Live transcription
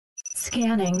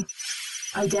Scanning.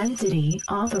 Identity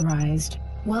authorized.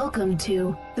 Welcome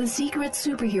to the Secret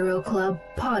Superhero Club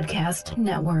Podcast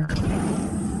Network.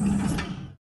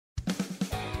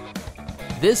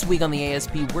 This week on the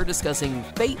ASP, we're discussing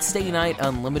Fate Stay Night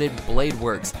Unlimited Blade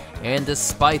Works, and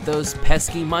despite those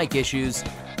pesky mic issues,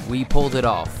 we pulled it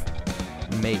off.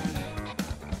 Maybe.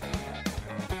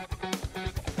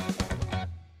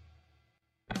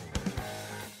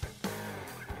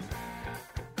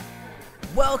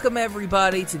 Welcome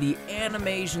everybody to the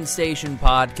Animation Station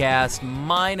podcast.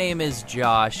 My name is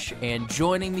Josh, and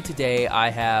joining me today I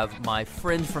have my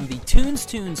friend from the Toons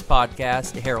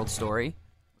podcast, Harold Story.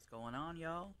 What's going on,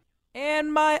 y'all?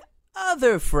 And my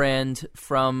other friend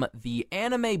from the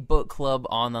Anime Book Club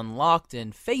on Unlocked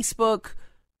and Facebook,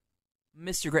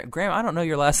 Mr. Graham. I don't know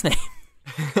your last name.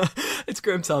 It's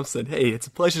Graham Thompson. Hey, it's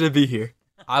a pleasure to be here.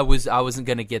 I wasn't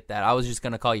gonna get that. I was just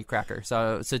gonna call you Cracker.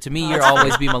 So to me, you'll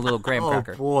always be my little Graham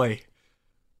Cracker. Oh boy.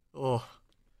 Oh,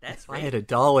 That's I racist. had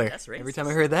 $1 That's racist. every time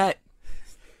I heard that.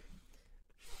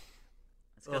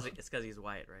 It's because he's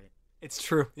white, right? It's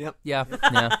true. Yep. Yeah.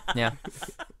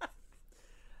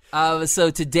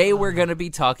 So today we're gonna be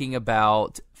talking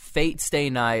about Fate Stay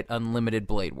Night Unlimited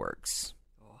Blade Works,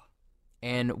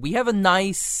 and we have a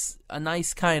nice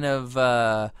kind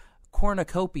of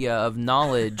cornucopia of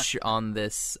knowledge on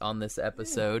this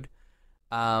episode.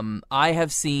 I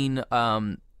have seen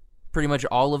pretty much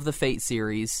all of the Fate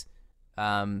series,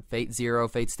 Fate Zero,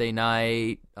 Fate Stay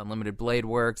Night, Unlimited Blade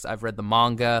Works. I've read the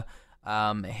manga.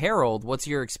 Harold, what's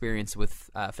your experience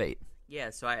with Fate? Yeah,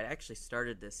 so I had actually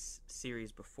started this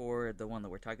series before the one that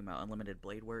we're talking about, Unlimited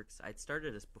Blade Works. I'd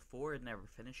started this before and never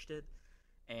finished it.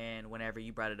 And whenever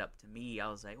you brought it up to me,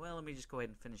 I was like, well, let me just go ahead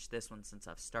and finish this one since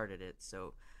I've started it.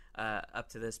 So up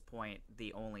to this point,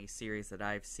 the only series that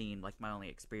I've seen, like my only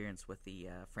experience with the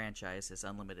franchise, is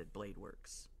Unlimited Blade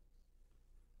Works.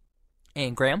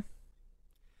 And Graham?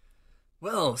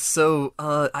 Well, so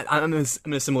I'm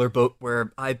in a similar boat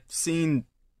where I've seen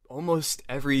almost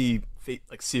every Fate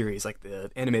series, like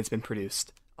the anime that's been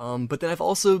produced. But then I've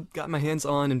also got my hands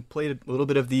on and played a little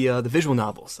bit of the visual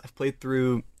novels. I've played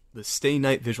through the Stay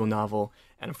Night visual novel,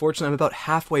 and unfortunately, I'm about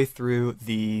halfway through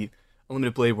the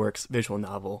Unlimited Blade Works visual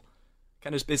novel.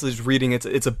 Kind of just basically just reading it.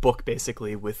 It's a book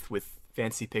basically with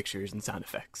fancy pictures and sound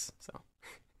effects. So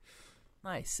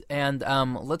Nice. And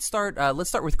let's start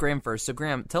with Graham first. So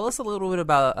Graham, tell us a little bit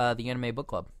about the Anime Book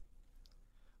Club.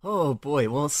 oh boy,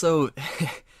 well so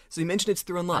you mentioned it's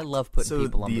through Unlocked. I love putting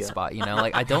people on the spot, you know?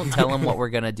 Like, I don't tell them what we're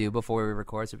going to do before we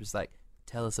record, so just like,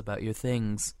 tell us about your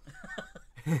things.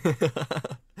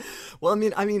 Well,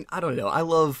 I mean, I don't know. I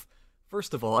love,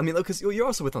 first of all, because you're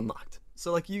also with Unlocked.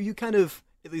 So, like, you kind of,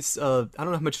 at least, I don't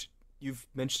know how much you've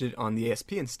mentioned it on the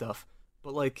ASP and stuff,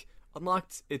 but, like,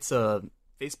 Unlocked, it's a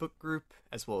Facebook group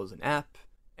as well as an app,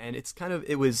 and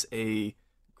it was a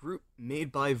group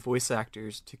made by voice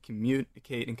actors to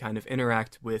communicate and kind of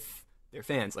interact with their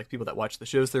fans, like people that watch the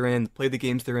shows they're in, play the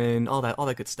games they're in, all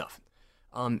that good stuff.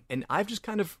 And I've just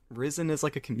kind of risen as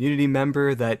like a community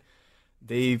member that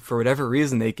they, for whatever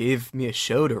reason, they gave me a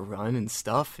show to run and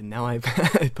stuff, and now I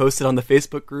post it on the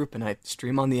Facebook group and I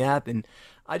stream on the app, and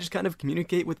I just kind of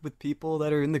communicate with people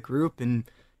that are in the group and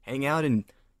hang out and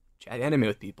chat anime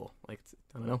with people. Like,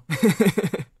 I don't know.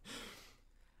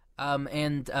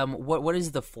 What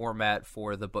is the format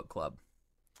for the book club?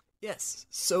 Yes.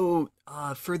 So,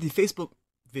 for the Facebook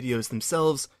videos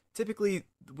themselves, typically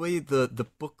the way the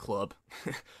book club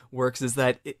works is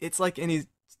that it's like any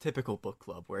typical book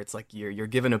club where it's like you're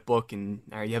given a book and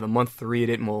you have a month to read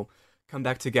it, and we'll come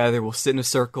back together, we'll sit in a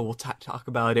circle, we'll talk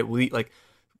about it, we'll eat like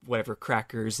whatever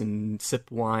crackers and sip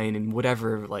wine and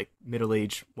whatever like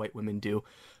middle-aged white women do.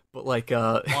 But like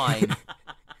Wine.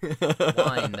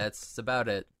 Wine, that's about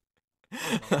it.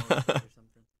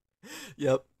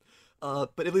 Yep.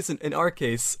 But at least in our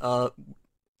case,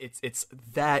 it's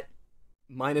that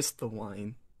minus the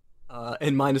wine,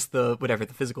 and minus the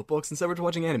physical books. Instead, we're just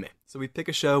watching anime. So we pick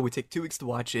a show, we take 2 weeks to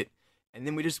watch it, and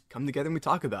then we just come together and we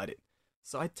talk about it.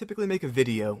 So I typically make a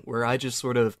video where I just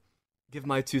sort of give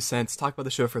my 2 cents, talk about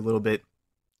the show for a little bit,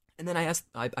 and then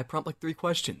I prompt like 3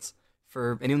 questions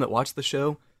for anyone that watched the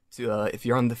show. So if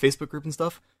you're on the Facebook group and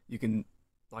stuff, you can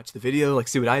watch the video, like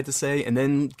see what I had to say, and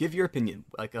then give your opinion.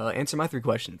 Like answer my 3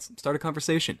 questions, start a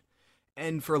conversation.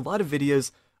 And for a lot of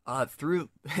videos, through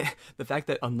the fact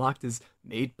that Unlocked is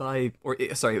made by,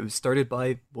 it was started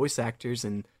by voice actors,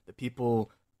 and the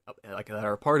people like that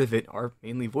are a part of it are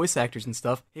mainly voice actors and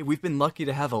stuff. Hey, we've been lucky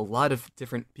to have a lot of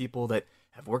different people that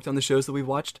have worked on the shows that we've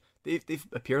watched. They've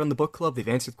appeared on the book club. They've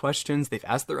answered questions. They've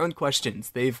asked their own questions.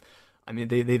 They've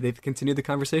continued the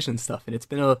conversation and stuff, and it's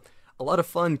been a lot of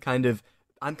fun kind of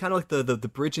I'm kind of like the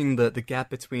bridging the gap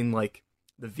between like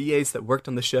the VAs that worked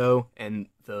on the show and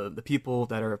the people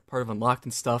that are part of Unlocked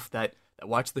and stuff that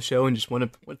watch the show and just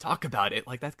want to talk about it.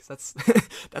 Like that's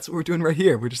that's what we're doing right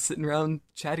here. We're just sitting around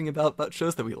chatting about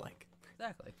shows that we like.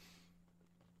 Exactly.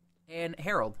 And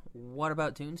Harold, what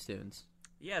about Toonstoons?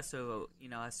 Yeah, so,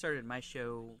 I started my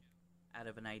show out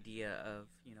of an idea of,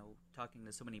 talking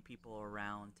to so many people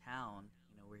around town.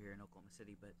 We're here in Oklahoma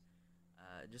City, but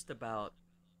just about,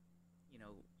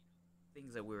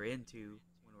 things that we were into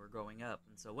when we were growing up.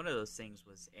 And so one of those things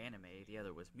was anime, the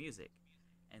other was music.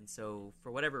 And so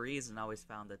for whatever reason, I always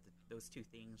found that those two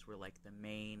things were like the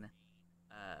main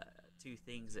two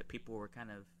things that people were kind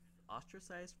of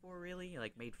ostracized for, really,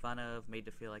 like made fun of, made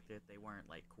to feel like that they weren't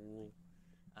like cool,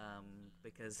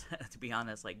 because to be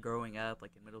honest, like growing up,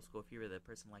 like in middle school, if you were the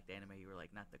person who liked anime, you were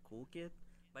like not the cool kid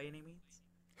by any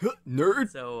means.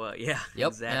 Nerd. So yeah, Yep,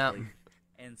 exactly. yeah.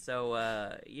 And so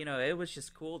it was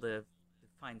just cool to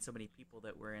find so many people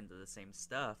that were into the same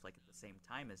stuff, like at the same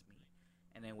time as me,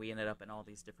 and then we ended up in all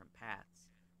these different paths.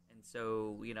 And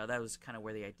so that was kind of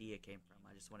where the idea came from.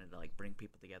 I just wanted to like bring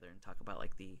people together and talk about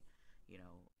like the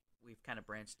we've kind of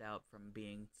branched out from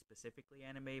being specifically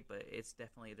anime, but there's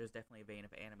definitely a vein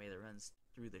of anime that runs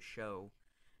through the show,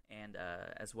 and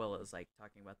as well as like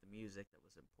talking about the music that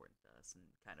was important to us and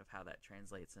kind of how that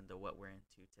translates into what we're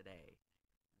into today.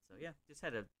 So yeah,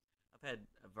 I've had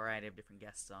a variety of different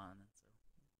guests on, so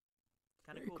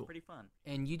kind of cool, pretty fun.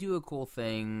 And you do a cool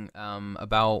thing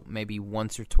about maybe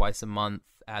once or twice a month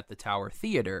at the Tower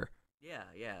Theater.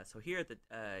 Yeah. So here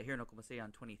in Oklahoma City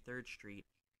on 23rd Street.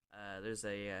 There's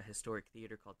a historic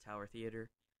theater called Tower Theater,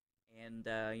 and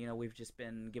we've just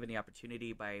been given the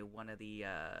opportunity by one of the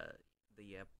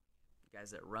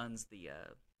guys that runs the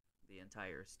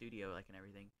entire studio, like and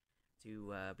everything,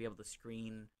 to be able to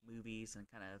screen movies and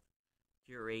kind of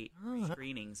curate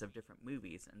screenings of different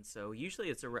movies. And so usually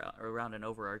it's around an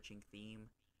overarching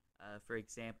theme. For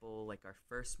example, like our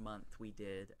first month we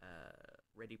did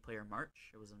Ready Player March.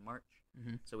 It was in March.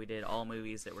 Mm-hmm. So we did all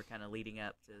movies that were kind of leading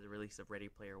up to the release of Ready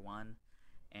Player One.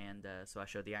 And so I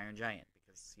showed The Iron Giant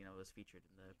because, it was featured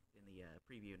in the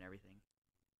preview and everything.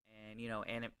 And,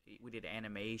 we did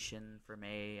animation for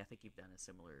May. I think you've done a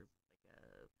similar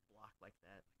block like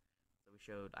that. So we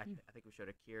showed, I think we showed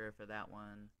Akira for that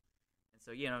one. And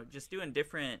so, just doing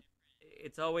different,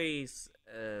 it's always,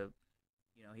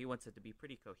 he wants it to be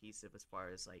pretty cohesive as far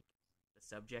as like the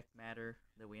subject matter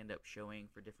that we end up showing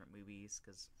for different movies,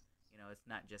 because it's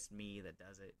not just me that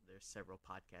does it. There's several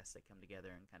podcasts that come together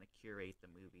and kind of curate the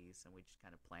movies, and we just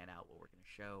kind of plan out what we're going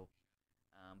to show.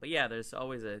 But yeah, there's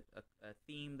always a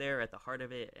theme there at the heart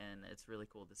of it, and it's really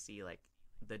cool to see like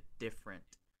the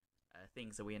different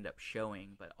things that we end up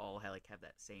showing, but all have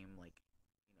that same like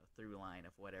through line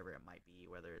of whatever it might be,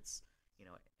 whether it's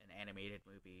an animated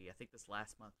movie. I think this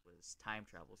last month was time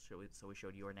travel, so we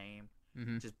showed Your Name,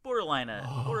 which is borderline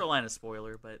a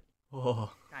spoiler, but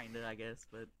kinda, I guess.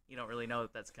 But you don't really know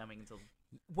that that's coming until.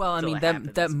 Well, I mean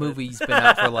that movie's been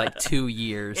out for like 2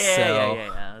 years,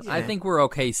 yeah. I think we're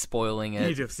okay spoiling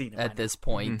it, at this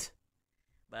point.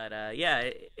 But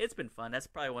it's been fun. That's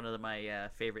probably one of my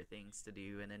favorite things to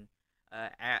do. And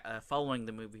then following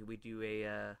the movie, we do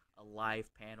a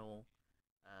live panel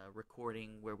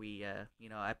recording where we,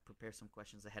 I prepare some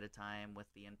questions ahead of time with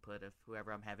the input of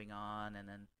whoever I'm having on, and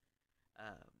then,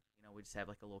 we just have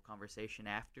like a little conversation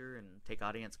after and take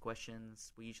audience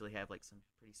questions. We usually have like some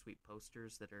pretty sweet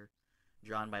posters that are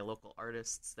drawn by local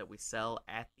artists that we sell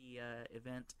at the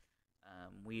event.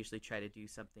 We usually try to do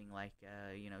something like,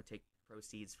 take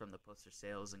proceeds from the poster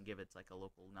sales and give it to like a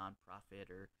local nonprofit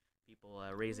or people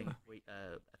raising.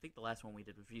 I think the last one we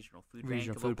did was Regional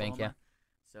Food Bank. Yeah.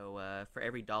 So for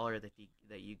every $1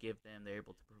 that you give them, they're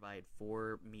able to provide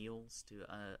 4 meals to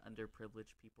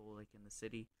underprivileged people like in the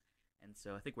city. And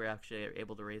so I think we're actually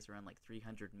able to raise around like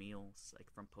 300 meals like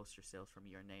from poster sales from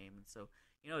Your Name. And so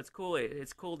it's cool.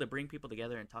 It's cool to bring people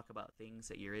together and talk about things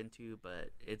that you're into, but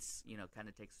it's kind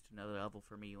of takes it to another level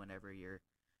for me whenever you're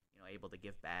able to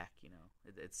give back.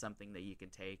 It's something that you can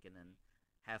take and then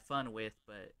have fun with,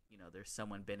 but there's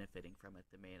someone benefiting from it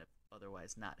that may have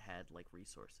otherwise not had like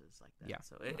resources like that. Yeah.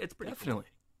 So it's pretty definitely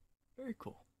cool. Very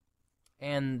cool.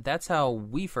 And that's how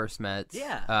we first met.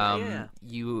 Yeah.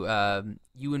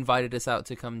 You invited us out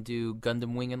to come do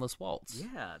Gundam Wing Endless Waltz.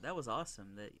 Yeah, that was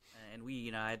awesome. And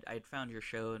we, I'd found your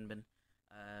show and been,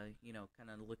 kind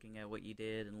of looking at what you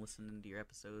did and listening to your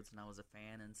episodes, and I was a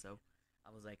fan, and so I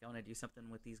was like, I want to do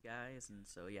something with these guys, and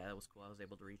so yeah, that was cool. I was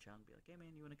able to reach out and be like, hey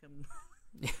man, you want to come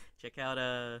check out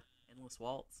Endless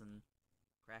Waltz and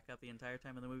crack up the entire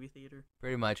time in the movie theater?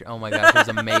 Pretty much. Oh my gosh, it was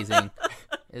amazing.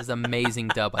 It was amazing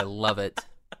dub. I love it.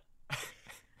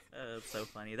 It's so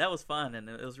funny. That was fun, and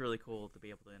it was really cool to be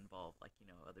able to involve, like,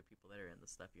 other people that are in the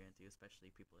stuff you're into,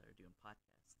 especially people that are doing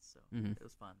podcasts. So it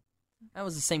was fun. That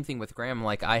was the same thing with Graham.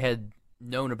 Like, I had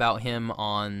known about him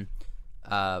on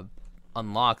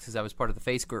Unlocked because I was part of the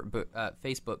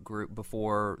Facebook group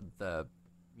before the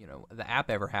app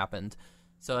ever happened.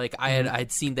 So like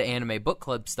I'd seen the anime book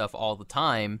club stuff all the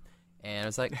time, and I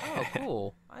was like, oh,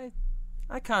 cool.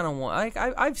 I kind of want.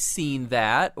 I've seen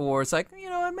that, or it's like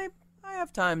I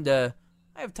have time to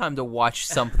watch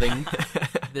something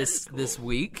this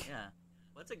week. Yeah,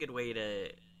 well, that's a good way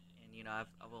to. And I've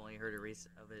only heard of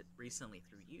it recently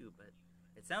through you, but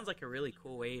it sounds like a really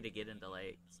cool way to get into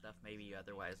like stuff maybe you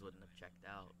otherwise wouldn't have checked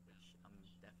out, which I'm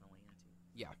definitely into.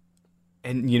 Yeah.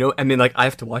 And I mean, like, I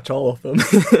have to watch all of them.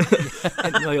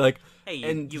 And like, hey,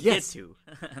 and you yes. get to.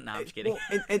 No, I'm just kidding.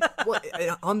 Well,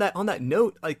 on that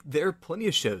note, like, there are plenty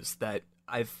of shows that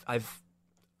I've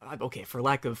okay, for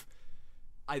lack of,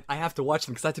 I have to watch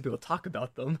them because I have to be able to talk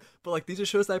about them. But like, these are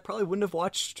shows that I probably wouldn't have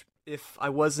watched if I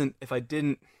wasn't like if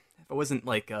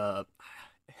I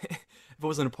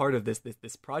wasn't a part of this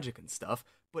project and stuff.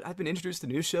 But I've been introduced to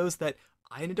new shows that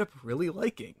I ended up really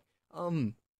liking.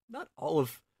 Not all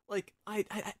of. Like, they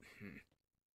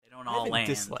don't all land.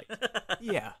 Disliked.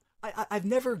 Yeah. I've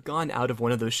never gone out of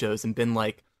one of those shows and been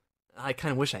like, I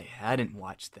kind of wish I hadn't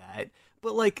watched that.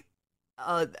 But, like,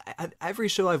 every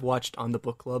show I've watched on the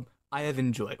book club, I have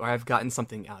enjoyed, or I've gotten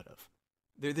something out of.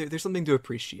 There's something to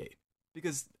appreciate.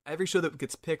 Because every show that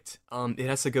gets picked, it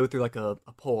has to go through, like, a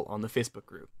poll on the Facebook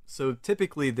group. So,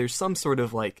 typically, there's some sort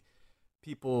of, like,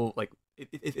 people, like,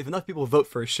 if enough people vote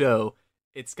for a show,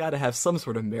 it's got to have some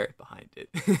sort of merit behind it.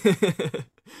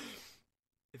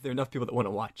 If there are enough people that want to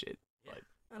watch it. Yeah. But,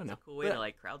 I don't know. It's a cool way to,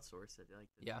 like, crowdsource it. Like,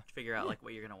 figure out, like,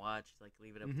 what you're going to watch. Like,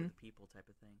 leave it up to the people type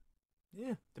of thing.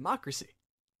 Yeah. Democracy.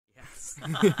 Yes.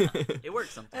 It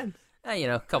works sometimes.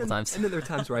 A couple times. And then there are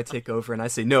times where I take over and I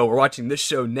say, no, we're watching this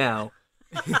show now.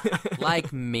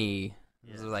 Like me.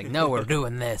 Yeah. They're like, no, we're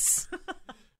doing this.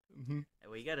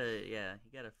 Well, you gotta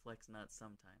flex nuts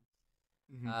sometimes.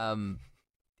 Mm-hmm.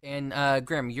 And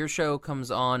Graham, your show comes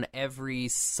on every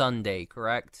Sunday,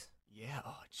 correct? Yeah.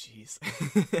 Oh, jeez.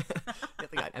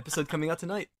 They got an episode coming out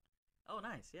tonight. Oh,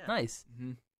 nice. Yeah. Nice.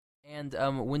 Mm-hmm.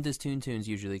 And when does Toon Tunes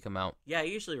usually come out? Yeah, I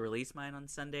usually release mine on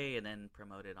Sunday and then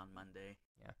promote it on Monday.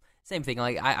 Yeah. Same thing.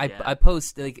 Like I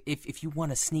post, like, if you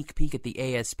want a sneak peek at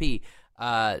the ASP,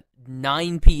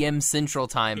 9 p.m. Central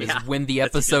Time is when the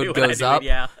episode goes up,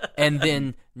 and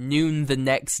then noon the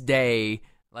next day.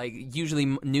 Like,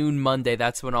 usually noon Monday,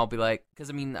 that's when I'll be like, because,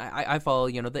 I mean, I follow,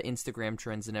 the Instagram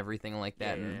trends and everything like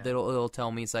that, and it'll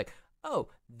tell me, it's like, oh,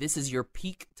 this is your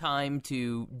peak time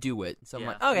to do it. So I'm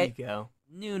like, okay, there you go.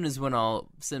 Noon is when I'll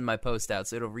send my post out,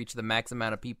 so it'll reach the max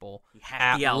amount of people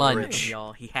at lunch.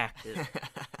 Y'all. He hacked it.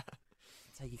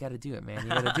 That's how you gotta do it, man. You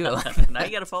gotta do it like that. Now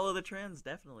you gotta follow the trends,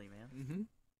 definitely, man. Mm-hmm.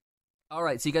 All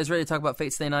right, so you guys ready to talk about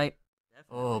Fate Stay Night?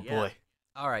 Definitely, boy.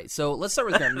 All right, so let's start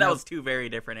with Graham. That was two very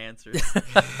different answers.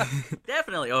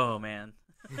 Definitely. Oh, man.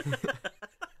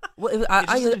 Well,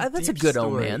 that's a good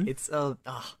old man. It's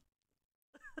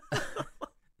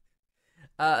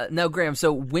now, Graham.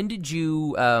 So, when did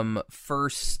you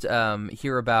first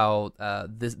hear about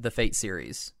the Fate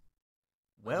series?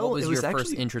 Well, what was it was your first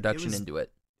actually, introduction into it?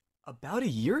 About a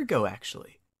year ago,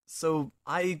 actually. So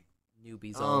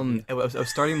newbies. I was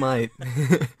starting my.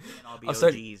 I'll be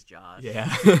OGs, Josh.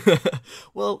 Yeah.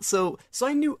 Well, so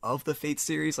I knew of the Fate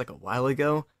series like a while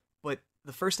ago, but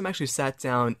the first time I actually sat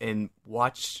down and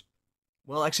watched.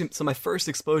 Well, actually, so my first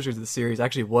exposure to the series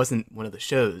actually wasn't one of the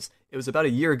shows. It was about a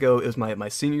year ago. It was my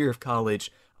senior year of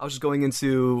college. I was just going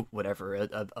into whatever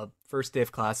a first day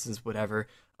of classes, whatever.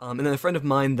 And then a friend of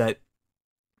mine that.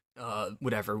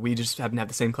 Whatever, we just happened to have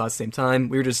the same class at the same time.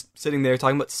 We were just sitting there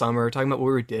talking about summer, talking about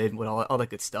what we did, what all that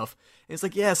good stuff. And it's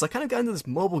like, yeah, so I kind of got into this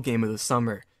mobile game of the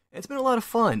summer, and it's been a lot of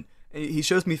fun. And he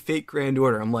shows me Fate Grand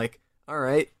Order. I'm like, all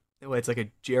right, it's like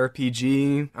a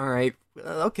JRPG. All right,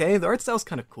 okay, the art style's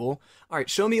kind of cool. All right,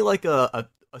 show me like a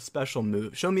special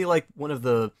move. Show me like one of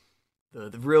the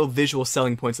real visual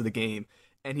selling points of the game.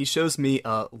 And he shows me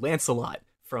Lancelot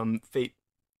from Fate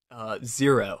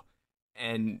Zero.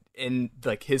 And in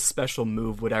like his special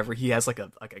move, whatever, he has like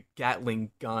a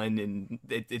Gatling gun, and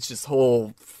it's just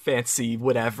whole fancy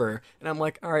whatever. And I'm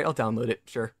like, all right, I'll download it,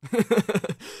 sure.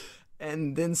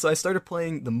 And then so I started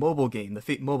playing the mobile game, the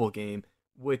Fate mobile game,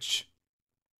 which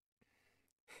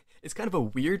is kind of a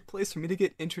weird place for me to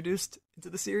get introduced into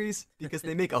the series because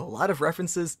they make a lot of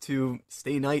references to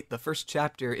Stay Night. The first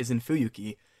chapter is in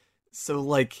Fuyuki, so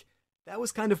like that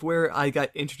was kind of where I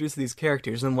got introduced to these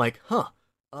characters. And I'm like, huh.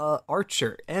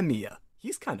 Archer, Emiya,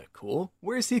 he's kind of cool.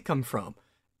 Where does he come from?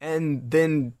 And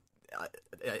then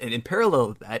and in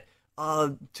parallel to that,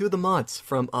 two of the mods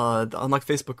from the Unlocked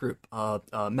Facebook group,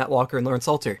 Matt Walker and Lauren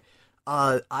Salter,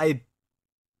 I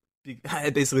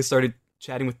basically started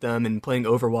chatting with them and playing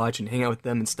Overwatch and hanging out with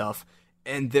them and stuff,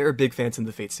 and they're big fans of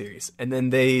the Fate series. And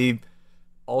then they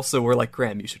also were like,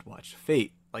 Graham, you should watch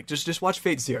Fate. Like, just watch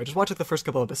Fate Zero. Just watch like the first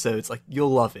couple episodes. Like,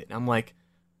 you'll love it. And I'm like,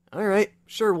 all right,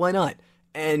 sure, why not?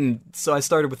 And so I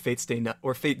started with Fate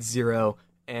Zero,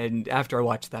 and after I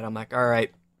watched that, I'm like, all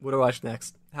right, what do I watch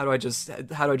next? How do I just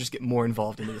get more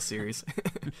involved into the series?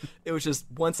 It was just,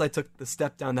 once I took the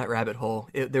step down that rabbit hole,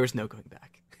 there was no going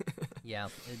back. Yeah,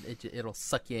 it'll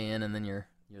suck you in, and then you're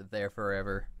there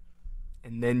forever.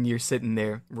 And then you're sitting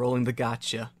there rolling the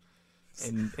gotcha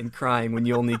and crying when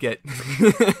you only get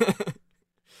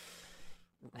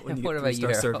What about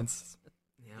you, servants.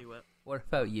 Yeah. Do what? What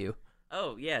about you?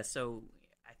 Oh, yeah, so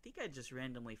I think I just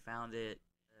randomly found it.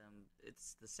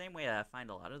 It's the same way I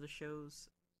find a lot of the shows,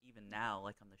 even now,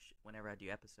 like on the whenever I do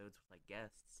episodes with like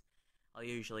guests, I'll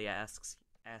usually ask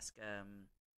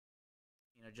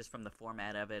just from the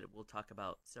format of it, we'll talk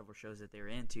about several shows that they're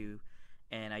into,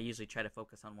 and I usually try to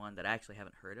focus on one that I actually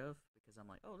haven't heard of, because I'm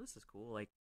like, oh, this is cool, like,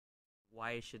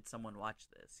 why should someone watch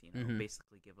this,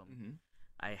 basically give them,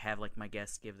 I have, like, my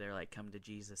guests give their, like, come to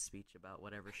Jesus speech about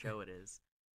whatever show it is,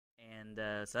 and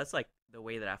so that's, like, the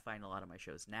way that I find a lot of my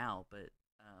shows now, but,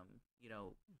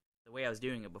 the way I was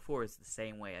doing it before is the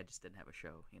same way, I just didn't have a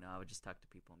show, I would just talk to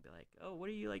people and be like, oh, what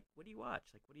do you watch,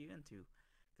 like, what are you into,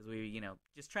 because we,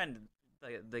 just trying to,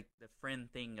 the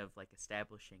friend thing of, like,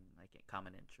 establishing, like,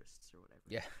 common interests or whatever.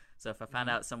 Yeah. So if I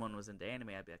found out someone was into anime,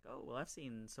 I'd be like, oh, well, I've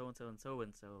seen so-and-so and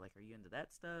so-and-so. Like, are you into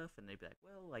that stuff? And they'd be like,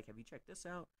 well, like, have you checked this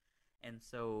out? And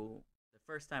so the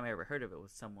first time I ever heard of it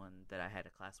was someone that I had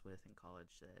a class with in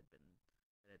college that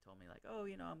had told me, like, oh,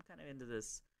 I'm kind of into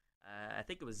this. I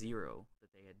think it was Zero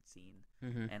that they had seen.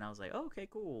 And I was like, oh, okay,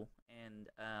 cool. And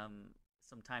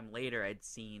some time later, I'd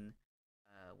seen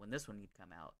when this one had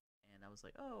come out. And I was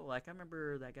like, oh, like, I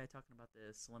remember that guy talking about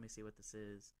this, so let me see what this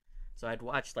is. So I'd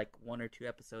watched, like, 1 or 2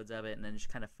 episodes of it, and then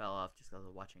just kind of fell off just because I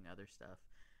was watching other stuff.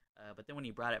 But then when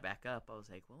you brought it back up, I was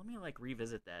like, well, let me, like,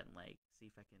 revisit that and, like, see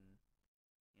if I can,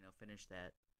 finish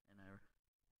that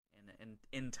and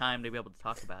in time to be able to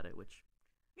talk about it, which,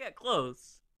 yeah,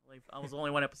 close. Like, I was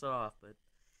only 1 episode off, but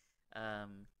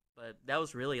that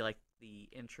was really, like, the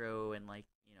intro and, like,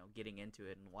 getting into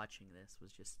it and watching this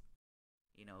was just,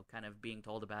 kind of being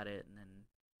told about it and then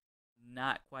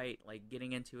not quite, like,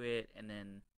 getting into it and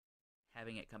then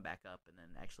having it come back up and then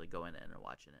actually going in and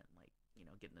watching it and, like,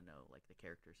 getting to know, like, the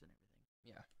characters and everything.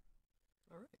 Yeah.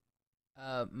 All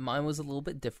right. Mine was a little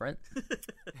bit different.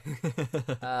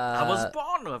 I was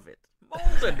born of it.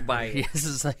 Molded by it. Yes,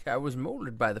 it's like I was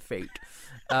molded by the fate.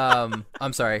 I'm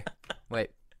sorry.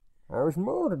 Wait. I was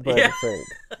molded by the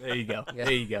fate. There you go. Yeah.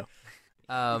 There you go.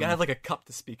 You gotta have, like, a cup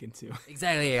to speak into.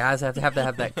 Exactly. I have to have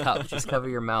that cup. Just cover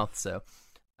your mouth. So,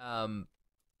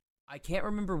 I can't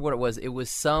remember what it was. It was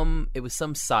some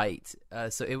site.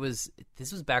 So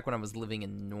this was back when I was living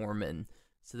in Norman.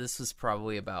 So this was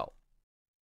probably about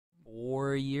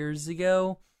 4 years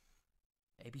ago,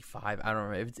 maybe 5. I don't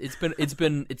remember. It's been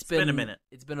a minute.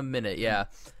 It's been a minute. Yeah.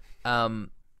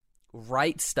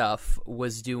 Right Stuff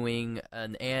was doing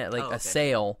a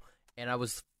sale, and I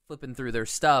was flipping through their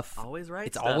stuff. Always right.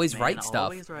 It's stuff, always man. right stuff.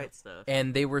 Always right stuff.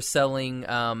 And they were selling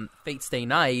Fate Stay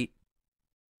Night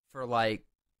for like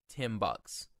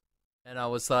 $10, and I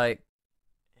was like,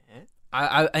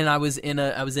 I was in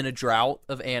a drought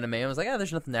of anime. I was like,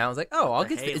 there's nothing now. I was like, I'll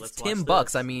get it's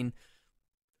 $10. I mean,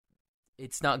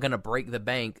 it's not gonna break the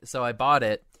bank, so I bought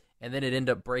it, and then it ended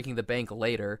up breaking the bank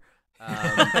later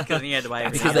because you had to buy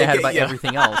because they had to buy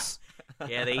everything else.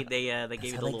 Yeah, they gave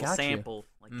you the little sample,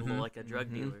 like the little, like a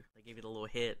drug dealer. They gave you the little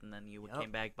hit, and then you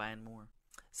came back buying more.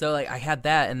 So, like, I had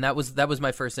that, and that was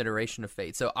my first iteration of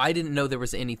Fate. So I didn't know there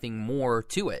was anything more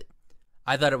to it.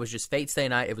 I thought it was just Fate Stay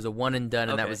Night. It was a one and done,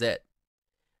 and that was it.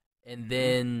 And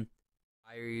then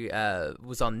I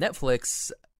was on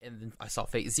Netflix, and I saw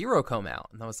Fate Zero come out,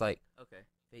 and I was like, okay,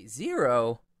 Fate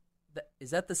Zero?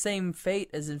 Is that the same Fate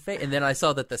as in Fate? And then I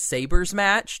saw that the sabers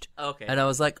matched. Okay. And I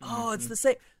was like, it's the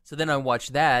same. So then I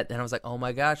watched that, and I was like, oh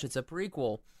my gosh, it's a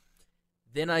prequel.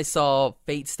 Then I saw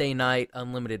Fate Stay Night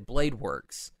Unlimited Blade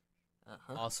Works,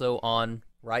 also on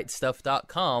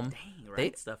rightstuff.com. Dang,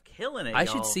 Right Stuff killing it. I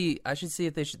should see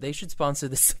if they should sponsor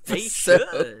this episode. They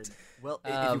should. Well,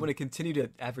 if you want to continue to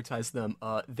advertise them,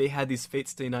 they had these Fate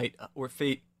Stay Night or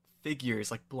Fate figures,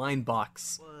 like blind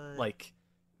box, like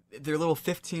they're little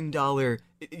 $15.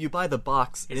 You buy the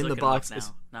box, and in the box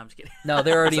is... No, I'm just kidding. No,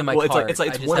 they're already in my cart. It's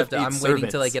one of each I'm waiting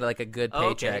till I servants. get like a good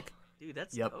paycheck. Dude,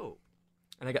 that's dope.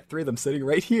 And I got 3 of them sitting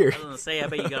right here. I was gonna say, I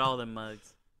bet you got all them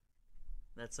mugs.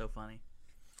 That's so funny.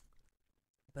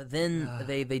 But then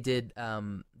they did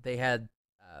they had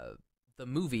the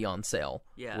movie on sale,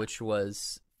 Yeah. which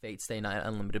was Fate Stay Night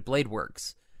Unlimited Blade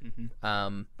Works.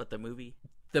 But the movie?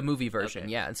 The movie version,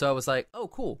 Okay. yeah. And so I was like, oh,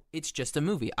 cool. It's just a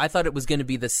movie. I thought it was going to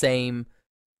be the same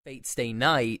Fate Stay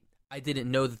Night. I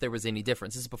didn't know that there was any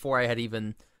difference. This is before I had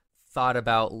even thought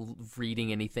about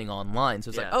reading anything online. So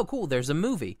it's like, Yeah. oh, cool, there's a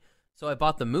movie. So I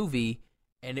bought the movie,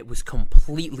 and it was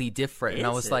completely different. And I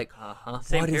Is was it? like,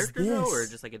 Same what is character though, or this?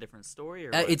 just like a different story?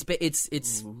 Or what?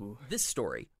 It's Ooh. this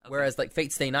story. Okay. Whereas like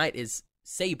Fate Stay Night is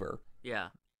Saber. Yeah.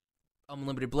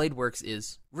 Unlimited Blade Works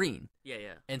is Reen. Yeah,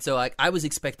 yeah. And so like I was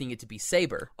expecting it to be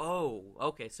Saber. Oh,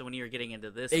 okay. So when you were getting into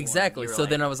this Exactly. one, you were So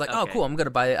then I was like, oh, okay. cool, I'm going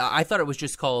to buy it. I thought it was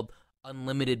just called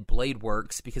Unlimited Blade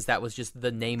Works because that was just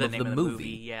the name The of name the of movie.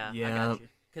 Yeah, I Yeah. got you.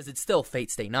 Because it's still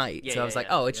Fate Stay Night. Yeah, so I was yeah, like,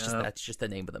 yeah. oh, it's just Yeah. that's just the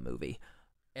name of the movie.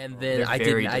 And Oh, then they're I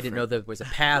very didn't know different. there was a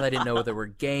path. I didn't know there were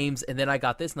games. And then I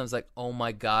got this and I was like, oh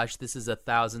my gosh, this is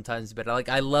 1,000 times better. Like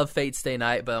I love Fate Stay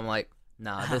Night, but I'm like,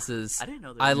 nah, this is I didn't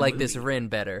know there I was a like this movie. Ren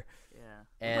better. Yeah.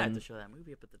 We might have And- to show that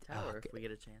movie up at the tower Okay. if we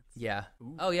get a chance. Yeah.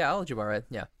 Ooh. Oh yeah, I'll let you borrow it.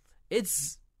 Yeah.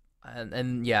 It's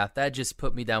and yeah, that just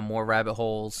put me down more rabbit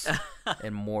holes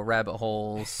and more rabbit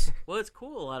holes. Well, it's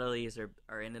cool. A lot of these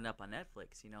are ending up on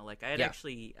Netflix. You know, like I had Yeah.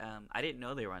 actually, I didn't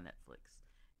know they were on Netflix.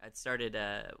 I'd started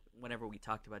whenever we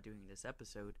talked about doing this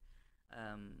episode.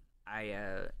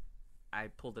 I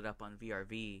pulled it up on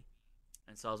VRV,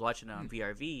 and so I was watching it on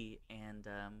VRV and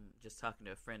just talking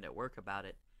to a friend at work about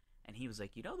it, and he was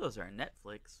like, "You know, those are on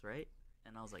Netflix, right?"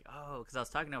 And I was like, "Oh," because I was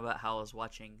talking about how I was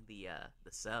watching the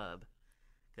sub,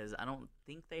 because I don't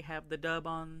think they have the dub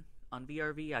on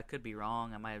VRV. I could be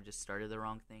wrong. I might have just started the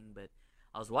wrong thing, but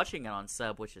I was watching it on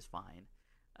sub, which is fine.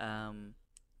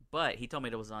 But he told me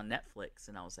it was on Netflix,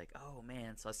 and I was like, oh,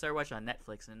 man. So I started watching on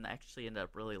Netflix, and I actually ended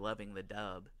up really loving the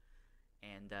dub.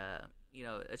 And, you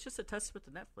know, it's just a testament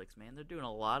to Netflix, man. They're doing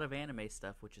a lot of anime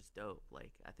stuff, which is dope.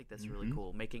 Like, I think that's really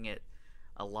cool, making it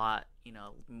a lot, you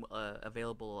know,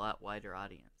 available to a lot wider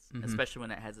audience, especially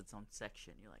when it has its own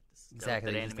section. You're like, this is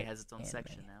Exactly, dope that just anime like has its own anime.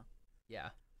 section now. Yeah.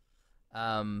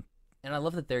 And I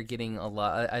love that they're getting a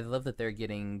lot. I love that they're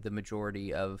getting the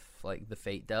majority of like the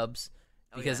Fate dubs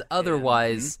because yeah.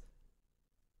 otherwise,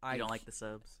 You don't like the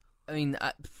subs? I mean,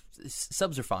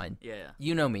 subs are fine. Yeah,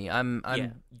 You know me. I'm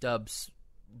Yeah. dubs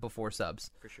before subs.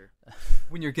 for sure.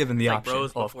 When you're given the It's like option.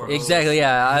 bros Oh, of before course. hoes. Exactly.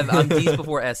 Yeah, I'm D's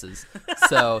before S's.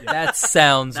 So that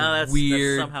sounds No, that's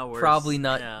weird. somehow worse. Probably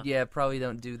not. Yeah. Yeah, probably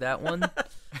don't do that one.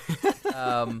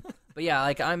 But yeah,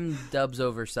 like I'm dubs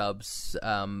over subs.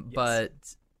 But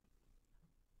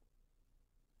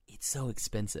it's so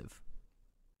expensive.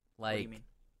 What do you Like mean?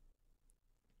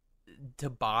 to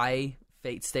buy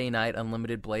Fate Stay Night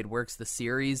Unlimited Blade Works the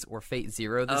series or Fate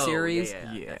Zero the Oh, series,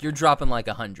 Yeah. you're dropping like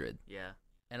 100. Yeah.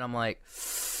 And I'm like,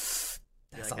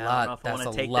 You're that's like, a I don't know lot. if I That's wanna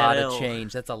a take lot that of L.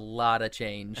 change. That's a lot of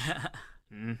change.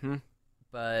 Mm-hmm.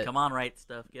 But Come on, right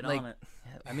stuff. Get like, on it.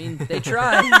 I mean, they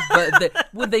try, but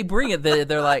when they bring it,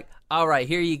 they're like, "All right,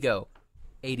 here you go,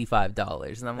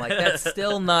 $85," and I'm like, "That's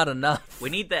still not enough." We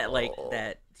need that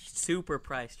that super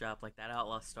price drop, like that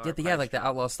Outlaw Star. Yeah, price like the drop.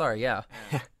 Outlaw Star, yeah.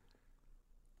 Yeah.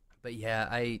 But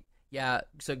yeah,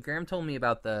 So Graham told me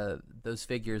about those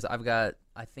figures. I've got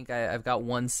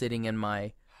one sitting in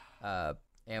my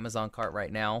Amazon cart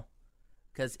right now.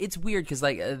 Because it's weird, because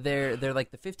like they're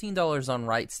like the $15 on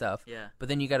Right Stuff, Yeah. but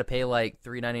then you got to pay like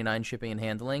 $3.99 shipping and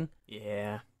handling.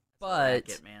 Yeah. But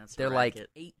Racket, man. It's a they're like racket.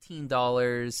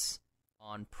 $18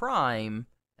 on Prime,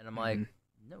 and I'm like,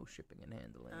 no shipping and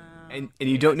handling. And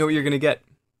you don't know what you're gonna get.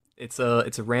 It's a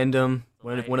random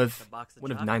one of The box of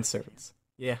 9 chocolates, servants.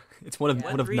 Yeah, it's one of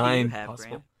What 3 do you 9 have, possible.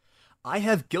 Graham? I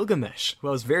have Gilgamesh, who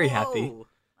I was very happy. Whoa,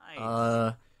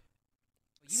 nice.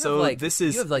 You So have, like, this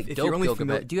is you have like if you're dope only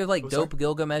Gilgamesh. famili- Do you have like Oh, dope sorry.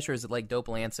 Gilgamesh, or is it like dope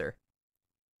Lancer?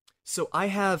 So I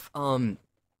have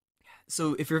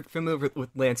so if you're familiar with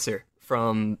Lancer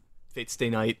from Fate Stay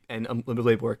Night and Unlimited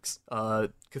Blade Works,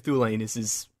 Cthulhu is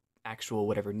his actual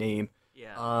whatever name.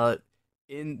 yeah.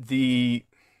 In the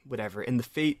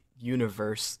Fate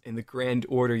universe, in the Grand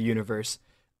Order universe,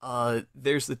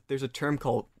 there's a term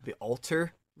called the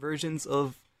altar versions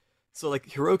of, so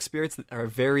like heroic spirits that are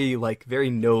very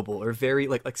noble, or very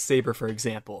like Saber, for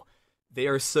example. They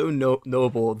are so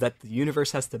noble that the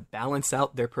universe has to balance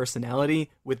out their personality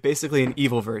with basically an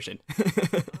evil version.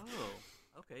 Oh,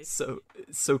 okay. So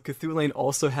Cthulhu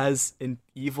also has an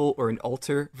evil or an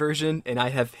altar version, and I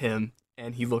have him,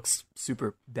 and he looks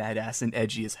super badass and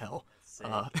edgy as hell. Sick.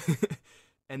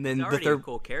 And then It's the already third, a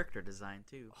cool character design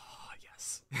too. oh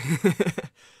yes.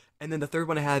 And then the third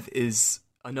one I have is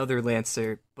another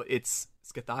Lancer, but it's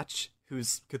Scathach,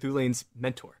 who's Cthulhu's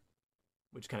mentor,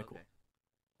 which is kind of Okay.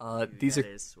 cool. Dude, These that are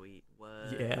is sweet.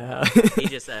 What? yeah. He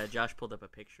just Josh pulled up a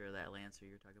picture of that Lancer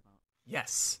you were talking about.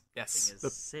 yes, That thing yes. is The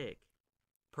sick.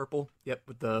 purple. Yep,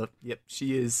 with the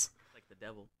she is. It's like the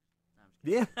devil. No, I'm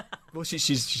just Yeah. kidding. Well,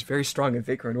 she's very strong in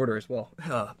Vaker and Order as well.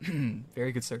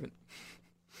 Very good servant.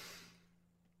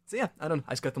 So yeah, I don't know.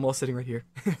 I just got them all sitting right here.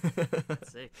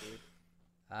 Sick, dude.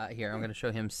 Here, I'm going to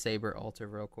show him Saber Alter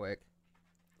real quick.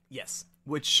 Yes.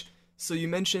 Which, so you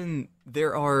mentioned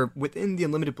there are, within the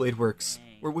Unlimited Blade Works,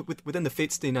 or within the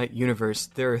Fate Stay Night universe,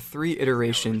 there are 3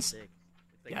 iterations. Sick.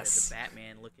 It's like Yes. the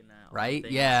Batman looking at Right?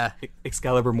 Yeah.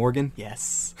 Excalibur Morgan?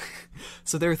 Yes.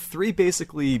 So there are 3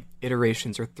 basically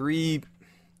iterations, or 3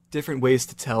 different ways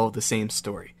to tell the same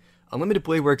story. Unlimited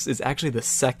Blade Works is actually the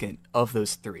second of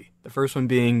those 3. The first one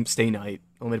being Stay Night,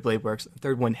 Unlimited Blade Works, the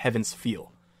third one, Heaven's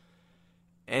Feel.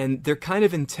 And they're kind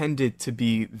of intended to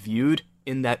be viewed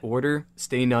in that order,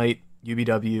 Stay Night,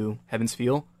 UBW, Heaven's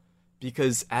Feel,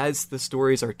 because as the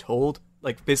stories are told,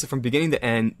 like basically from beginning to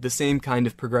end, the same kind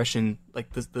of progression,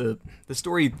 like the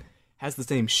story has the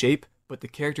same shape, but the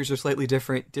characters are slightly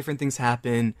different, different things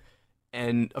happen,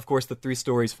 and of course the 3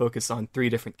 stories focus on 3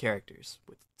 different characters,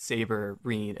 with Saber,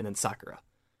 Rin, and then Sakura.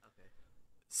 Okay.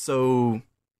 So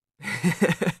Kind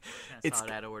of it's saw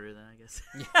that order then, I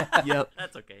guess. yep.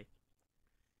 That's okay.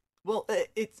 Well,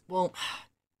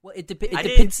 Well, it I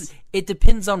depends. It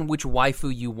depends on which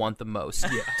waifu you want the most.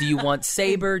 Yeah. Do you want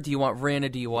Saber? Do you want Rin? Or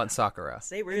do you want Sakura?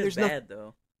 Saber And is there's no- bad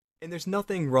though. and there's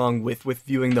nothing wrong with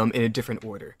viewing them in a different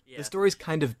order. Yeah. The stories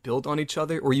kind of build on each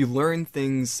other, or you learn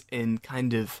things in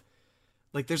kind of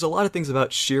like there's a lot of things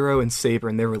about Shiro and Saber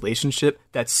and their relationship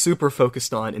that's super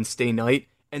focused on in Stay Night,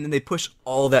 and then they push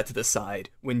all that to the side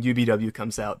when UBW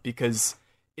comes out because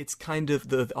it's kind of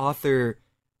the author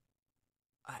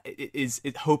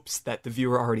it hopes that the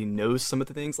viewer already knows some of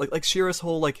the things like Shiro's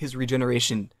whole like his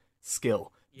regeneration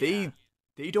skill. Yeah.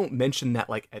 They don't mention that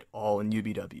like at all in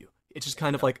UBW. It's just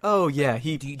kind of like, oh yeah,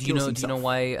 he Do you heals know? himself. Do you know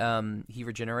why he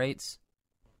regenerates?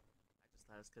 I just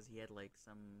thought it was because he had like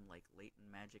some like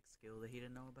latent magic skill that he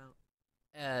didn't know about.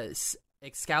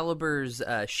 Excalibur's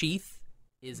sheath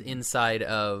is inside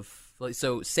of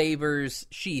so Saber's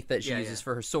sheath that she Yeah, uses yeah.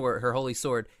 for her sword, her holy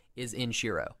sword, is in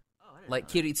Shiro. Oh, I didn't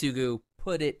Like know that. Kiritsugu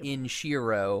put it in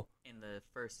Shiro in the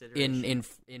first iteration.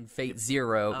 in Fate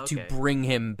Zero Oh, to okay. bring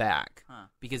him back Huh.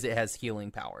 because it has healing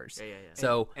powers. Yeah.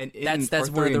 So And in that's one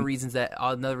of the Arthurian- reasons that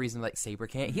another reason like Saber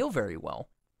can't heal very well.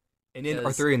 And in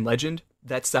Because- Arthurian legend,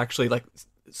 that's actually like,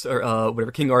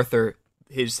 whatever King Arthur,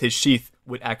 his sheath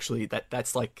would actually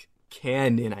that's like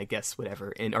canon, I guess,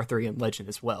 whatever in Arthurian legend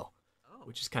as well, Oh,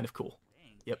 which is kind of cool.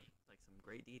 dang. Yep. Like some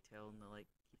great detail in the like.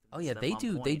 keeping Oh this yeah, stuff they on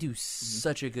do. They point, do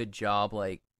such a good job.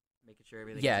 Like making sure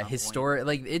everything. yeah, is on historic.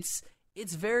 Like it's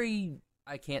very.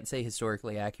 I can't say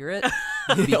historically accurate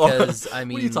point. because I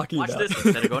mean, what are you talking Watch about? this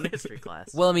instead of going to history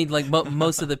class. well, I mean, like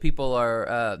most of the people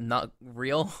are not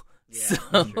real. Yeah, So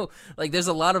that's true. like, there's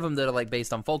a lot of them that are like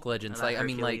based on folk legends. Or, like, Like I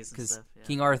mean, like Hercules and because stuff, yeah.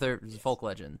 King Arthur is a folk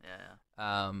legend.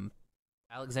 Yeah.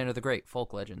 Alexander the Great,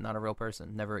 folk legend, not a real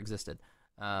person, never existed.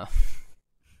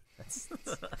 That's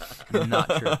not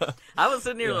true. I was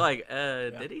sitting here Yeah. like,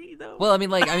 did he though? Well, I mean,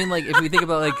 like if we think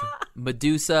about like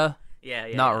Medusa, yeah,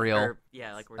 not real. Or,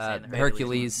 yeah, like we're saying, the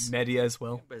Hercules. Media as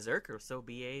well. Berserker was so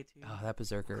BA too. Oh, that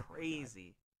Berserker.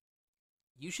 Crazy.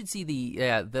 You should see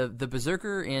the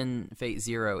Berserker in Fate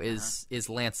Zero is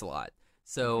Lancelot.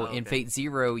 So Oh, in okay. Fate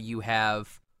Zero you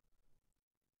have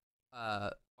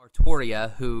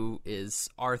Artoria, who is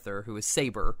Arthur, who is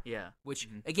Saber, Yeah. which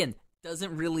again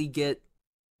doesn't really get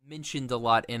mentioned a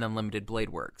lot in Unlimited Blade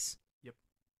Works. Yep.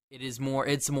 It's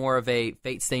more of a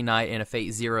Fate Stay Night and a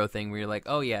Fate Zero thing where you're like,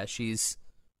 oh yeah, she's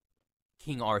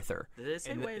King Arthur. Did it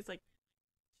say And why it's like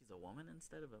she's a woman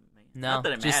instead of a man? No, Not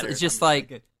that it just matters, it's just I'm like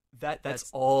Again, that's That's-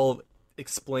 all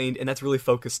explained, and that's really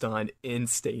focused on in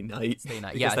Stay Night. Stay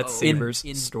Night. because Yeah, that's in-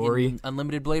 Saber's story. In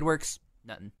Unlimited Blade Works,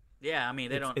 nothing. yeah. I mean,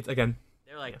 they don't. It's again,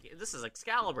 They're like, this is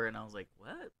Excalibur, and I was like,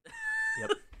 what?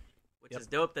 Yep. Which Yep. is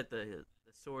dope that the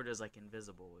sword is like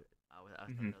invisible. I thought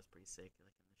Mhm. that was pretty sick,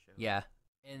 like in the show. Yeah,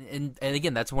 and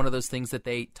again, that's one of those things that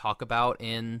they talk about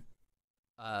in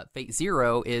Fate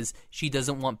Zero is she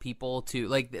doesn't want people to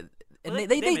like, and Well,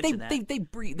 they mention that. they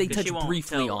Because touch she won't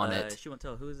briefly tell, on it. She won't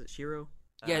tell who is it, Shiro?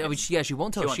 Yeah, I mean, she won't tell she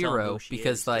won't tell him Shiro who she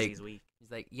because is, like he's weak. he's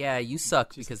like, yeah, you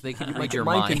suck because they can read your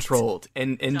mind mind. controlled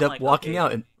and end I'm up like, walking okay,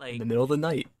 out in like- the middle of the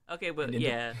night. Okay, but And then-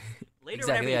 yeah, later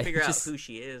Exactly, whenever yeah, you figure just- out who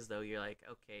she is, though, you're like,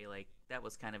 okay, like that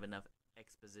was kind of enough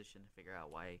exposition to figure out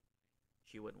why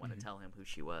she wouldn't want to tell him who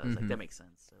she was. Like Mhm. that makes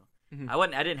sense. So Mhm.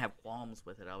 I didn't have qualms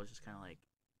with it. I was just kind of like,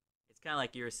 it's kind of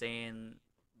like you were saying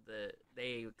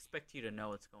they expect you to know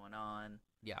what's going on,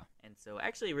 Yeah. and so I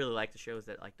actually really like the shows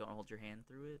that like don't hold your hand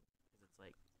through it, because it's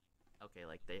like, okay,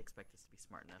 like they expect us to be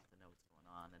smart enough to know what's going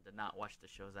on and to not watch the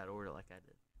shows out of order like I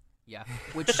did. Yeah,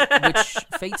 which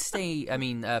Fate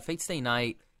Stay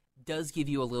Night does give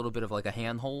you a little bit of like a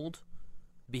handhold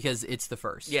because it's the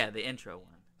first. Yeah, the intro one.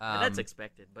 And that's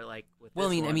expected, but like with Well,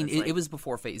 this one, it's like... it was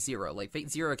before Fate Zero. Like Fate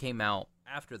Zero came out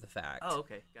after the fact. Oh,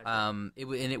 okay. Gotcha.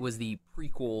 It was the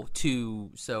prequel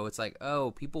to, so it's like, oh,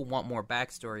 people want more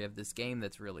backstory of this game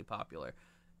that's really popular,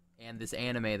 and this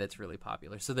anime that's really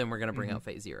popular. So then we're gonna bring out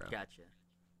Fate Zero. Gotcha.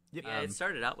 Yep. Yeah, it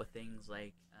started out with things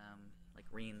like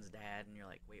Reen's dad, and you're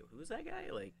like, wait, who's that guy?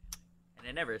 Like, and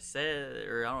it never said,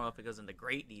 or I don't know if it goes into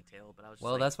great detail, but I was just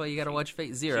well, like, that's why you got to watch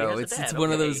Fate has Zero. a It's dad,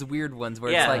 one of okay. those weird ones where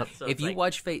Yeah, it's like so if it's you like-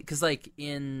 watch Fate, because like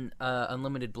in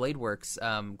Unlimited Blade Works,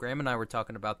 Graham and I were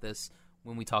talking about this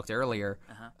when we talked earlier.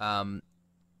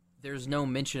 There's no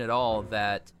mention at all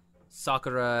that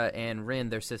Sakura and Rin,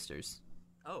 they're sisters.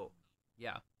 Oh,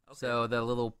 Yeah. okay. So the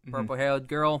little purple-haired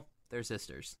girl, they're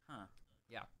sisters. Huh.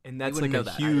 Yeah. And that's wouldn't like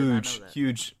know a that. I did not know huge, that.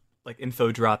 huge like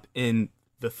info drop in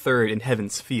the third in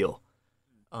Heaven's Feel,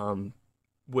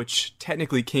 which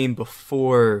technically came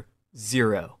before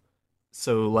Zero.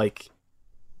 So like,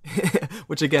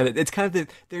 which again, it's kind of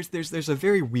there's a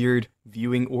very weird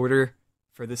viewing order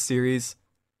for this series,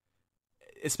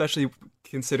 especially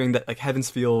considering that like Heaven's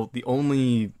Feel, the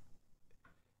only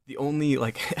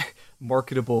like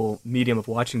marketable medium of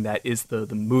watching that is the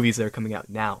movies that are coming out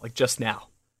now, like just now.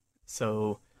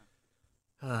 So,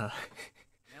 I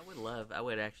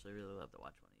would actually really love to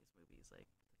watch one of these movies, like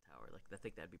The Tower. Like, I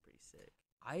think that'd be pretty sick.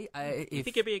 You If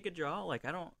think it'd be a good draw? Like,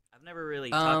 I've never really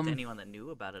talked to anyone that knew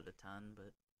about it a ton,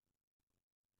 but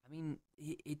I mean,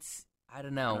 it's I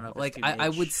don't know. know if it's Like too I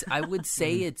would niche. I would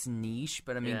say it's niche,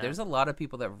 but I mean, Yeah. there's a lot of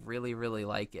people that really really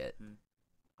like it. Mm.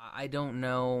 I don't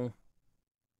know.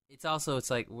 It's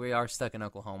like we are stuck in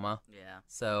Oklahoma, yeah.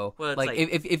 so Well, it's like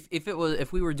like-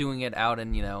 if we were doing it out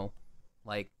in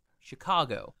like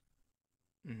Chicago,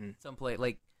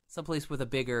 someplace with a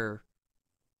bigger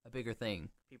thing,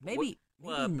 People, maybe.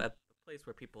 well, maybe a place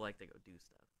where people like to go do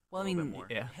stuff. well, a I little mean, bit more.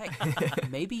 Yeah. heck,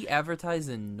 maybe advertise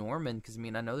in Norman because I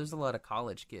mean I know there's a lot of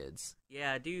college kids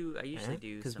Yeah, I do. I usually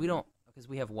do because some- because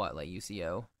we have what like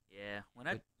UCO. Yeah, when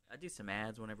I do some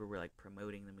ads whenever we're like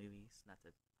promoting the movies. I'm not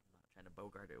trying to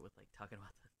bogart it with like talking about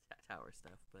the Tower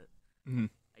stuff, but Mhm.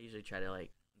 I usually try to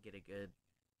like get a good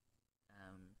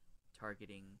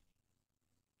targeting,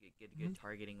 get good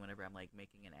targeting whenever I'm like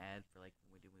making an ad for like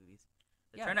when we do movies.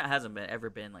 The Yeah. turnout hasn't been ever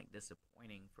been like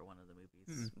disappointing for one of the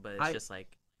movies, but it's just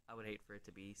like I would hate for it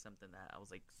to be something that I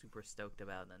was like super stoked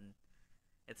about, and then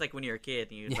it's like when you're a kid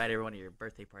and you invite everyone to your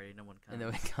birthday party, no one comes. And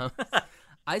then we come.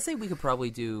 I say we could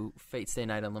probably do Fate Stay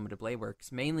Night Unlimited Blade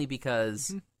Works, mainly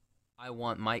because I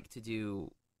want Mike to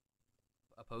do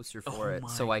a poster for it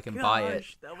so I can buy it.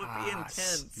 That would be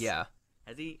intense. Yeah.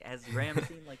 Has Graham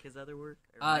seen like his other work?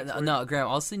 Or Mike's work? No, Graham,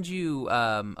 I'll send you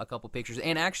a couple pictures.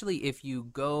 And actually, if you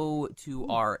go to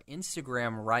our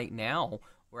Instagram right now,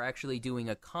 we're actually doing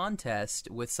a contest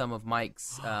with some of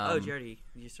Mike's.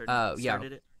 You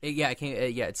started it?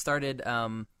 It started.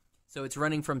 So it's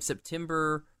running from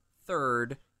September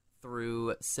 3rd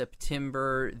through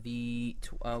September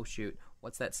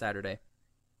what's that Saturday?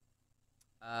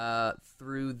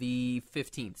 Through the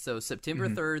 15th. So September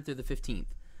 3rd through the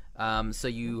 15th. So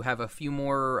you have a few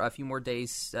more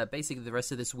days, basically the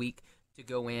rest of this week, to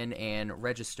go in and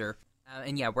register.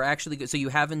 And yeah, we're actually so you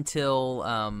have until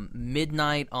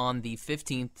midnight on the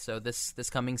 15th, so this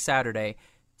coming Saturday,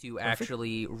 to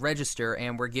actually register.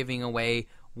 And we're giving away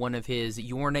one of his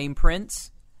Your Name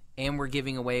prints, and we're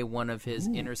giving away one of his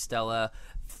Interstellar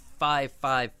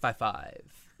 5555.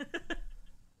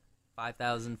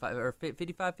 5,005 or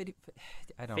 55, 50,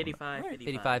 I don't know.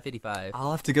 55.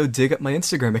 I'll have to go dig up my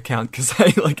Instagram account because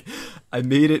I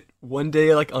made it one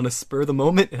day like on a spur of the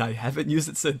moment and I haven't used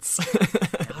it since.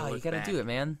 Oh, you gotta do it,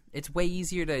 man. It's way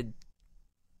easier to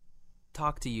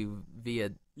talk to you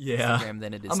via Instagram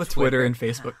than it is I'm a Twitter and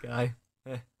Facebook guy.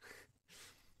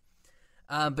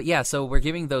 But yeah, so we're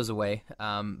giving those away.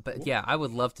 But yeah, I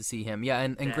would love to see him. Yeah,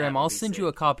 and That Graham, would I'll be send you a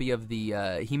sick. copy of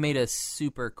the. He made a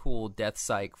super cool death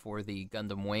psych for the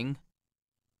Gundam Wing.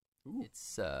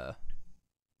 It's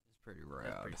pretty rad.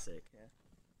 That's pretty sick. Yeah.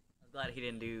 I'm glad he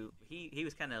didn't do. He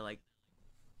was kind of like.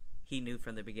 He knew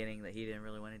from the beginning that he didn't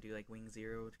really want to do like Wing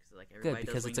Zero because like everybody Good,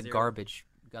 because does it's a Wing Zero. garbage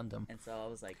Gundam. And so I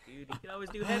was like, dude, you can always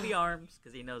do heavy arms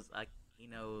because he knows like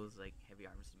heavy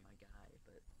arms is my guy.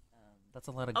 But That's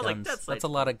a lot of I was like, guns. that's That's a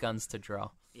lot of guns to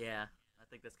draw. yeah, I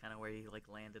think that's kind of where he like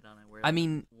landed on it. Where I like,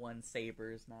 mean- one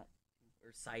saber is not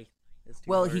or scythe It's too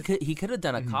Well, hard. he could have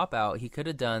done a cop out. He could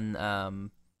have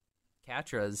done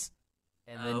Catra's,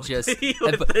 and then just.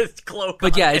 with but, this cloak.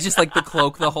 but yeah, on it's just like the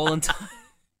cloak the whole entire.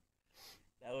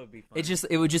 that would be fun.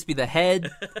 It would just be the head,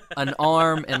 an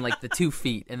arm, and like the 2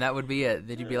 feet, and that would be it.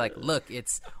 Then you'd be like, look,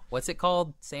 it's what's it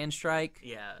called? Sand Strike.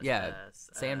 yeah,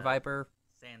 Sand Viper.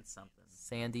 sand something.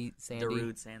 Sandy.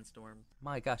 Darude Sandstorm.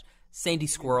 My gosh, Sandy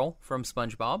Squirrel from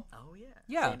SpongeBob. Oh yeah,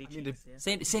 Yeah. Sandy Cheeks,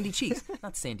 yeah. Sandy Cheeks,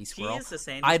 not Sandy She Squirrel. is the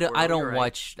Sandy I Squirrel. don't you're right.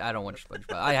 watch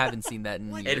SpongeBob. I haven't seen that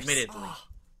in years. Admittedly,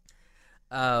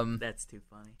 that's too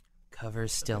funny.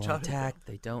 Cover's still childhood intact.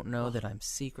 They don't know that I'm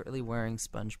secretly wearing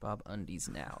SpongeBob undies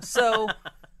now. So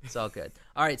it's all good.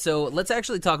 All right, so let's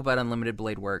actually talk about Unlimited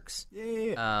Blade Works.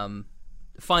 Yeah.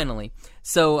 Finally.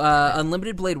 So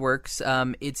Unlimited Blade Works,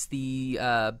 it's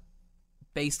the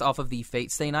based off of the Fate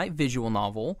Stay Night visual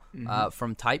novel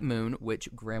from Type Moon, which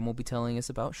Graham will be telling us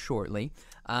about shortly.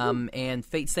 And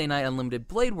Fate Stay Night Unlimited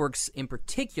Blade Works in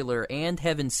particular and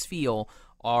Heaven's Feel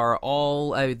are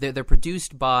all they're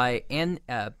produced by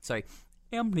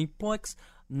Amniplex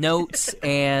Notes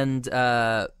and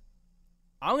I'm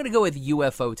gonna go with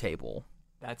UFO Table.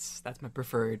 That's my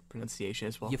preferred pronunciation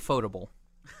as well. Ufotable.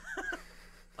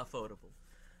 Affordable.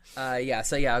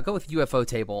 I'll go with UFO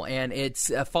Table, and it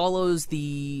follows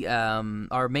the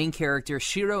our main character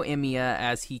Shiro Emiya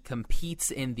as he competes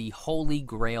in the Holy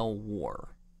Grail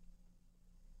War,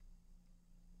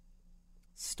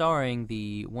 starring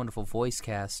the wonderful voice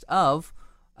cast of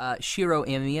Shiro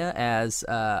Emiya as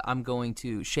I'm going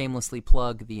to shamelessly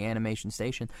plug the animation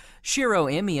station. Shiro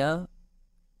Emiya,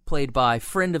 played by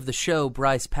friend of the show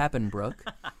Bryce Papenbrook.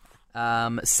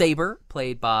 Saber,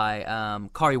 played by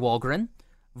Kari Walgren.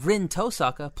 Rin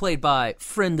Tosaka, played by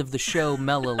friend of the show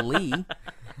Mela Lee.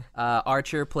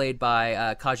 Archer, played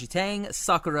by Kaji Tang.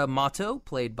 Sakura Mato,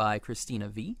 played by Christina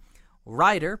V.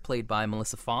 Ryder, played by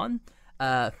Melissa Fawn.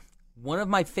 One of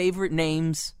my favorite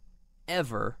names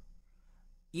ever,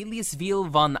 Eliasville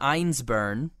von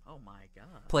Einsburn, Oh my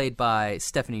god. played by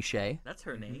Stephanie Shea. That's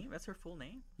her name? That's her full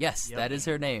name? Yes, that is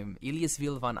her name,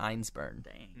 Eliasville von Einsburn.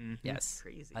 Dang. Yes,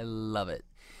 Crazy. I love it.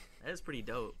 That is pretty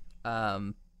dope.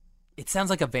 It sounds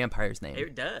like a vampire's name.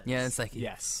 It does. Yeah, it's like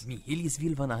Yes. me,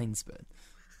 Eliasville von Einsburn.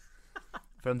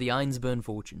 From the Einsburn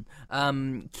fortune.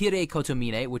 Kirei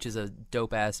Kotomine, which is a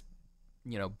dope ass,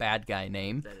 bad guy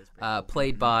name. That is pretty cool.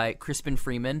 Played by Crispin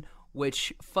Freeman.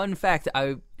 Which, fun fact,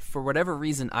 for whatever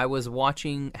reason, I was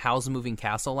watching Howl's Moving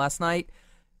Castle last night.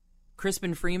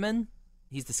 Crispin Freeman,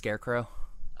 he's the Scarecrow.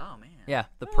 Oh man. Yeah,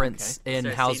 the prince in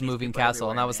Start Howl's seeing these Moving people Castle,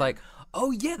 and I everywhere, was man. like,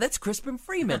 "Oh yeah, that's Crispin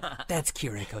Freeman. That's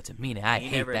Kirei Kotomine. I You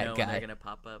hate never know that when they're guy." gonna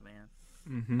pop up,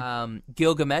 man.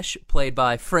 Gilgamesh, played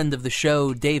by friend of the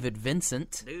show David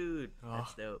Vincent. Dude,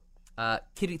 that's dope.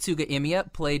 Kiritsuga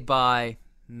Emiya, played by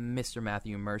Mr.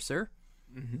 Matthew Mercer.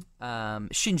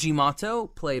 Shinji Mato,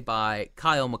 played by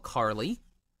Kyle McCarley.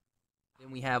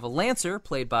 Then we have a Lancer,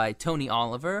 played by Tony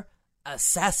Oliver.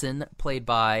 Assassin, played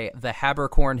by the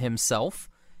Habercorn himself.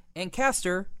 And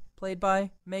Caster, played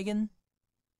by Megan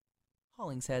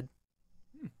Hollingshead.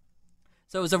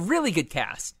 So it was a really good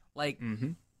cast. Like,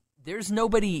 there's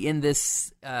nobody in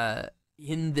this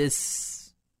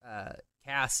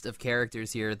cast of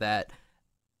characters here that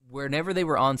whenever they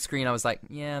were on screen, I was like,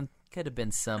 yeah, could have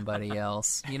been somebody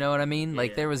else. You know what I mean?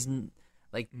 Like, there was, the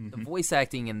voice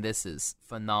acting in this is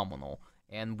phenomenal.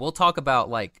 And we'll talk about,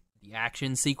 the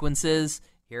action sequences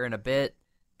here in a bit,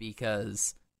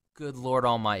 because, good Lord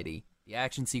Almighty, the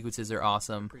action sequences are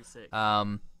awesome. Pretty sick.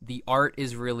 The art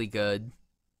is really good.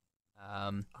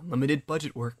 Unlimited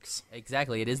budget works.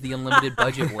 Exactly, it is the unlimited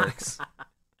budget works.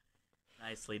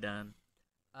 Nicely done.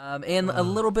 And a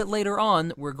little bit later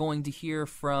on, we're going to hear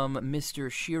from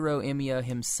Mr. Shiro Emiya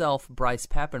himself, Bryce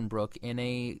Papenbrook, in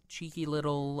a cheeky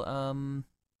little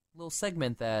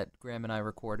segment that Graham and I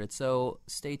recorded. So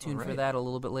stay tuned for that a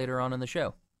little bit later on in the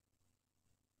show.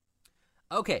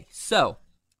 Okay, so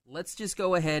let's just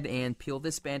go ahead and peel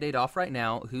this Band-Aid off right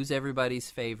now. Who's everybody's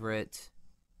favorite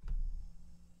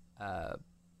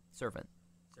servant?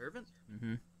 Servant?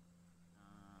 Mm-hmm. Let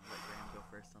Graham go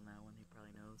first on that one. He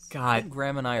probably knows. I think God,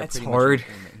 Graham and I are that's pretty hard. much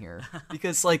in agreement here.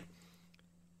 because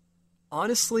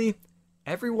honestly,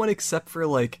 everyone except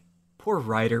for poor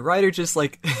Ryder. Ryder just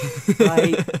Right.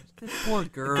 This poor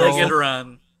girl. Take it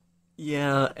run.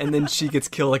 yeah, and then she gets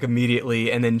killed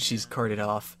immediately, and then she's carted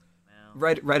off.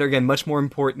 Well, Ryder again, much more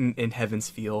important in Heaven's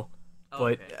Feel,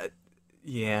 but okay.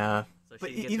 yeah. So but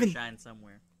she gets even her shine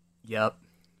somewhere. Yep.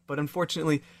 But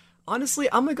unfortunately, honestly,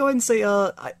 I'm gonna go ahead and say,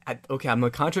 okay, I'm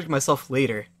gonna contradict myself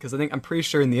later, because I'm pretty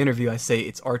sure in the interview I say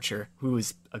it's Archer, who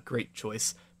is a great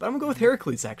choice. But I'm gonna go with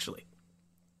Heracles, actually.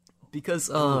 Because,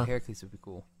 Ooh, Heracles would be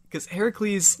cool.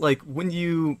 Heracles,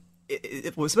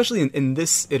 especially in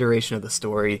this iteration of the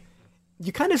story,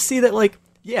 you kind of see that, like,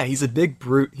 yeah, he's a big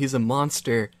brute, he's a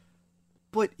monster,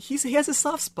 but he has a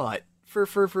soft spot for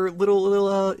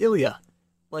little Ilya.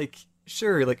 Like,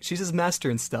 sure, like, she's his master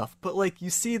and stuff, but, like, you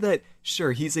see that,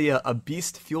 sure, he's a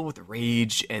beast fueled with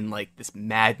rage and, like, this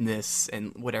madness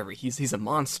and whatever. He's a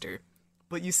monster.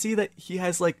 But you see that he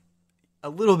has, like, a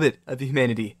little bit of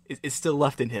humanity is still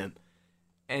left in him.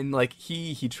 And, like,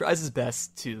 he tries his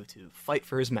best to fight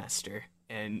for his master.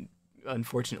 And,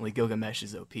 unfortunately, Gilgamesh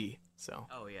is OP, so.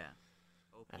 Oh, yeah.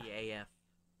 OPAF.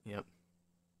 Yep.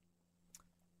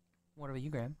 What about you,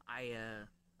 Graham?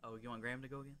 Oh, you want Graham to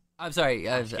go again? I'm sorry.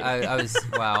 I was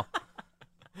wow.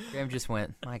 Graham just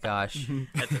went. My gosh.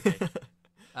 That's okay.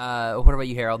 What about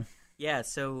you, Harold? Yeah,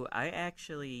 so I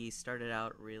actually started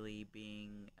out really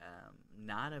being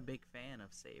not a big fan of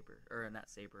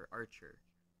Archer.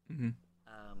 Mm-hmm.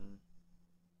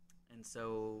 And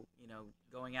so,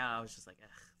 going out, I was just like, ugh,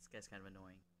 this guy's kind of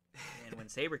annoying. And when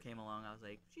Saber came along, I was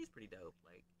like, she's pretty dope.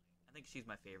 Like, I think she's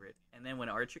my favorite. And then when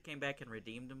Archer came back and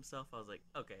redeemed himself, I was like,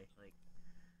 okay, like,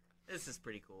 this is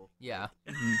pretty cool. Yeah.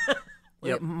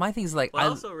 Yep. My thing's like, Well, I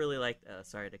also really liked.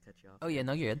 Sorry to cut you off. Oh yeah,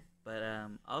 no, you're good. But I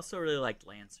also really liked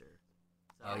Lancer.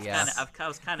 So Oh, I was yes. I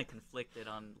was kind of conflicted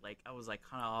on, like, I was like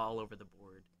kind of all over the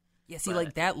board. Yeah, see, But-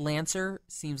 like that Lancer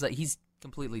seems like he's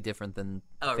completely different than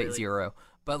Oh, Fate really? Zero.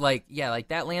 But like, yeah, like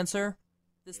that Lancer.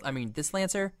 This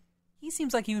Lancer, he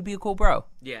seems like he would be a cool bro.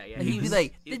 Yeah, yeah. Like, he'd be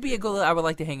like, he's it'd be a girl that I would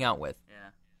like to hang out with. Yeah.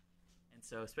 And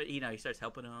so, he starts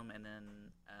helping him, and then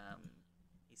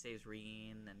he saves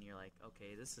Reen, and you're like,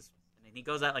 okay, this is. And then he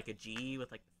goes out like a G with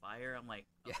like the fire. I'm like,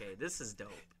 Yeah. okay, this is dope.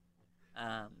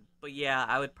 But yeah,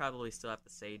 I would probably still have to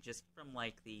say, just from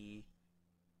like the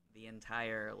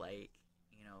entire, like,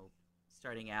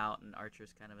 starting out, and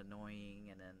Archer's kind of annoying,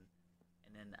 and then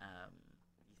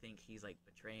you think he's like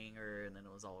betraying her, and then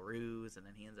it was all ruse, and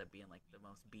then he ends up being like the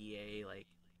most BA, like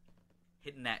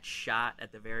hitting that shot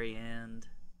at the very end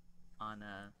on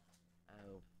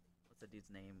what's the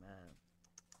dude's name?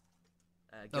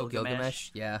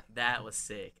 Gilgamesh. Yeah. That was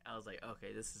sick. I was like,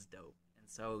 okay, this is dope. And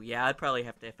so yeah, I'd probably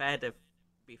have to, if I had to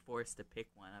be forced to pick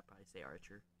one, I'd probably say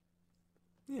Archer.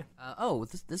 Yeah.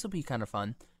 This will be kind of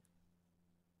fun.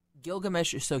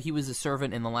 Gilgamesh. So he was a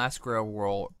servant in the last Grail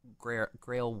War.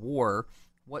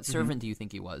 What servant do you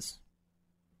think he was?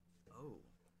 Oh,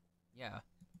 Yeah,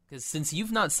 because since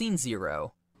you've not seen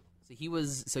Zero, so he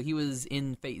was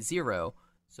in Fate Zero.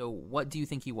 So what do you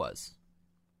think he was?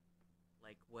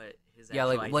 like what his Yeah,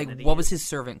 actual like identity what was is? his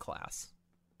servant class?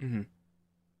 Mm-hmm.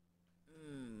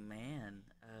 Man,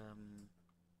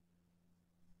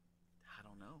 I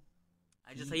don't know.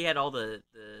 I just he had all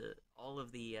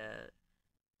of the.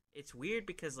 It's weird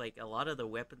because like a lot of the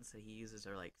weapons that he uses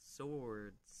are like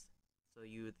swords, so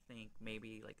you would think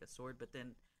maybe like a sword, but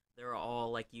then they're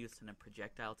all like used in a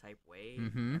projectile type way,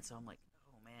 Mhm. and so I'm like,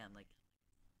 oh man, like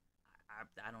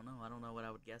I don't know. I don't know what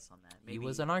I would guess on that. Maybe He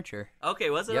was an archer. Okay,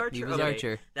 was it Yep, Archer? he was Okay.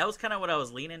 Archer. That was kind of what I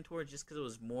was leaning towards, just because it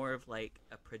was more of like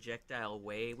a projectile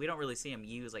way. We don't really see him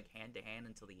use like hand to hand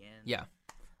until the end. Yeah,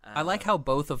 I like how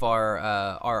both of our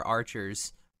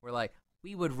archers were like,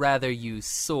 we would rather use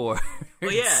swords.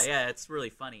 Well, yeah, it's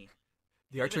really funny.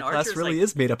 The archer Even class Archer's, really like-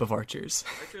 is made up of archers.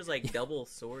 Archer's like double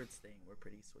swords thing were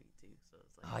pretty sweet too. So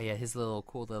it's like, Oh yeah, his little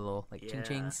cool little like Yeah.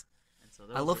 ching chings. and so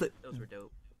those I love were, that- Those were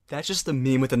dope. That's just a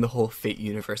meme within the whole Fate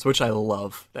universe, which I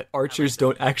love. That archers that.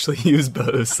 don't actually use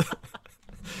bows.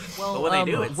 Well, But when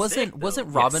they do, it's wasn't sick, wasn't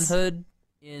though. Robin Yes. Hood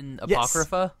in Yes.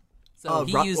 Apocrypha? So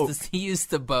he used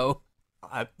the bow.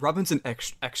 Robin's an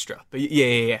extra, but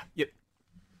yeah. Yep.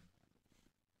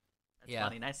 That's Yeah.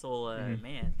 funny. Nice little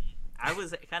man. I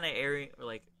was kind of airing, or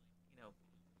like,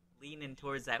 leaning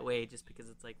towards that way, just because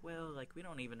it's like, well, like we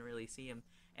don't even really see him.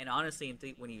 And honestly,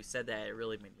 when you said that, it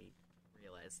really made me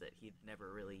realize that he'd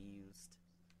never really used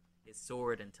his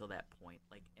sword until that point,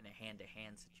 like in a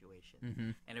hand-to-hand situation.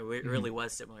 Mhm. And it really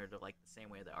was similar to like the same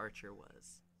way the Archer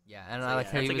was. Yeah, and So, I like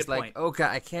yeah, how he that's a was good like, point. "Oh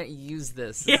god, I can't use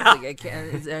this. Yeah. Like, I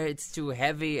can't. It's too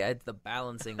heavy. The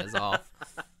balancing is off."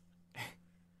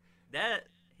 That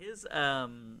his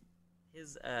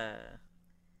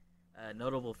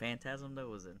notable phantasm though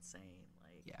was insane.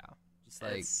 Like, Yeah, just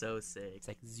that's like so sick. it's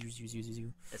like zoo zoo zoo zoo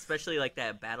zoo. Especially like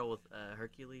that battle with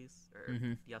Hercules, or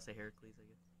Mhm. y'all say Heracles, I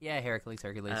guess. Yeah, Heracles.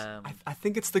 I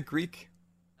think it's the Greek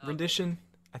Oh. rendition.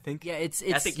 I think. Yeah, it's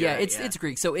think you're right, it's yeah. it's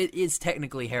Greek, so it is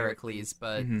technically Heracles,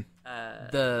 but Mhm.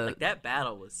 Like that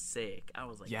battle was sick. I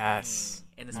was like, Yes.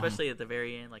 dang. And especially at the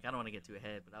very end, like I don't want to get too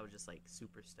ahead, but I was just like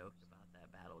super stoked about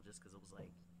that battle, just because it was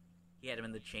like he had him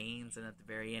in the chains, and at the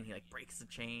very end he like breaks the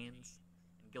chains,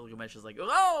 and Gilgamesh is like,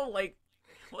 oh, like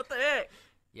what the heck?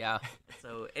 Yeah.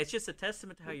 So it's just a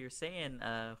testament to how you're saying.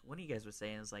 One of you guys was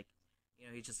saying is like,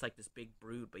 he's just like this big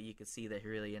brute, but you can see that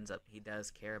he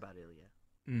does care about Ilya.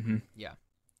 Mm-hmm. Yeah.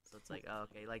 So it's like, oh,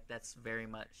 okay, like that's very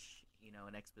much,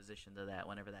 an exposition to that.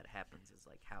 Whenever that happens, is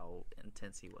like how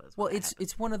intense he was. Well,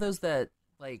 it's one of those that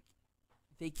like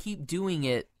they keep doing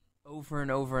it over and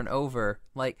over and over.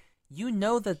 Like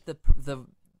that the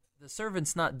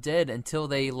servant's not dead until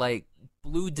they like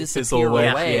disappear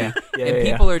away, and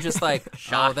people are just like,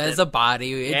 Shocked oh, there's a body.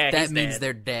 Yeah, that he's means dead.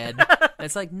 they're dead. And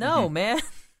it's like, no, man.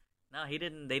 No, he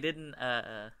didn't. They didn't.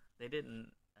 They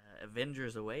didn't.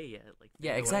 Avengers away yet. Like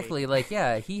Yeah, away. exactly. Like,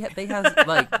 yeah, they has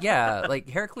like, yeah, like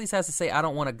Heracles has to say, I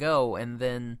don't want to go, and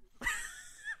then,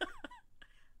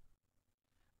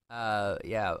 yeah,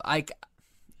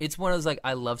 it's one of those like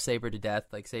I love Saber to death.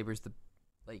 Like Saber's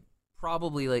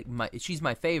probably like she's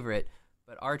my favorite,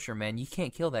 but Archer, man, you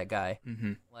can't kill that guy.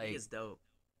 Mm-hmm. Like He is dope.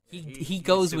 he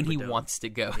goes when he dope. wants to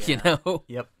go. Yeah. You know.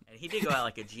 Yep. And he did go out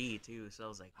like a G too. So I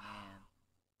was like, man.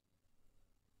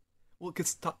 Well,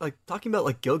 because talking about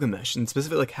like Gilgamesh and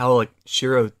specifically like how like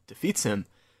Shiro defeats him,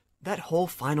 that whole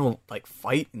final like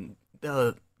fight and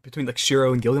between like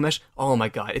Shiro and Gilgamesh, oh my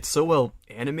god, it's so well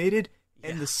animated,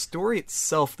 and the story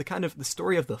itself, the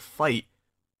story of the fight,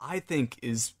 I think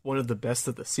is one of the best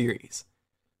of the series.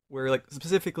 Where like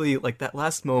specifically like that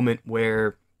last moment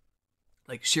where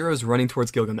like Shiro's running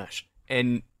towards Gilgamesh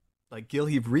and like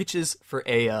he reaches for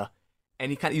Ea.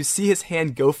 And you see his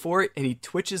hand go for it, and he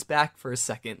twitches back for a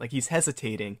second, like he's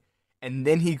hesitating, and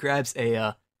then he grabs Ea,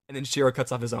 and then Shiro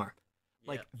cuts off his arm.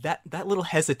 Like that little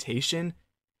hesitation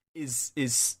is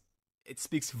it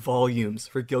speaks volumes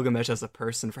for Gilgamesh as a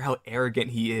person, for how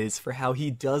arrogant he is, for how he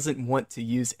doesn't want to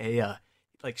use Ea.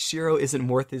 Like Shiro isn't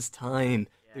worth his time.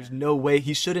 Yeah. There's no way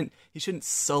he shouldn't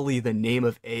sully the name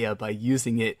of Ea by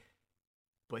using it,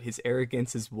 but his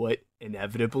arrogance is what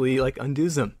inevitably like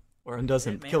undoes him. Or undoes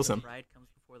him, kills him. Pride comes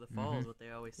before the fall is what they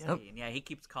always say. And yeah, he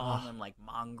keeps calling him like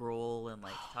mongrel and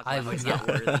like talking about how he's not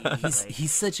worthy.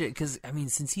 He's such a, because I mean,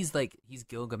 since he's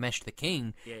Gilgamesh the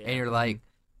king, and you're like,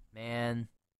 man,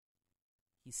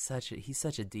 he's such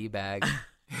a d-bag.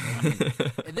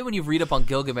 And then when you read up on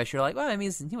Gilgamesh, you're like, well, I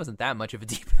mean, he wasn't that much of a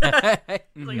d-bag.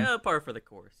 It's like, oh, par for the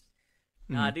course.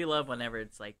 No, I do love whenever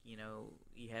it's like, you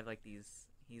have like these.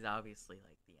 He's obviously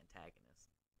like the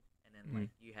antagonist, and then like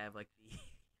you have like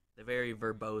the very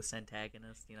verbose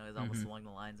antagonist, is almost along the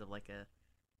lines of like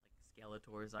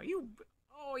Skeletor's.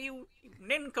 You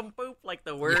nincompoop, like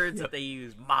the words that they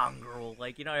use, mongrel,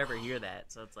 like you don't ever hear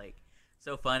that. So it's like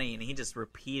so funny, and he just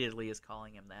repeatedly is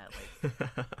calling him that,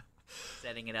 like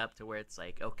setting it up to where it's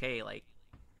like, okay, like,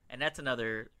 and that's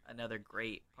another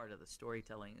great part of the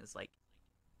storytelling is like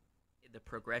the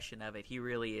progression of it. He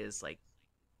really is like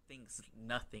thinks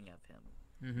nothing of him.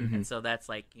 And so that's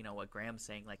like, what Graham's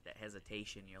saying, like that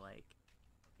hesitation. You're like,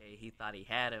 okay, he thought he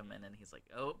had him, and then he's like,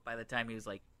 oh, by the time he was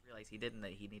like, realized he didn't,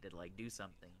 that he needed to like do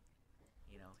something.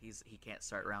 He can't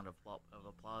start a round of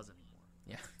applause anymore.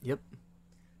 Yeah. Yep.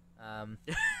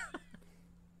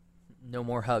 No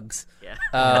more hugs.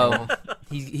 Yeah.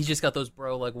 He's just got those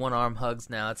like one arm hugs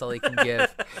now. That's all he can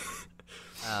give.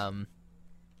 I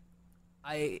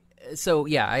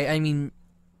mean,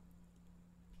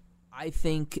 I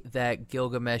think that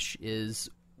Gilgamesh is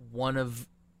one of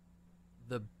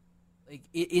the like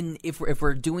if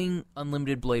we're doing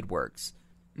Unlimited Blade Works,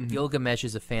 Gilgamesh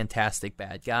is a fantastic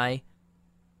bad guy,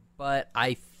 but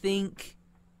I think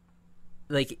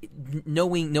like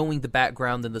knowing the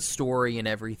background and the story and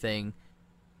everything,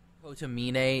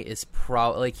 Kotomine is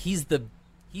like he's the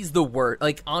worst.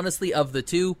 Like honestly, of the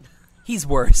two, he's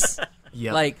worse.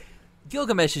 Yeah. Like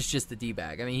Gilgamesh is just the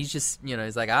d-bag. I mean, he's just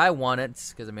he's like, I want it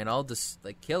because I mean I'll just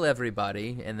like kill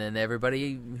everybody and then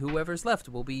whoever's left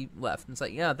will be left. And it's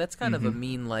like, yeah, that's kind of a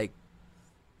mean like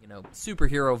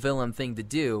superhero villain thing to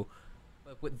do.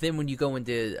 But then when you go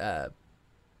into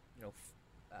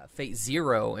Fate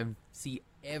Zero and see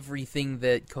everything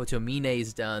that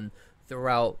Kotomine's done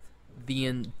throughout the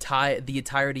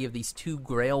entirety of these two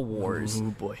Grail Wars,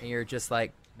 oh boy, and you're just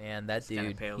like, man, that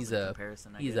dude, he's a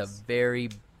very,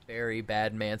 very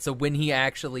bad man. So when he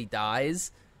actually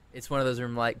dies, it's one of those where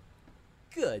I'm like,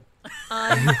 good,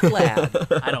 I'm glad.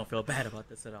 I don't feel bad about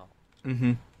this at all.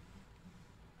 Mm-hmm.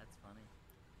 That's funny.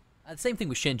 The same thing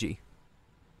with Shinji.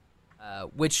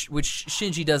 Which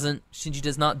Shinji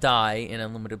does not die in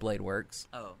Unlimited Blade Works.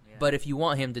 Oh, yeah. But if you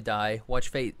want him to die, watch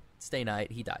Fate Stay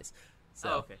Night. He dies. So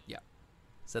okay. Yeah.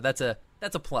 So that's a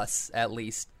plus at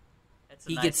least. That's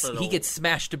He gets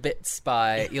smashed to bits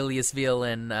by Ilias Veal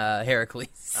and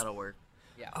Heracles. That'll work.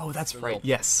 Yeah. Oh, that's It's a right. little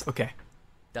Yes. Okay.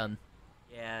 Done.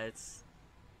 Yeah,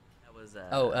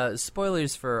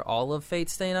 Spoilers for all of Fate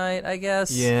Stay Night, I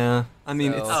guess. Yeah, I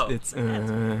mean So- it's.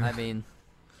 I mean,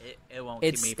 It won't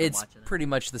keep me from it's watching it. pretty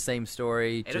much the same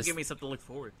story. It'll Just, give me something to look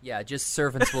forward to. yeah, just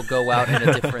servants will go out in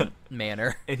a different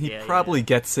manner. And he Yeah, probably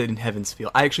gets it in Heaven's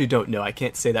Feel. I actually don't know. I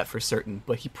can't say that for certain,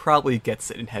 but he probably gets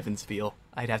it in Heaven's Feel.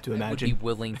 I'd have to I would imagine. be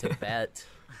willing to bet.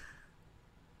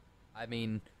 I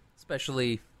mean,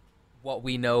 especially what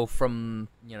we know from,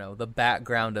 the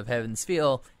background of Heaven's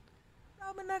Feel,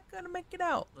 probably not going to make it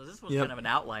out. Well, this one's Yep. kind of an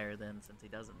outlier then, since he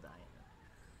doesn't die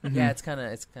in it. Yeah, it's kind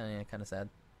of sad.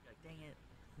 Like, dang it.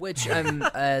 Which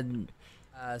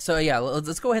so yeah,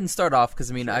 let's go ahead and start off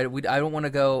because I don't want to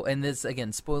go, and this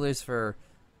again, spoilers for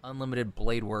Unlimited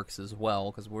Blade Works as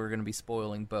well because we're going to be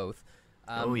spoiling both.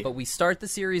 Yeah. But we start the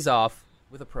series off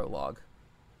with a prologue,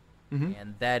 Mhm.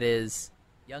 and that is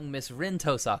young Miss Rin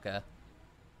Tosaka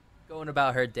going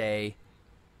about her day.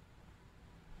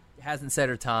 Hasn't set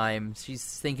her time. She's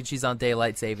thinking she's on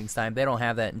daylight savings time. They don't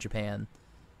have that in Japan.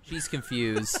 She's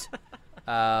confused.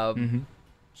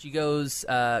 She goes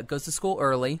to school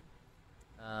early.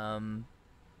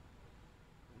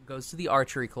 Goes to the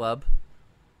archery club.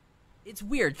 It's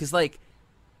weird because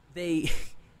they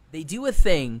do a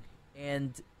thing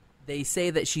and they say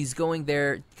that she's going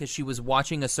there because she was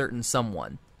watching a certain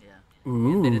someone. Yeah.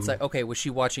 Ooh. And it's like, okay, was she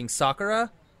watching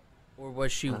Sakura or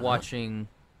was she watching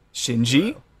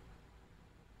Shinji?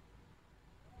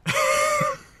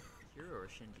 Hiro or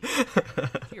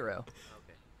Shinji? Hiro?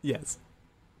 Okay. Yes.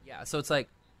 Yeah, so it's like,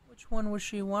 which one was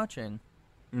she watching?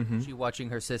 Was she watching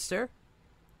her sister? Or was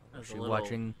That's a she little-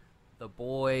 watching the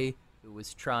boy who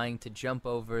was trying to jump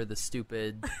over the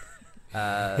stupid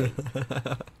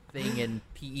thing in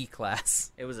PE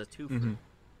class? It was a two for. Mhm.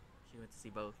 She went to see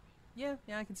both. Yeah,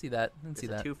 I can see that. I can see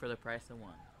It's a that. two for the price of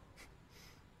one.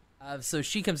 So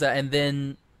she comes out, and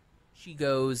then she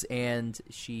goes and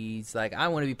she's like, I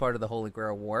want to be part of the Holy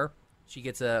Grail War. She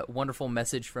gets a wonderful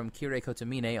message from Kirei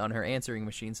Kotomine on her answering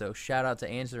machine, so shout out to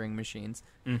answering machines.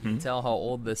 You can tell how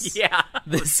old this Yeah.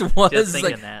 this was. Just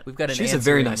thinking Like, that. we've got an She's a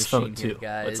very answering nice machine phone here, too.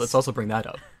 guys. Let's also bring that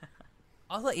up.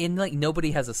 Also, and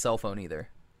nobody has a cell phone either.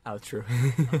 Oh, true.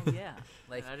 Oh, yeah.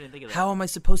 Like, I didn't think of that. how am I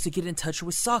supposed to get in touch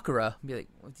with Sakura? Be like,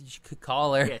 well, you could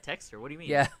call her. Yeah, text her. What do you mean?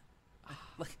 Yeah.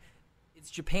 Like, it's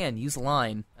Japan. Use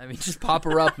Line. I mean, just pop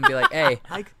her up and be like, hey.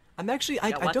 I'm actually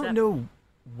I WhatsApp? don't know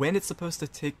when it's supposed to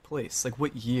take place. Like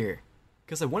what year?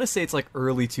 Because I want to say it's like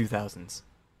early 2000s.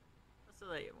 So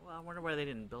well, I wonder why they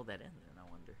didn't build that in. Then I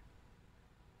wonder.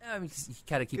 I mean, 'cause you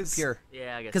gotta keep it 'Cause- pure.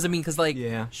 Yeah, I guess. Because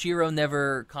Yeah. Shiro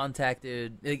never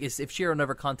contacted. I guess if Shiro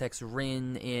never contacts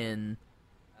Rin in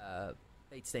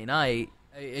Fate Stay Night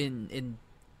in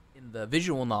the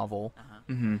visual novel,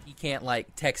 he can't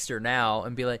text her now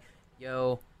and be like,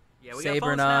 "Yo, Yeah, we got Saber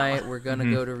phones and I, now. we're gonna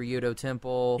go to Ryudo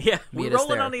Temple. Yeah, meet we're us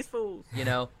rolling there." on these fools.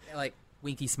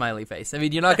 Winky smiley face. I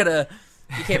mean, you're not gonna.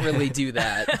 You can't really do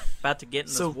that. About to get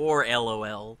in So- this war.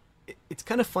 LOL. It's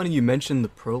kind of funny you mentioned the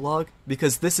prologue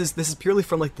because this is purely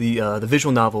from the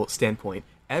visual novel standpoint.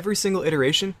 Every single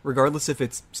iteration, regardless if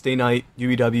it's Stay Night,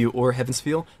 UEW, or Heaven's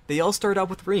Feel, they all start out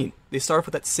with Rin. They start off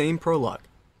with that same prologue,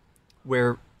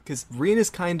 because Rin is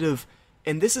kind of,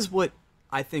 and this is what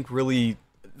I think really,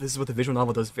 this is what the visual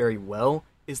novel does very well,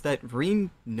 is that Rin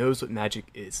knows what magic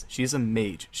is. She's a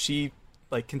mage. She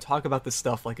can talk about this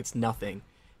stuff like it's nothing.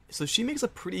 So she makes a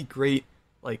pretty great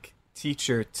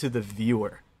teacher to the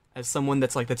viewer. As someone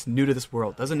that's new to this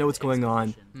world, doesn't know what's going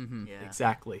on. Yeah.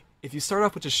 Exactly. If you start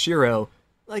off with just Shiro,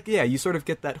 you sort of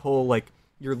get that whole,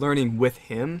 you're learning with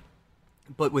him.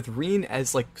 But with Rin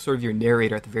as, sort of your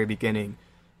narrator at the very beginning,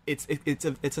 it's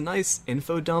a nice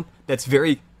info dump that's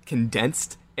very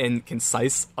condensed and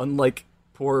concise, unlike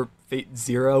poor Fate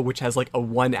Zero, which has, a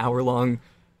 1 hour long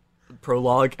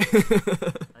prologue. I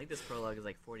think this prologue is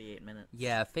 48 minutes.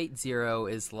 Yeah, Fate Zero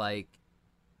is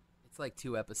it's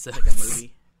 2 episodes. Like a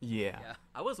movie. Yeah.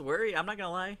 I was worried. I'm not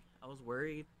gonna lie. I was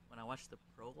worried when I watched the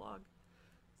prologue.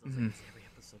 So I was like, every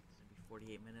episode is gonna be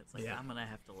 48 minutes. Yeah. I'm gonna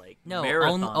have to No,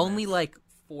 marathon only this.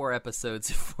 4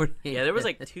 episodes. 48. Yeah, there was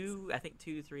minutes.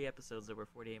 3 episodes that were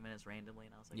 48 minutes randomly,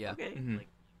 and I was like, Yeah. okay. Mhm.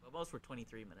 But most were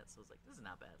 23 minutes. So I was like, this is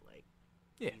not bad.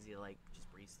 Yeah. Easy to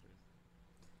just breeze through.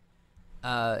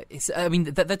 I mean,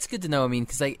 that's good to know. I mean,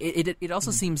 because it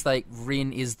also seems like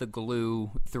Rin is the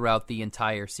glue throughout the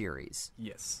entire series.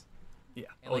 Yes. Yeah.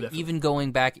 And, definitely. even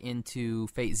going back into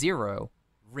Fate Zero,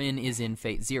 Rin is in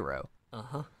Fate Zero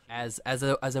Uh-huh. as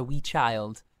a wee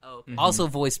child. Oh, okay. Also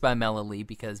voiced by Melody,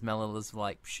 because Melody's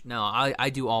no, I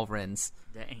do all Rins.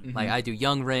 Dang. I do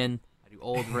young Rin, I do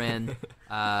old Rin,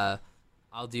 I'll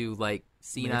do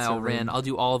senile Lancer Rin. Rin. I'll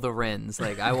do all the Rins.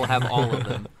 I will have all of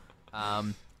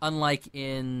them. unlike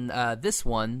in this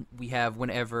one, we have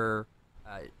whenever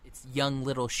it's young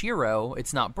little Shiro,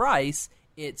 it's not Bryce,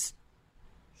 it's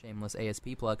shameless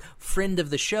ASP plug, friend of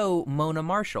the show, Mona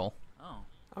Marshall. Oh,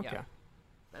 Okay. Yeah.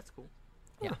 that's cool.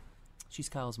 Yeah. She's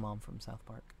Kyle's mom from South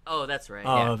Park. Oh, that's right.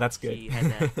 Oh, yeah. that's good. She had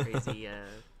that crazy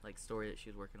like story that she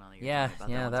was working on. That you were Yeah,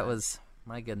 telling me about yeah, one that time. was,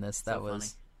 my goodness, that So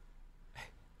was...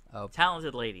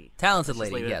 talented lady. Talented Let's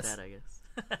just lady, leave it yes. at that, I guess.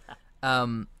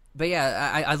 But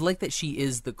yeah, I like that she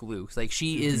is the glue. Like,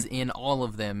 she is in all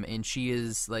of them, and she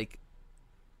is, like,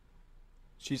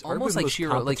 She's almost arguably the like most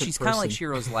Shiro. Like, competent she's kind of like person.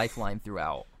 Shiro's lifeline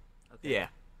throughout. Okay. Yeah.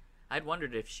 I'd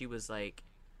wondered if she was like,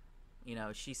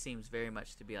 she seems very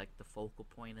much to be like the focal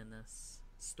point in this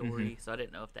story. So I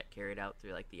didn't know if that carried out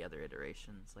through like the other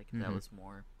iterations, like if that was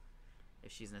more,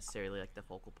 if she's necessarily like the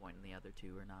focal point in the other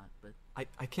two or not. But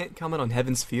I can't comment on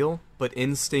Heaven's Feel, but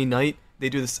in Stay Night, they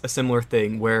do a similar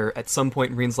thing where at some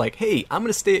point Reen's like, hey, I'm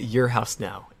going to stay at your house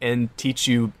now and teach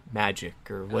you magic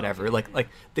or whatever. yeah, like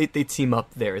they team up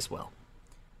there as well.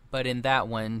 But in that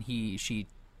one, she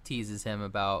teases him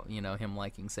about, him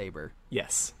liking Saber.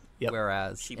 Yes. Yep.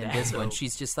 Whereas She in bad, this one, though.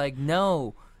 she's just like,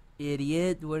 no,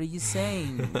 idiot, what are you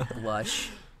saying, Blush?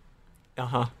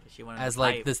 Uh-huh. she wanted As the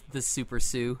like pipe. this Super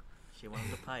Sue. She wanted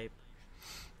the pipe.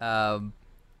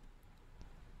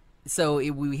 So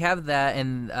we have that,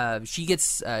 and she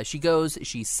goes,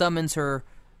 she summons her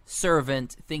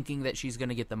servant, thinking that she's going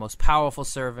to get the most powerful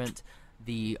servant,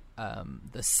 the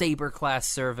Saber class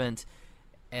servant,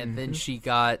 and then she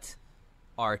got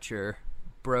Archer,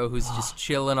 bro, who's just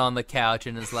chilling on the couch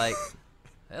and is like,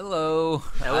 hello,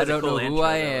 That was I a don't cool know who intro,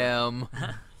 I though. am.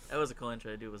 That was a cool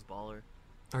intro to do. Was baller.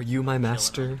 Are you my Chilling on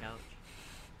master? the couch.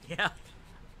 Yeah.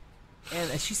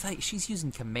 And she's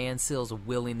using command seals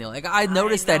willy-nilly. Like, I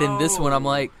noticed that in this one. I'm know.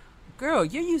 like, girl,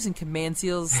 you're using command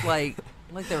seals like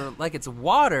it's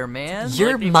water, man.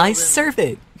 You're they my build in-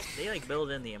 servant. They like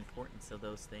build in the importance of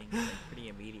those things like, pretty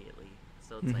immediately.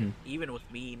 So it's like even with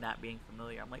me not being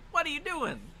familiar, I'm like, what are you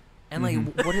doing? And like,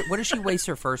 what does she waste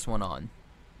her first one on?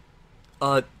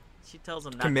 She tells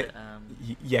him not to.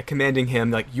 Yeah, commanding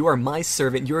him, like, you are my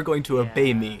servant, you are going to obey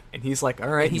Yeah. me. And he's like,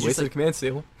 alright, And he's he just wasted like- a command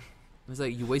seal. It was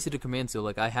like, you wasted a command seal.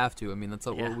 Like, I have to. I mean, that's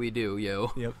Yeah. what we do,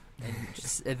 yo. Yep.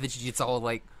 And then she gets all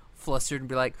like flustered and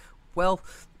be like, well,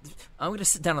 I'm gonna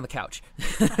sit down on the couch.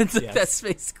 That's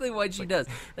basically what she does.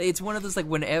 Like, it's one of those like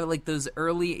whenever like those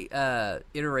early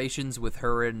iterations with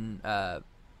her and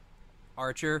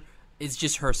Archer is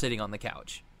just her sitting on the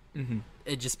couch. Mm-hmm.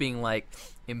 And just being like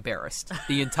embarrassed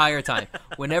the entire time.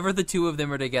 Whenever the two of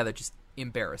them are together, just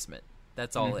embarrassment.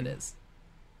 That's all it is.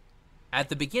 At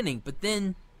the beginning, but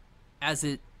then as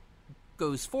it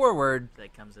goes forward,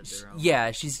 that comes at their own. yeah,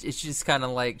 it's just kind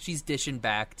of like she's dishing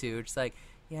back too. It's like,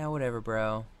 yeah, whatever,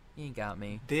 bro. You ain't got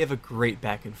me. They have a great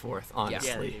back and forth, honestly.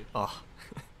 Yeah, they do. Oh.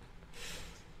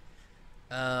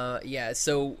 Yeah.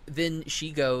 So then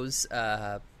she goes.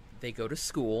 They go to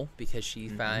school because she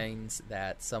finds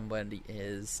that somebody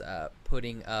is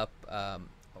putting up.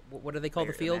 What do they call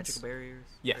the fields? Magical barriers.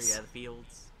 Yes. Or, yeah, the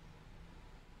fields.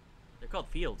 They're called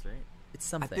fields, right? It's I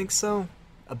something. think so.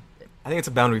 I think it's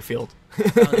a boundary field.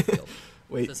 Bounded field.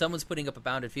 Wait. So someone's putting up a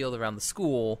bounded field around the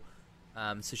school.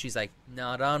 So she's like,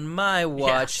 not on my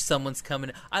watch. Yeah. Someone's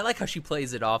coming. I like how she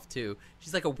plays it off too.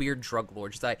 She's like a weird drug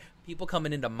lord. She's like, people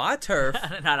coming into my turf,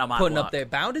 Not on my putting block. up their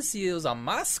bounded seals on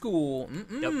my school.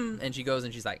 Yep. And she goes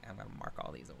and she's like, I'm gonna mark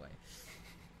all these away.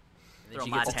 And then Throw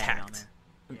she my gets tag on attacked.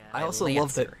 there. Yeah, I also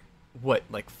love that, Lancer.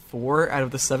 like 4 out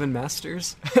of the 7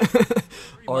 masters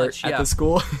are much, at yeah. the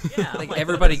school? Yeah, I'm Like, what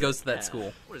everybody is goes this? to that Yeah.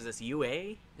 school. What is this,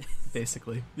 UA?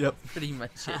 Basically. Yep. Pretty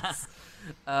much is.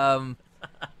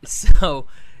 So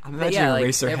I'm but imagining yeah, like,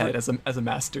 Eraserhead as a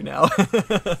master now.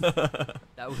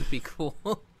 that would be cool.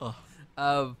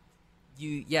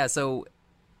 So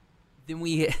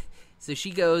then so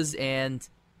she goes and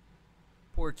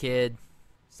poor kid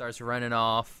starts running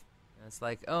off. And it's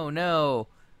like, oh no,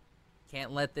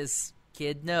 can't let this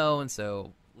kid know. And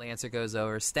so Lancer goes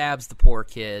over, stabs the poor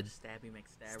kid, Stabby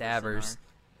McStabber. stabbers,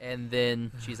 and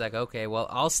then she's like, okay, well,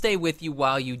 I'll stay with you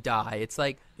while you die. It's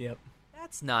like, Yep.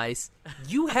 that's nice.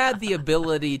 You had the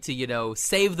ability to,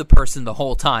 save the person the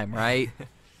whole time, right?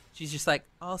 She's just like,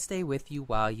 I'll stay with you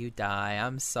while you die.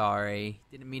 I'm sorry.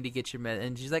 Didn't mean to get your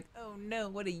and she's like, oh no,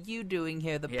 what are you doing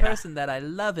here? The Yeah. person that I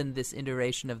love in this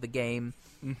iteration of the game.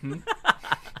 Mm-hmm.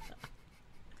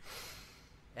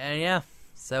 And yeah,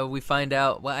 so we find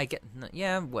out, well,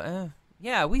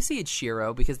 we see it's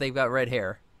Shiro because they've got red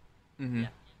hair. Mm-hmm. Yeah.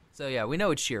 So yeah, we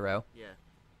know it's Shiro. Yeah.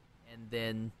 And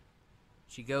then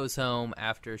she goes home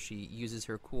after she uses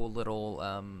her cool little,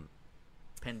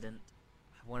 Pendant.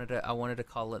 I wanted to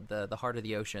call it the heart of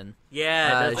the ocean.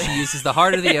 Yeah, she uses the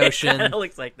heart of the ocean. It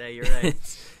looks like that. You're right.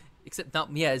 Except not.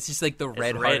 Yeah, it's just like the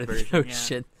red red heart of version, the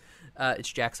ocean. It's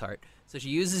Jack's heart. So she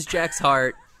uses Jack's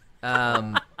heart.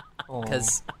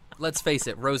 Because let's face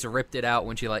it, Rosa ripped it out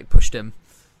when she like pushed him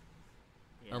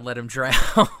and let him drown.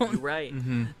 You're right.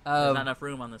 Mm-hmm. There's not enough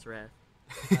room on this raft.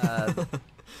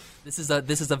 This is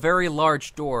a very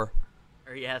large door,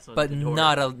 So but the door.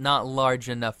 not large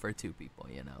enough for two people.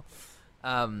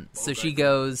 So she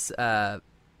goes,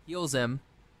 heals him,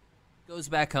 goes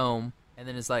back home, and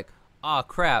then is like, "Ah,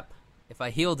 crap! If I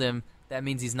healed him, that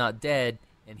means he's not dead,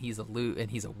 and he's a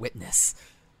witness."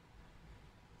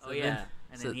 Oh So yeah,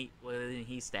 then- then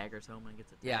he staggers home and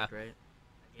gets Yeah. attacked, right?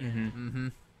 Yeah.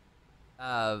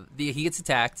 Mm-hmm. He gets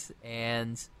attacked,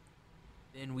 and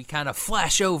then we kind of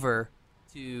flash over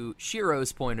to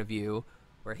Shiro's point of view,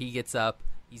 where he gets up.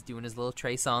 He's doing his little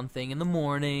Trace-on thing in the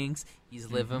mornings.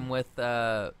 He's living with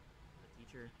The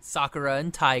teacher. Sakura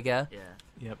and Taiga. Yeah.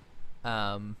 Yep.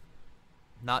 Not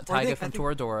Well, I Taiga think- from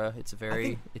Toradora. It's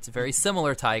a very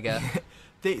similar Taiga.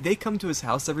 They come to his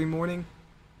house every morning,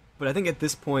 but I think at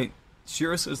this point,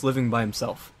 Shiro is living by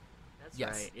himself. That's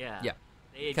Yes. right. Yeah. Yeah.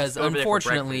 They just Because go over there for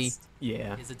unfortunately, breakfast.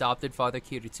 Yeah. his adopted father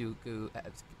Kiritsugu.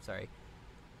 Sorry,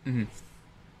 Mm-hmm.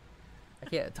 I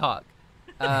can't talk.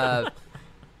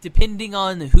 Depending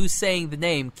on who's saying the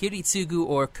name, Kiritsugu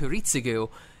or Kuritsugu,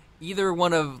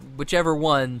 whichever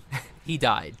one, he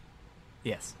died.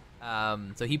 Yes.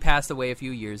 So he passed away a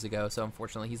few years ago, so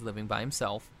unfortunately he's living by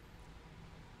himself.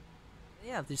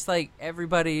 Yeah, just like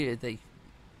everybody,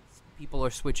 people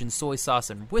are switching soy sauce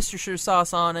and Worcestershire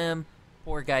sauce on him.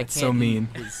 Poor guy That's can't so mean.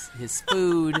 eat his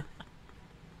food.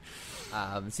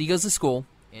 So he goes to school,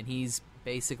 and he's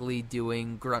basically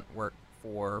doing grunt work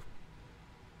for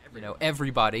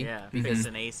everybody, Yeah. because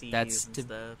Fixing ACs that's and to-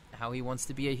 stuff. how he wants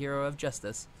to be a hero of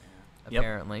justice, Yeah. Yep.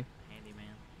 apparently. Handyman.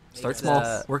 Start It's,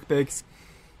 small, work big.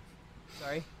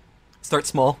 Sorry? Start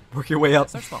small, work your way up.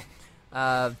 Start small.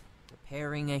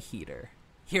 Repairing a heater.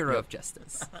 Hero of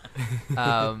justice.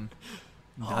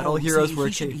 Not all heroes see, wear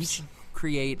he capes. should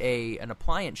create an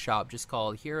appliance shop just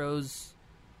called Heroes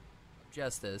of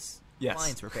Justice. Yes.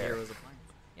 Appliance repair. Heroes Appliance.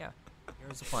 Yeah.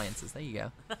 Heroes Appliances. There you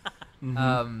go.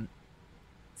 Mhm.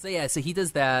 So he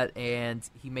does that, and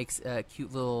he makes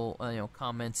cute little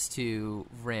comments to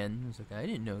Ren. He's like, "I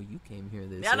didn't know you came here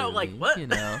this Yeah, I know, early," like, what?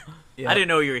 Yeah, I didn't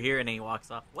know you were here, and then he walks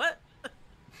off. What?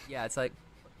 it's like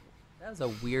that was a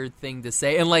weird thing to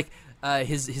say, and like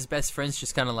his best friend's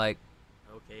just kind of like,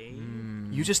 Okay.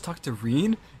 You just talked to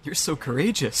Reen? You're so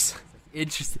courageous.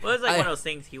 interesting. Well, it's like one of those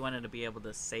things he wanted to be able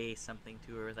to say something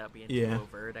to her without being Yeah. too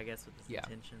overt, I guess, with his Yeah.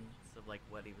 intentions of like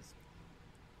what he was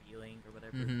feeling or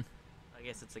whatever. Mhm. I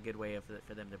guess it's a good way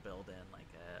for them to build in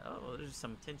like, there's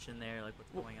some tension there, like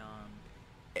what's going on.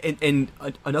 And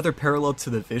another parallel to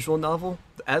the visual novel,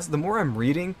 as the more I'm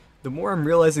reading, the more I'm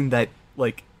realizing that,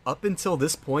 like, up until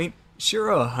this point,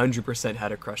 Shiro 100%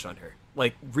 had a crush on her.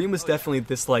 Like, Reen was definitely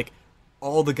this, like,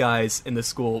 all the guys in the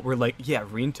school were like, yeah,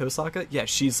 Reen Tosaka, yeah,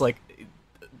 she's, like,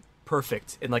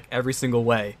 perfect in, like, every single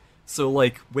way. So,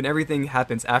 like, when everything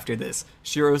happens after this,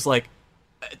 Shiro's like,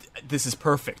 this is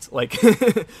perfect. Like,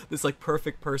 this, like,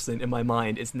 perfect person in my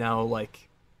mind is now, like,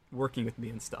 working with me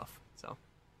and stuff. So,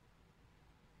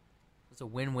 It's a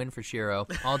win-win for Shiro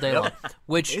all day long.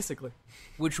 Which basically.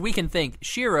 we can think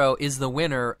Shiro is the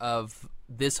winner of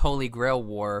this Holy Grail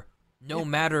war, no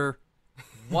matter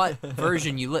what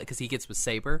version you look, because he gets with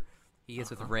Saber, he gets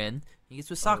with Ren, he gets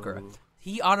with Sakura. Oh.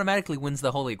 He automatically wins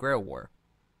the Holy Grail war.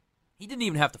 He didn't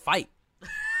even have to fight.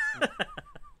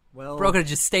 Well, Bro could have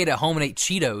just stayed at home and ate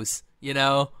Cheetos, you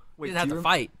know? Wait, He didn't have do to you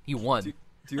fight. He won. do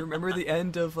you remember the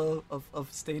end of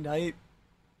Stay Night?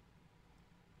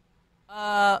 We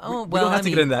We don't have to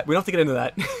get into that. We don't have to get into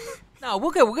that. No,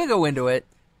 we'll go into it.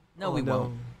 No, Oh, we no.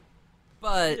 won't.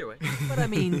 But Either way. I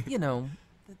mean,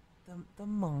 the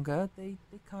manga they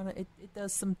kind of it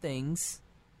does some things,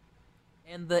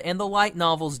 and the light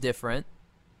novel's different.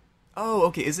 Oh,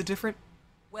 okay. Is it different?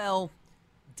 Well,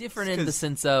 different in the 'Cause-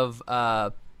 sense of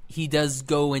he does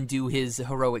go and do his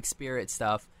heroic spirit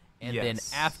stuff, and then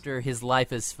Yes. after his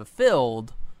life is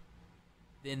fulfilled,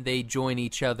 then they join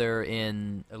each other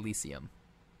in Elysium.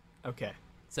 Okay.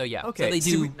 So yeah, Okay, so they so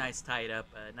do we- Nice tied up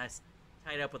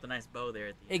with a nice bow there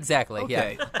at the end. exactly.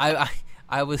 Okay. Yeah,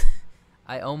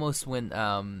 I almost when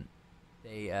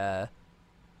they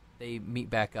meet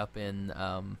back up in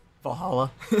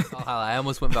Valhalla. Valhalla. I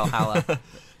almost went Valhalla.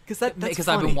 That's Because funny.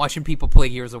 I've been watching people play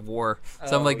Gears of War,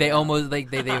 so I'm Oh, like, they yeah. almost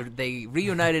they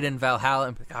reunited in Valhalla,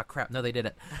 and oh crap, no, they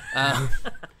didn't.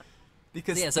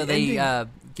 Because So the they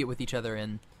ending- get with each other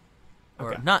in,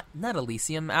 or Okay. not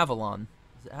Elysium, Avalon.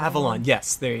 Is it Avalon,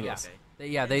 yes, there he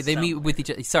Yeah. is. They meet with each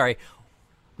other. Sorry.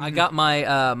 I got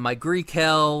my my Greek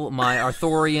hell, my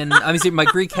Arthurian, my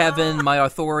Greek heaven, my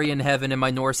Arthurian heaven, and my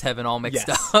Norse heaven all mixed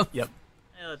Yes. up. Yep.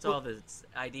 Yeah, it's all the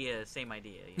same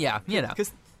idea. You know? Yeah, you know.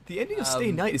 Because the ending of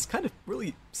Stay Night is kind of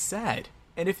really sad.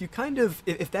 And if you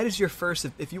if that is your first,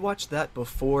 if you watch that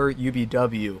before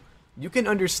UBW, you can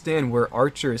understand where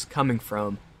Archer is coming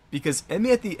from. Because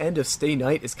Emiya at the end of Stay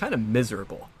Night is kind of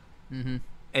miserable. Mm-hmm.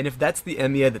 And if that's the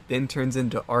Emiya that then turns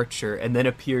into Archer and then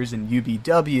appears in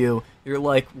UBW, you're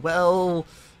like, well,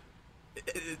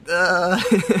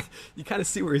 you kind of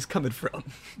see where he's coming from.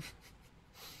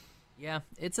 Yeah,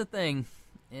 it's a thing.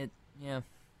 The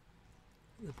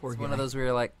poor it's guy. one of those where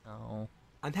you're like, oh.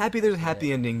 I'm happy there's a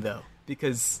happy ending, though,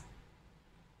 because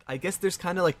I guess there's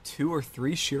kind of like 2 or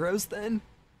 3 Shiros then,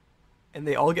 and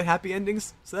they all get happy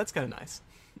endings, so that's kind of nice.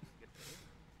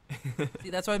 See,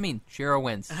 that's what I mean. Shiro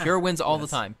wins. Shiro wins all the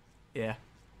time. Yeah.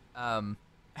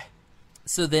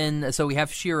 So we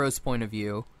have Shiro's point of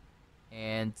view,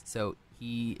 and so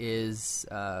he is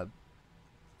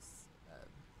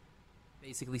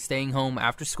basically staying home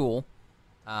after school.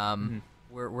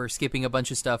 We're skipping a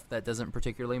bunch of stuff that doesn't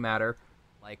particularly matter,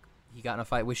 like he got in a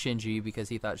fight with Shinji because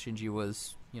he thought Shinji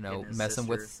was,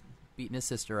 beating his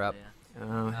sister up.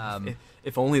 Yeah.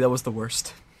 If only that was the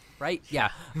worst. Right?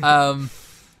 Yeah.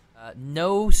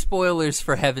 No spoilers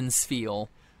for Heaven's Feel.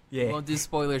 Yeah. We won't do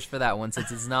spoilers for that one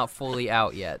since it's not fully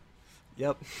out yet.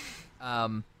 Yep.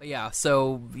 But yeah,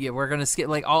 so we're gonna skip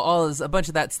like all a bunch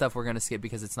of that stuff. We're gonna skip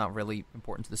because it's not really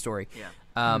important to the story.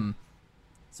 Yeah.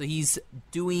 So he's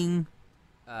doing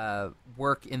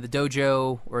work in the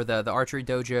dojo or the archery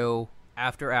dojo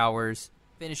after hours.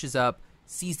 Finishes up,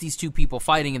 sees these 2 people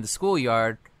fighting in the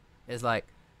schoolyard. Is like,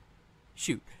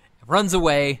 shoot, runs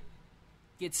away,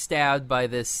 gets stabbed by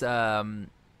this.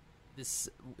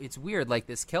 It's weird, like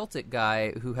this Celtic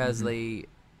guy who has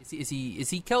is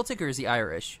he Celtic or is he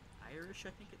Irish? Irish, I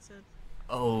think it said.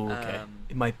 Oh, okay.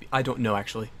 It might be. I don't know,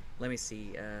 actually. Let me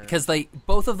see. Because like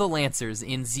both of the Lancers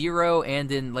in Zero and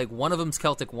in like one of them's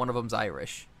Celtic, one of them's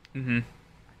Irish. Mm-hmm.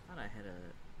 I thought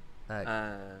I had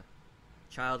a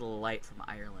Child of the Light from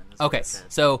Ireland. Is Okay, what it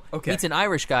said. so Okay. it's an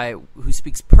Irish guy who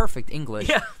speaks perfect English.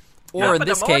 Yeah. Or Yeah, in put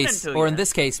this the morning case, to or ya. in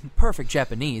this case, perfect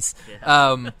Japanese.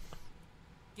 Yeah.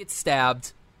 Gets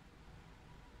stabbed.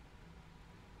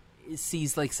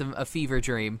 Sees like a fever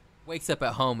dream. Wakes up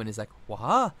at home and is like,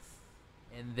 "What?"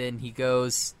 And then he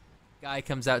goes. Guy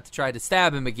comes out to try to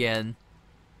stab him again,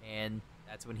 and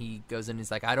that's when he goes in. And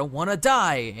he's like, "I don't want to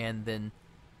die." And then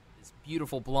this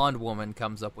beautiful blonde woman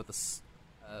comes up with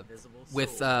Invisible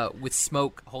with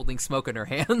smoke, holding smoke in her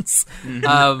hands.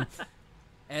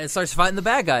 And starts fighting the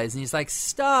bad guys, and he's like,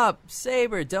 "Stop,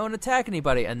 Saber! Don't attack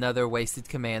anybody!" Another wasted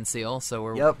command seal.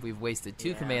 So we've wasted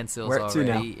 2 command seals We're at 2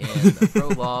 now. already in the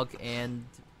prologue and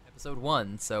episode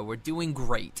 1. So we're doing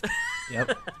great.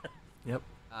 Yep. Yep.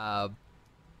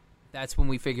 That's when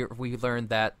we learned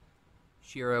that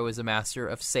Shiro is a master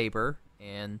of Saber,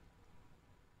 and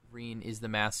Rin is the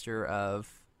master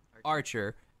of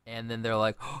Archer. And then they're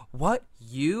like, "What?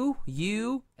 You?"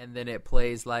 And then it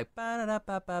plays like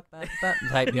ba-da-da-ba-ba-ba-ba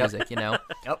type music, you know,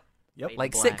 Yep. Yep.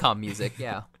 like Black. sitcom music,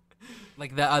 yeah.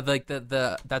 Like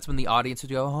the that's when the audience would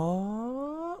go,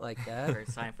 "Oh," like that. Or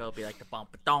Seinfeld would be like the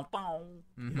bump, dong, bong.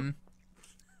 Mm-hmm.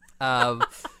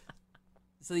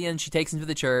 So the end, she takes him to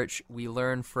the church. We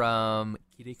learn from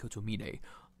Kiriko Tomine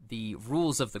the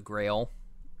rules of the Grail,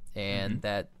 and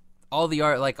that all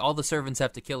the servants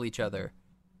have to kill each other.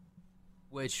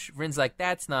 Which Rin's like,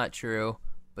 that's not true.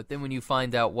 But then when you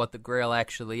find out what the Grail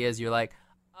actually is, you're like,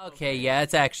 okay, yeah,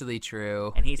 it's actually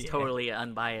true. And he's totally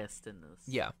unbiased in this.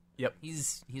 Yeah. Yep.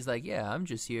 He's like, yeah, I'm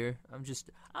just here. I'm just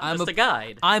a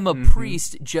guide. I'm a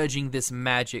priest judging this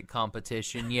magic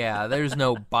competition. Yeah, there's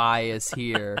no bias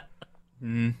here.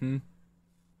 Mm-hmm.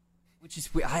 Which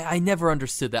is weird. I never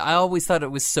understood that. I always thought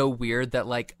it was so weird that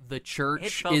like the It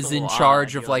church felt a is in little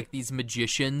charge odd. of You're like these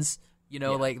magicians. You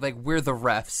know, like we're the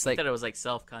refs. I Like, thought it was like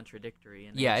self-contradictory.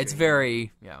 In yeah, nature, it's you know?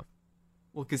 very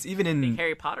Well, because even I think in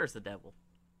Harry Potter's the devil.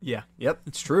 yeah, yep,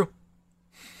 it's true.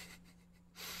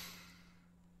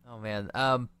 Oh man.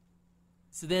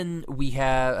 So then we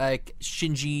have like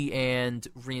Shinji and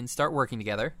Rin start working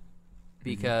together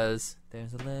because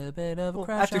there's a little bit of a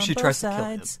crush After on she both tries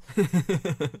sides. to kill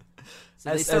him. So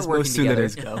they as start most working together.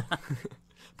 Tsunodas go.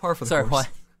 Par for the Sorry, course. what?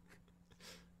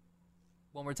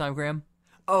 One more time, Graham.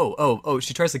 Oh,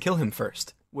 she tries to kill him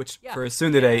first, which Yeah. for a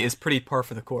tsundere is pretty par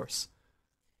for the course.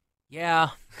 Yeah,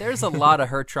 there's a lot of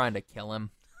her trying to kill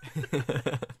him.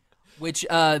 Which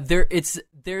there is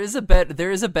a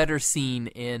better scene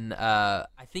in I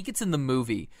think it's in the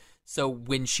movie. So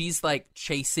when she's like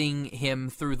chasing him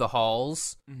through the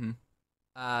halls,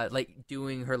 like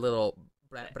doing her little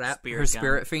her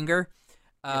spirit finger,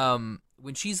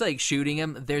 when she's like shooting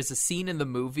him, there's a scene in the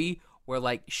movie where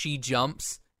like she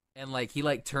jumps and like he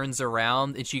like turns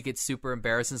around and she gets super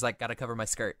embarrassed and is like, gotta cover my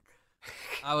skirt.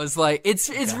 I was like, it's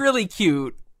really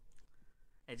cute.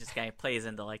 It just kind of plays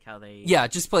into like how they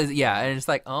just plays and it's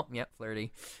like, oh yeah,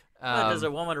 flirty. Does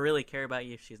a woman really care about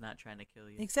you if she's not trying to kill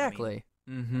you? Exactly.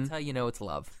 That's how you know it's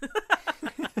love.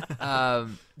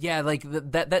 Like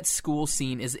that school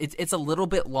scene it's a little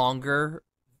bit longer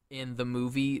in the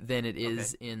movie than it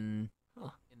is in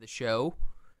the show.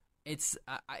 It's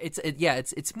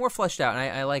more fleshed out,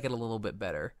 and I like it a little bit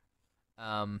better.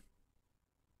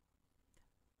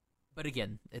 But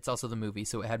again, it's also the movie,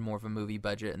 so it had more of a movie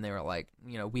budget, and they were like,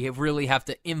 we really have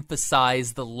to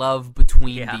emphasize the love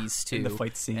between these two. In the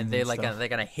fight scenes, and they're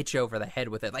gonna hit you over the head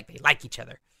with it, like they like each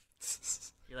other.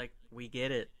 You're like, we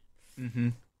get it.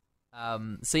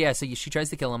 So she tries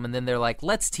to kill him, and then they're like,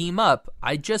 let's team up.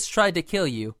 I just tried to kill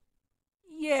you.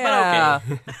 Yeah,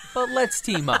 but let's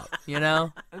team up,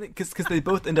 I think because they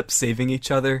both end up saving each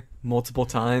other multiple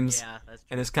times. Yeah, that's true.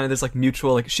 And it's kind of this like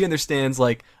mutual, like she understands,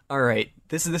 like, all right,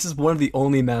 this is one of the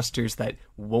only masters that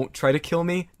won't try to kill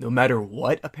me, no matter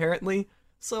what, apparently.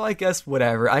 So I guess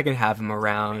whatever, I can have him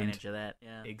around. Advantage of that,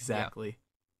 yeah. Exactly.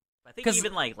 Yeah. I think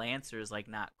even like Lancer is like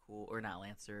not cool, or not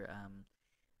Lancer.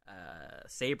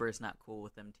 Saber is not cool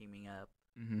with them teaming up.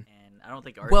 And I don't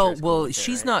think Archer is cool with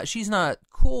she's it, right? she's not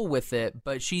cool with it,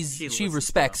 but she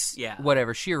respects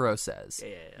whatever Shiro says.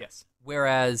 Yeah. Yes.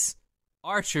 Whereas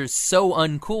Archer's so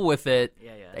uncool with it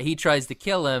that he tries to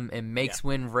kill him and makes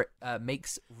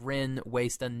Rin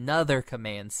waste another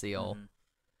command seal.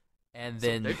 And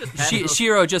then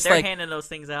Shiro just they're like handing those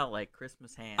things out like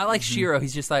Christmas ham. I like Shiro.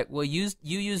 He's just like, well, you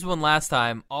used one last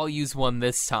time. I'll use one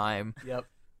this time. Yep.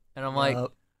 And I'm like,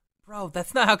 bro,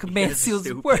 that's not how command seals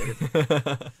work.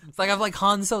 It's like I'm like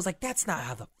Hanzo. It's like that's not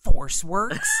how the Force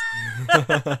works.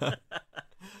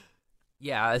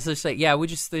 Yeah, it's just like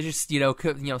they're just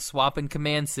swapping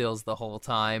command seals the whole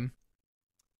time.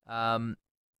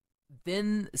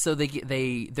 Then so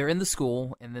they're in the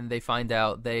school, and then they find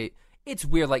out it's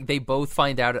weird, like they both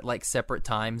find out at like separate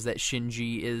times that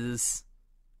Shinji is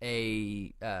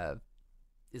a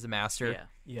master. Yeah.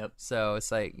 Yep. So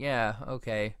it's like, yeah,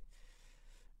 okay.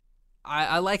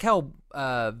 I like how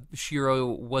Shiro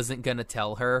wasn't gonna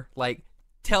tell her, like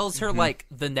tells her like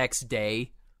the next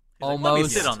day. He's almost. Like, let me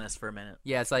sit on this for a minute.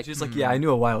 Yeah, it's like she's like, yeah, I knew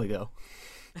a while ago.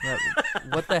 Yeah,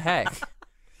 what the heck?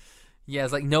 Yeah,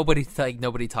 it's like nobody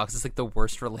talks. It's like the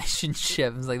worst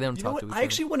relationship. It's like they don't talk to each other. I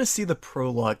actually want to see the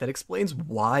prologue that explains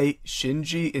why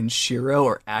Shinji and Shiro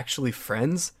are actually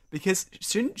friends. Because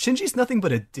Shinji's nothing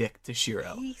but a dick to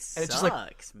Shiro. He and sucks, it's just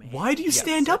like, man. Why do you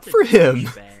stand up Such for a him?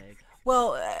 douchebag.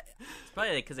 Well, it's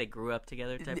probably because they grew up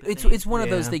together. Type of it's thing. it's one of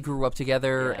those they grew up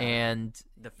together, and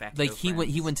the fact like he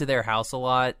went to their house a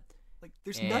lot. Like,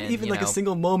 there's And, not even like a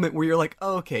single moment where you're like,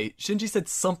 oh, okay, Shinji said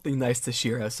something nice to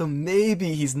Shiro, so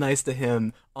maybe he's nice to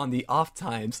him on the off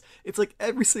times. It's like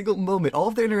every single moment, all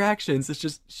of their interactions, it's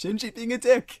just Shinji being a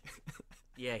dick.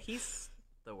 Yeah, he's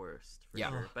the worst for Yeah.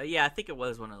 sure. But yeah, I think it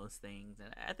was one of those things,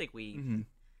 and I think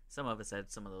some of us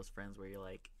had some of those friends where you're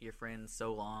like, you're friends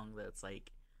so long that it's like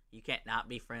you can't not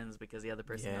be friends because the other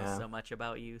person knows so much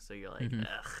about you. So you're like,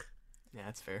 ugh. Yeah,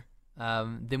 that's fair.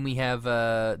 Then we have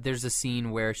there's a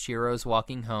scene where Shiro's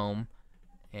walking home,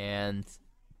 and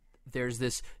there's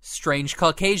this strange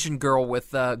Caucasian girl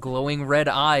with glowing red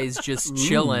eyes just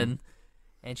chilling,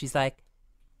 and she's like,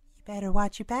 "You better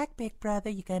watch your back, big brother.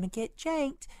 You're gonna get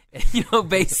janked."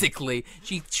 Basically,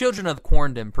 children of the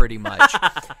Quarndon, pretty much.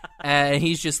 And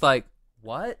he's just like,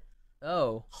 "What?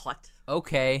 Oh, What?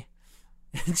 okay."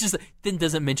 It's just then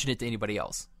doesn't mention it to anybody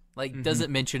else. Like doesn't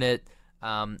mention it.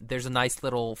 There's a nice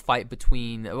little fight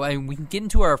between. I mean, we can get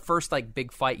into our first like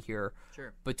big fight here.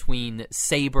 Sure. Between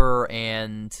Saber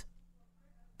and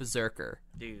Berserker.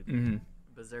 Dude.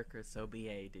 Berserker is so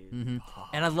BA, dude.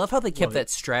 And I love how they kept that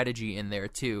strategy in there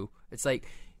too. It's like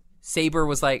Saber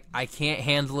was like, I can't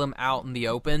handle him out in the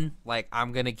open. Like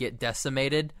I'm gonna get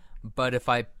decimated. But if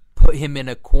I put him in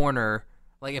a corner,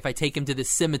 like if I take him to the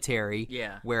cemetery,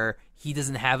 where he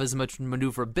doesn't have as much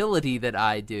maneuverability that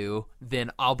I do, then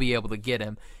I'll be able to get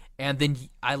him. And then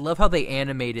I love how they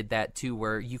animated that too,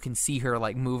 where you can see her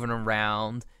like moving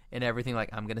around and everything. Like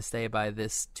I'm gonna stay by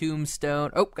this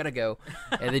tombstone. Oh, gotta go.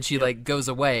 And then she like goes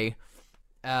away.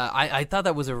 I thought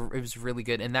it was really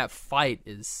good, and that fight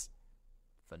is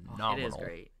phenomenal. It is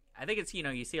great. I think it's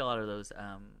you see a lot of those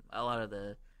a lot of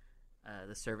the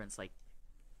servants like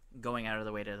going out of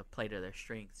the way to play to their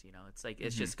strengths. It's like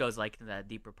it just goes like to that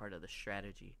deeper part of the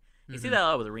strategy. You see that a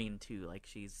lot with Reen too. Like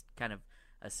she's kind of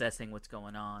assessing what's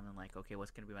going on and like, okay,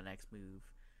 what's going to be my next move.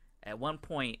 At one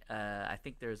point, I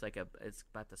think there's like it's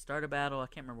about to start a battle. I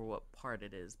can't remember what part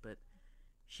it is, but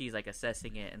she's like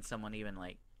assessing it, and someone even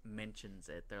like mentions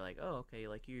it. They're like, oh, okay,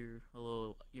 like you're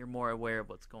more aware of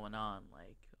what's going on.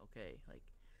 Like, okay, like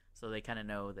so they kind of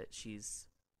know that she's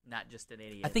not just an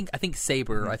idiot. I think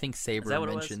Saber. I think Saber that what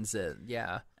it mentions it.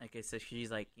 Yeah. Okay, so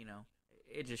she's like,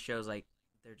 it just shows like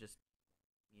they're just,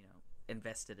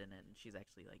 invested in it, and she's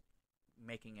actually like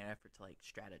making an effort to like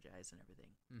strategize and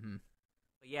everything. Mm-hmm.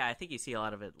 But yeah, I think you see a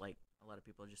lot of it. Like a lot of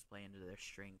people just play into their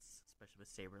strengths, especially with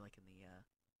Saber, like in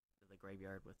the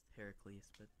graveyard with Heracles.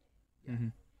 But yeah.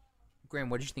 Graham,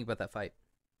 what did you think about that fight?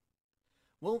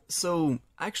 Well, so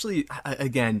actually,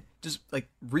 again, just like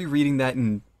rereading that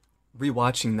and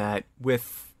rewatching that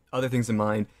with other things in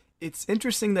mind, it's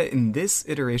interesting that in this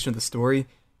iteration of the story,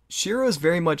 Shiro's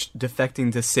very much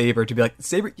defecting to Saber to be like,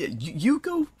 Saber, yeah, you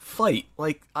go fight.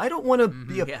 Like, I don't want to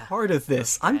be a part of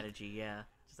this. Strategy, yeah.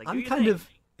 Just like, I'm kind of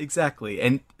exactly,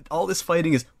 and all this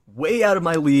fighting is way out of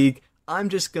my league. I'm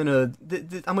just gonna,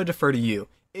 I'm gonna defer to you.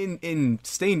 In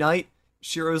Stay Night,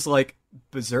 Shiro's like,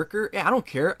 Berserker? Yeah, I don't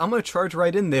care. I'm gonna charge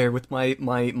right in there with my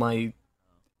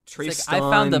trace. Like, I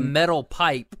found a metal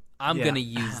pipe. I'm gonna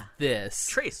use this.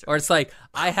 Tracer. Or it's like,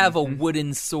 I have a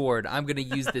wooden sword. I'm gonna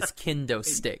use this kendo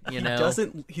stick. You know.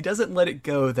 He doesn't let it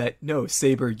go that no,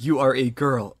 Saber, you are a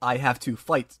girl. I have to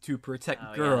fight to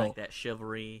protect girl. Yeah, like that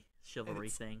chivalry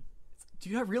thing. Do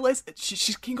you not realize that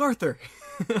she's King Arthur?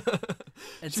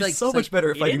 It's she's like so much better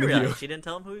at fighting than you. She didn't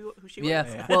tell him who she was.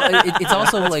 Yeah. Well, it's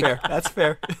also That's like fair. That's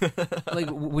fair.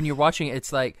 like when you're watching it,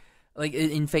 it's like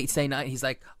in Fate Stay Night, he's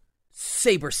like,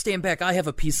 Saber, stand back, I have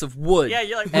a piece of wood. Yeah,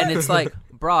 you're like, and it's like,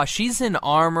 brah, she's in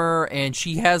armor and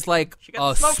she has like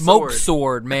got a the smoke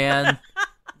sword, man.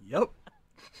 Yep.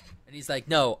 And he's like,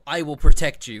 no, I will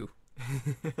protect you.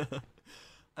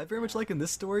 I very much like in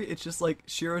this story, it's just like,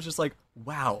 Shiro's just like,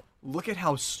 wow, look at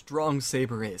how strong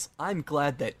Saber is. I'm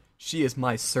glad that she is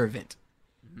my servant.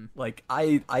 Like,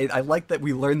 I like that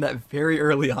we learned that very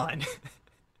early on.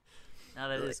 No,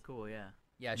 that is cool, yeah.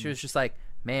 Yeah, she was just like,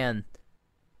 man,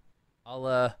 I'm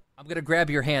gonna grab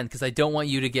your hand because I don't want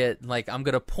you to get, like, I'm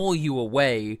gonna pull you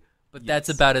away, but that's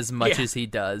about as much as he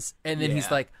does. And then he's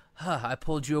like, I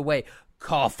pulled you away.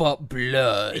 Cough up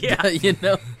blood. Yeah. You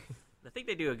know? I think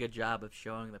they do a good job of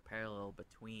showing the parallel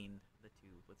between the two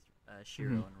with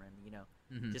Shiro and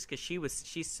Rin, just because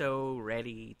she's so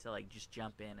ready to like just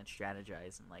jump in and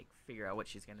strategize and like figure out what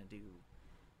she's gonna do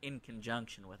in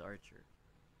conjunction with Archer,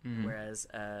 whereas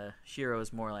Shiro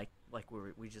is more like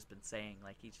we just been saying,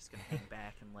 like he's just gonna hang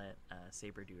back and let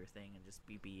Saber do her thing and just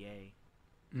be BA.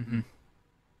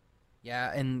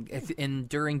 Yeah, and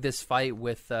during this fight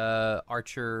with not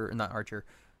Archer,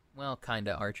 well,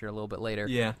 kinda Archer a little bit later.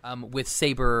 Yeah. With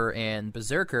Saber and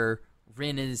Berserker,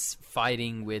 Rin is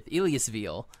fighting with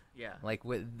Iliasville. Yeah. Like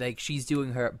she's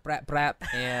doing her brap brap,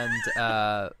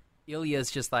 and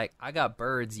Ilya's just like, I got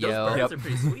birds, Those yo. birds are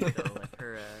pretty sweet though, like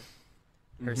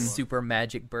her super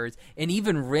magic birds, and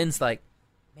even Rin's like,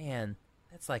 man,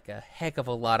 that's like a heck of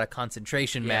a lot of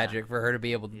concentration magic for her to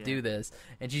be able to do this,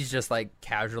 and she's just like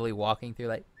casually walking through,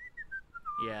 like,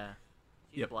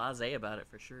 she's blasé about it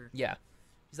for sure. yeah.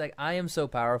 She's like, I am so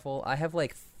powerful. I have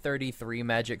like 33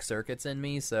 magic circuits in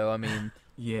me, so I mean,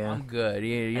 I'm good.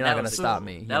 You're not gonna stop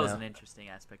me. That was an interesting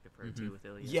aspect of her too with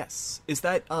Ilya. Yes. Is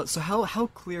that so? How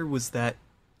clear was that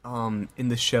in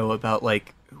the show about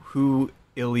like who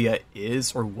Ilya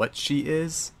is or what she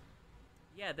is?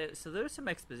 Yeah. So there was some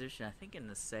exposition, I think, in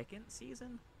the second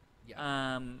season.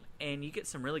 Yeah. And you get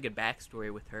some really good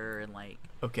backstory with her, and like,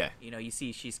 you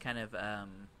see she's kind of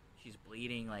she's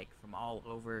bleeding like from all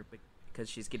over because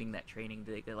she's getting that training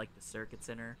to get like the circuits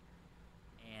in her,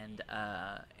 and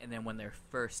then when they're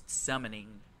first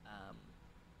summoning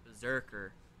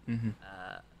Berserker,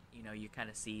 you kind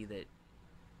of see that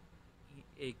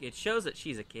it shows that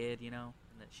she's a kid, and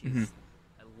that she's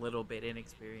a little bit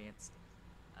inexperienced,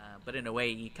 but in a way,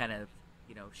 you kind of,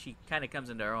 she kind of comes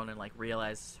into her own and like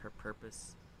realizes her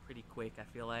purpose pretty quick, I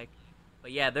feel like.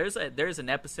 But yeah, there's an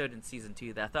episode in season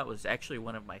 2 that I thought was actually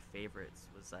one of my favorites.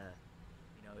 Was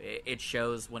it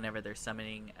shows whenever they're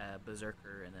summoning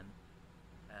Berserker, and then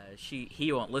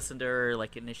he won't listen to her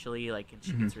like initially, like, and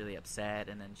she gets really upset,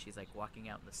 and then she's like walking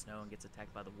out in the snow and gets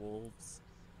attacked by the wolves.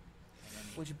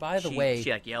 Which, by the way,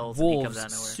 she like yells, wolves, and he comes out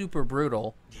of nowhere. Super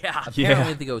brutal. Yeah,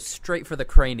 apparently they go straight for the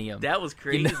cranium. That was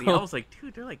crazy. I was like,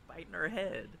 dude, they're like biting her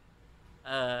head.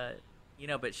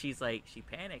 But she's like, she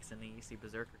panics, and then you see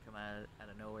Berserker come out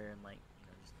of nowhere and like,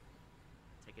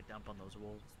 just take a dump on those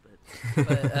wolves,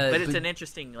 But it's an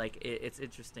interesting it's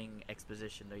interesting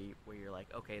exposition where you're like,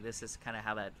 okay, this is kind of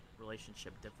how that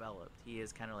relationship developed. He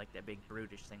is kind of like that big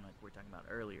brutish thing like we were talking about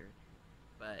earlier,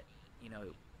 but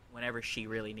whenever she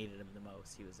really needed him the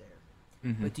most, he was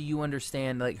there. But do you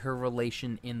understand like her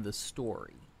relation in the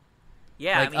story?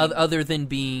 Yeah, like other than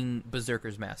being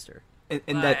Berserker's master.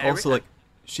 And that also like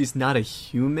she's not a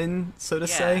human, so to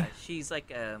say. She's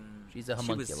like she's a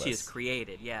homunculus. She is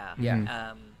created, yeah.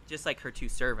 Yeah. Just like her two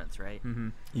servants, right? Mm-hmm.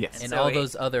 Yes. And so all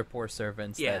those other poor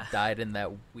servants Yeah. that died in that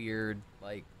weird,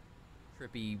 like,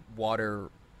 trippy water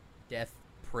death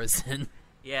prison.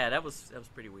 Yeah, that was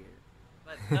pretty weird.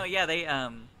 But no, yeah, they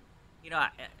and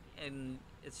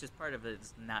it's just part of it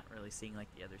is not really seeing like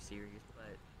the other series,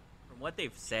 but from what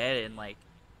they've said and like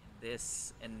in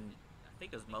this, and I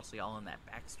think it was mostly all in that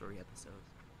backstory episode.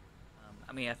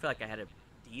 I mean, I feel like I had a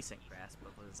decent grasp of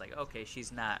it. It's like, okay,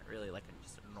 she's not really like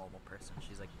just a normal person.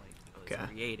 She's like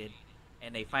created,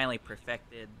 and they finally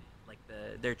perfected like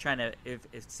they're trying to. It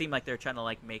seemed like they're trying to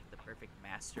like make the perfect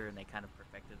master, and they kind of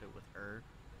perfected it with her.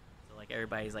 So like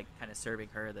everybody's like kind of serving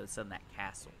her that's in that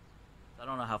castle. So I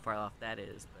don't know how far off that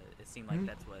is, but it seemed like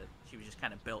that's what she was just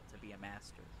kind of built to be a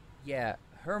master. Yeah,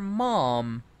 her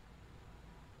mom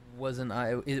was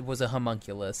a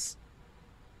homunculus,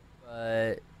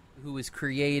 but who was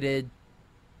created.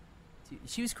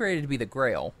 She was created to be the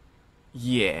Grail.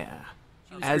 Yeah.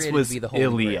 She was As created was to be the Holy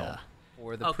Ilya. Grail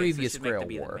for the Okay, previous so she's meant Grail to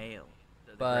be War. the male,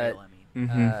 the But Grail, I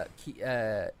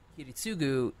mean.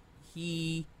 Kiritsugu,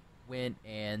 he went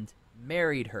and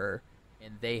married her,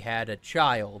 and they had a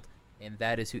child, and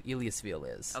that is who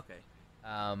Ilyasville is. Okay.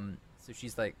 So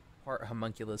she's like part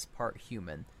homunculus, part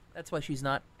human. That's why she's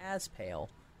not as pale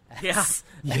as,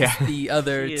 Yeah. as the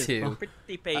other She is two.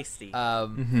 pretty pasty.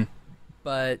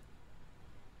 But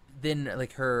then,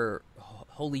 like, her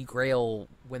Holy Grail,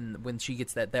 when she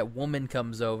gets that woman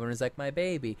comes over and is like, my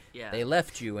baby, Yeah. they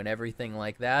left you and everything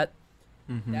like that.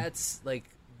 That's, like,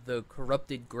 the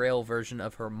corrupted Grail version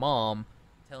of her mom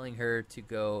telling her to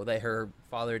go, that her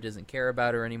father doesn't care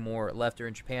about her anymore, left her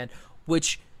in Japan,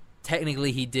 which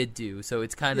technically he did do, so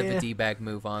it's kind of a D-bag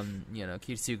move on,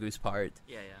 Kiritsugu's part.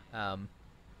 Yeah.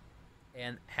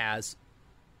 And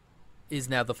is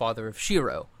now the father of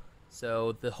Shiro.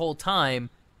 So the whole time,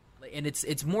 and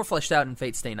it's more fleshed out in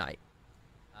Fate Stay Night.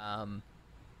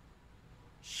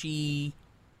 She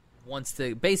wants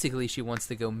to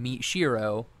go meet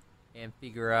Shiro and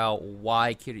figure out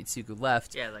why Kiritsugu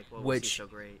left. Yeah, like what was which he so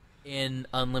great? in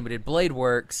Unlimited Blade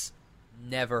Works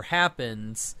never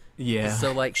happens. Yeah.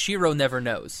 So like Shiro never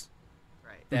knows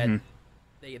Right. that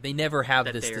they never have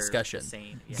That this they're discussion. the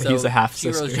same, yeah. So He's a half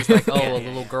Shiro's sister. just like, oh, Yeah, a yeah,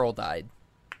 little yeah. girl died.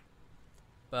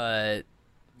 But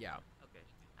yeah. Okay.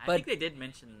 I But- think they did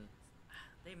mention.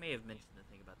 They may have mentioned the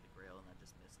thing about the Grail, and I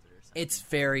just missed it or something.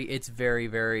 It's very,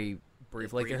 very brief.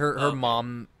 It's Like brief. her Okay.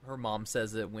 mom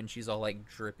says it when she's all like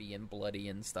drippy and bloody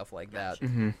and stuff like that.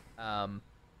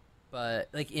 But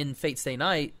like in Fate Stay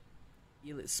Night,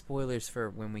 spoilers for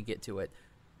when we get to it.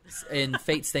 In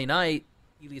Fate Stay Night,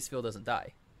 Ilyasville doesn't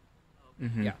die.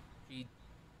 Yeah,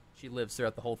 she lives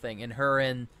throughout the whole thing, and her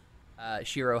and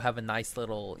Shiro have a nice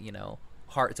little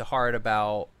heart to heart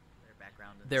about their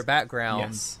background. And their stuff. background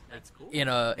Yes. That's cool. in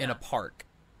a park.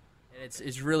 And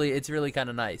it's really kind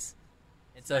of nice.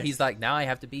 And so he's like, now I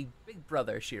have to be big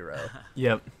brother Shiro.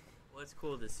 Yep. Well, it's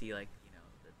cool to see that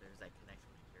there's that connection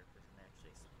with the characters and they actually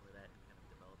explore that and kind of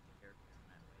develop the characters in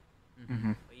that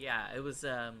way. But yeah, it was.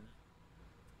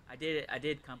 I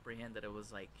did comprehend that it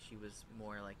was like she was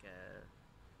more like a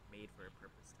made for a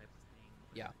purpose type of thing.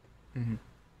 Yeah.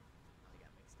 I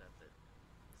got mixed up. That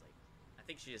it was like I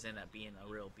think she just ended up being a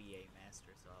real BA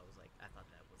master. So I was like, I thought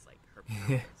that was like her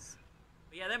purpose.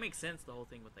 But yeah, that makes sense. The whole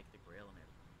thing with like the Grail and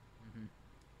everything.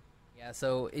 Yeah,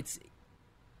 so it's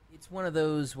one of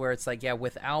those where it's like, yeah,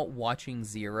 without watching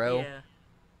Zero, Yeah.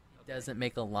 it doesn't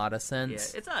make a lot of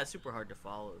sense. Yeah, it's not super hard to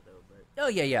follow though, but Oh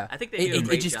yeah. I think they do a it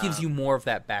great just gives job. you more of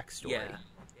that backstory. yeah.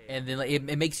 And then like,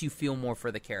 it makes you feel more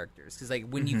for the characters because like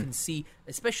when you can see,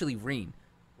 especially Reen,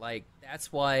 like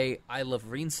that's why I love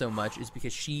Reen so much is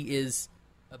because she is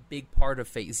a big part of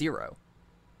Fate Zero.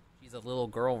 She's a little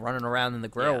girl running around in the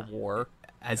Grail Yeah. War,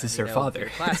 As is you her know, father. with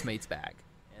her classmates back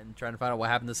and trying to find out what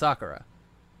happened to Sakura.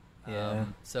 Yeah.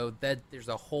 So that there's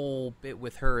a whole bit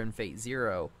with her in Fate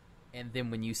Zero, and then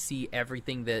when you see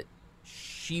everything that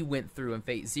she went through in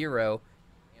Fate Zero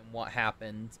and what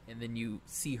happened, and then you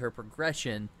see her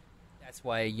progression, that's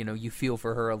why you feel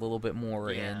for her a little bit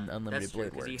more in Unlimited that's true,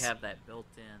 Blade 'cause Works. you have that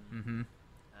built-in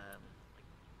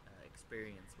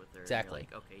experience with her. Exactly.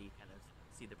 You're like, okay, you kind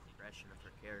of see the progression of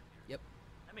her character. Yep.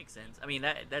 That makes sense. I mean,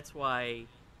 that's why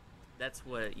that's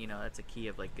what that's a key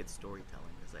of like good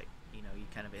storytelling is like you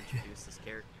kind of introduce this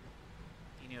character.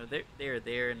 They're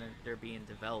there and they're being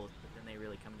developed, but then they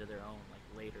really come to their own like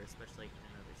later, especially in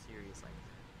another series. Like,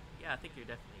 yeah, I think you're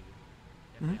definitely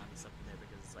onto something there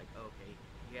because it's like, okay,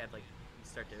 you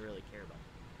start to really care about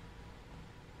them.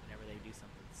 Whenever they do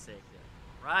something sick, you're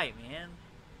like, right, man,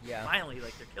 Yeah. finally,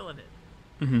 like they're killing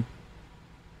it. Mm-hmm.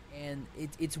 And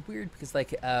it's weird because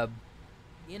like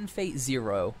in Fate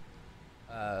Zero,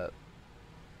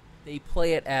 they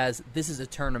play it as this is a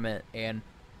tournament and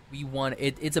we won.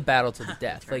 It's a battle to the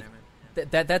death. Like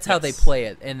that's how they play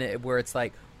it, and where it's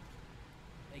like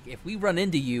if we run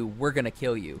into you, we're gonna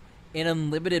kill you. In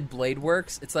Unlimited Blade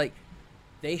Works, it's like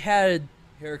they had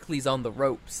Heracles on the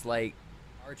ropes, like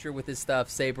Archer with his stuff,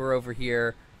 Saber over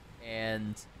here,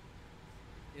 and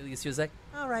Ilias was like,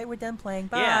 "All right, we're done playing.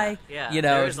 Bye." Yeah.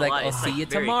 It's like, "I'll see you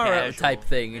tomorrow," type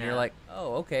thing, and you're like,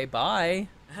 "Oh, okay, bye."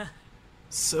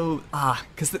 So,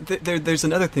 because there's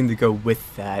another thing to go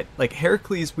with that. Like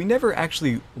Heracles, we never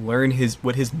actually learn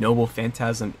what his noble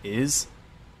phantasm is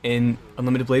in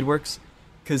Unlimited Blade Works.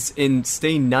 Because in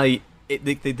Stay Night,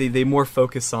 they more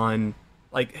focus on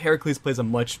like Heracles plays a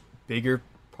much bigger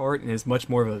part and is much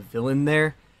more of a villain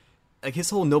there. Like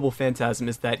his whole noble phantasm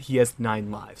is that he has 9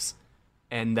 lives,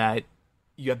 and that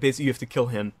you have to kill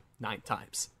him 9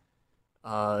 times.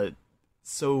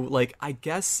 So, like, I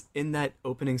guess in that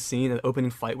opening scene, the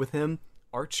opening fight with him,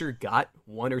 Archer got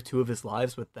 1 or 2 of his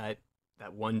lives with that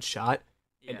one shot,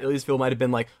 and Iliasville might have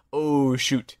been like, "Oh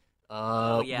shoot,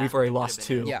 we've already lost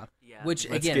 2." Yeah. Which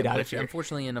Let's get out of which here.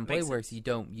 unfortunately in Blade Works you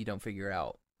don't figure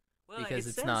out because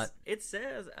it's not. It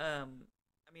says,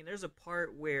 there's a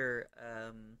part where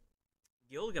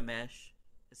Gilgamesh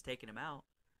is taking him out,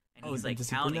 and he's like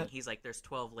counting. He's like, "There's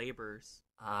 12 laborers."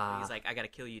 So he's like, "I got to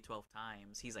kill you 12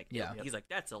 times." He's like, He's like,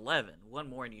 "That's 11. One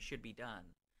more and you should be done."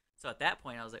 So at that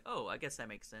point, I was like, "Oh, I guess that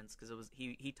makes sense," because it was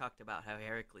he talked about how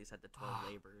Heracles had the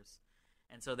 12 laborers,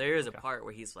 and so there is a part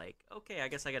where he's like, "Okay, I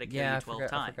guess I got to kill you 12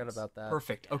 times." I forgot about that.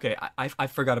 Perfect. Okay, I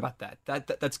forgot about that.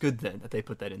 That's good then that they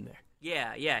put that in there.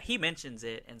 Yeah, he mentions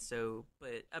it, and so,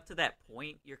 but up to that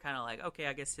point, you're kind of like, okay,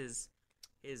 I guess his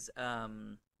what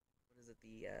is it,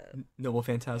 the Noble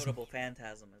Phantasm. notable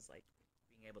phantasm is like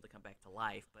being able to come back to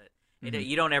life, but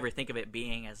you don't ever think of it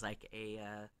being as like a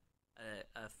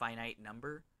finite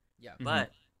number. Yeah,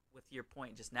 but with your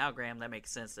point just now, Graham, that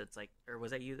makes sense. It's like, or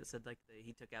was that you that said like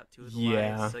he took out 2 of the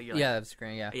lives? So you're like, that's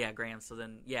Graham. Yeah, Graham. So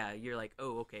then, you're like,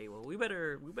 oh, okay. Well, we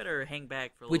better hang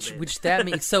back for a little bit. Which that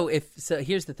means so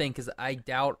here's the thing, because I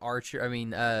doubt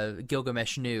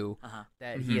Gilgamesh knew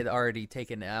that he had already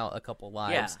taken out a couple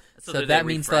lives. Yeah. So that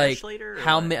means like later,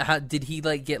 how did he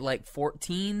like get like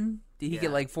 14? Did he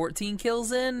get like 14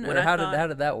 kills in, or how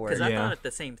did that work? Because I thought it the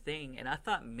same thing, and I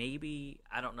thought maybe,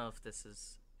 I don't know if this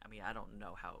is. I don't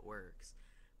know how it works,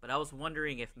 but I was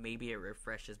wondering if maybe it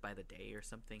refreshes by the day or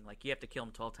something. Like you have to kill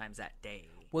him 12 times that day.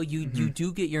 Well, you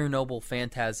do get your noble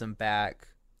phantasm back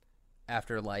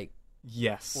after like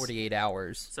 48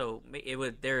 hours. So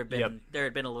there had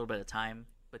been a little bit of time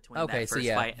between that first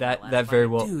fight and that the last very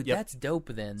fight. well. Dude, that's dope.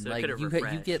 Then So like you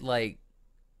refreshed. get like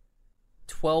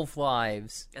 12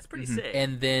 lives. That's pretty sick.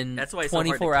 And then that's why it's so hard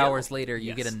to 24 kill. hours later,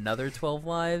 you get another 12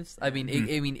 lives. I mean,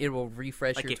 it will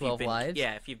refresh like your 12 lives.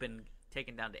 Yeah, if you've been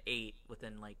taken down to 8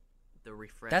 within like the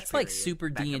refresh. That's like period, super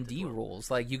back up to D&D 12. rules.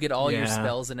 Like you get all your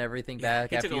spells and everything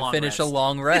back he after took a you long finish a rest.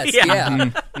 long rest.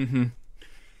 Yeah. Yeah.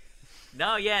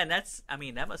 No, and that's.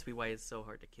 that must be why it's so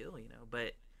hard to kill.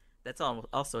 But that's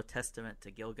also a testament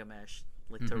to Gilgamesh,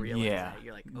 like to realize that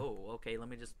you're like, oh, okay, let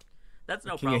me just. That's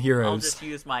no King of problem. Heroes. I'll just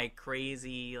use my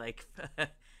crazy like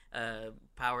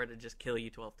power to just kill you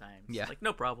 12 times. Yeah. Like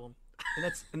no problem.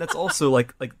 And that's also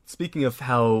like speaking of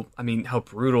how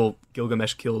brutal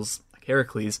Gilgamesh kills like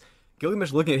Heracles.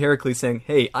 Gilgamesh looking at Heracles saying,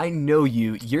 "Hey, I know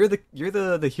you. You're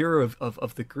the hero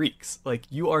of the Greeks. Like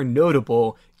you are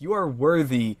notable. You are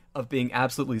worthy of being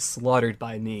absolutely slaughtered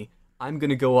by me. I'm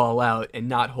gonna go all out and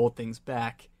not hold things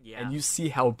back." Yeah. And you see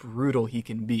how brutal he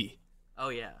can be. Oh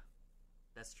yeah,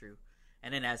 that's true.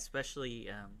 And then especially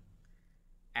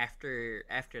after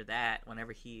that,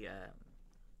 whenever he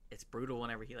it's brutal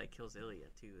whenever he like kills Ilya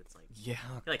too. It's like he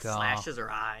like slashes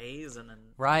her eyes and then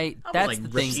That's like, the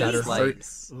thing rips that's out her like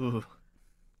Ooh.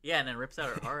 yeah, and then rips out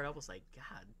her heart. I was like,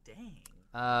 God dang.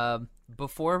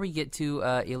 before we get to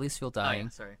Iliasville dying,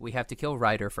 sorry. we have to kill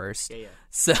Ryder first. Yeah.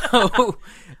 So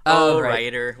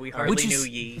Ryder, we hardly knew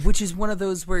ye. Which is one of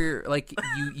those where like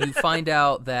you find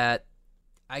out that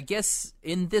I guess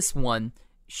in this one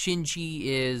Shinji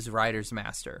is Ryder's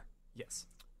master. Yes.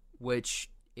 Which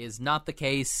is not the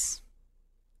case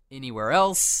anywhere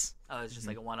else. Oh, it's just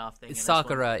like a one-off thing. in this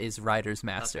Sakura one? is Ryder's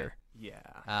master. Yeah.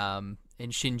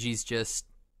 And Shinji's just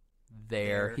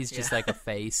there. He's just like a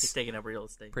face. He's taking up real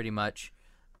estate. Pretty much.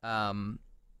 But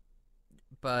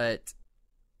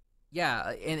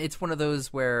yeah, and it's one of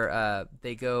those where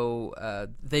they go.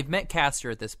 They've met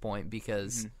Castor at this point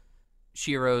because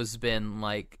Shiro's been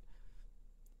like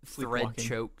thread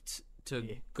choked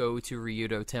to go to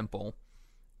Ryudo Temple.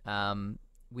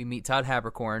 We meet Todd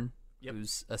Habercorn,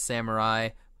 who's a samurai,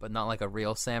 but not like a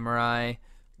real samurai.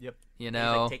 Yep. You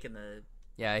know, he's, like, taking the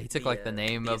he took like the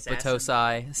name of assassin.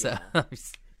 Batosai. So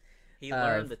he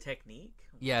learned the technique.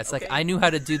 Yeah, it's like I knew how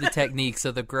to do the technique,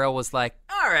 so the girl was like,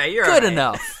 "All right, you're good all right.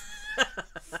 enough."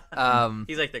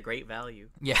 He's like the great value.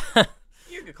 Yeah,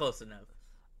 you're close enough.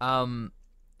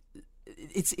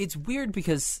 It's weird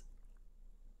because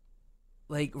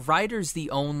like Ryder's the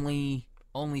only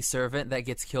servant that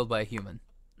gets killed by a human.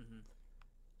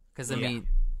 Because I mean,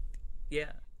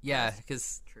 yeah,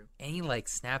 because Annie like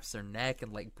snaps her neck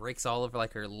and like breaks all over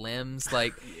like her limbs,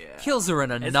 like kills her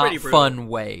in a not fun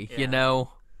way, you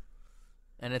know.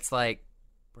 And it's like,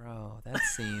 bro, that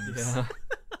seems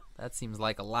that seems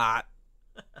like a lot.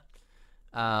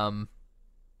 Yeah,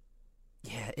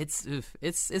 it's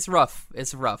rough.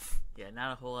 It's rough. Yeah,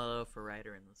 not a whole lot of love for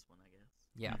Ryder in this one, I guess.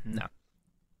 Yeah, no.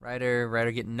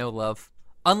 Ryder getting no love.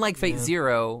 Unlike Fate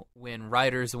Zero, when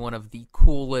Ryder's one of the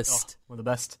coolest, one of the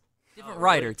best. Different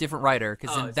Ryder,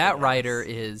 because in that Ryder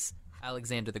is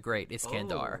Alexander the Great,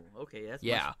 Iskandar. Oh, okay, that's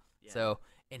yeah. So,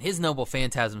 and his Noble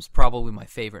Phantasm's probably my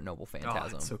favorite Noble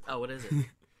Phantasm. So cool. Oh, what is it?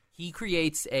 He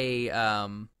creates a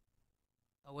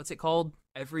what's it called?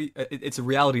 It's a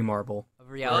reality marble. A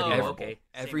reality marble. Okay.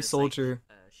 Every soldier,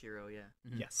 like, Shiro,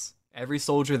 yes, every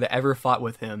soldier that ever fought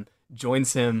with him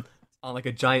joins him on like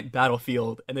a giant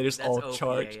battlefield, and they just all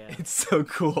charge. Yeah. It's so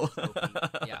cool.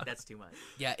 Yeah, that's too much.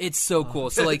 Yeah, it's so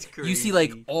cool. So like you see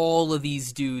like all of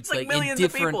these dudes like in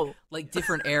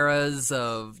different eras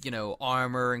of, you know,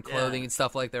 armor and clothing and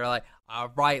stuff like they're like,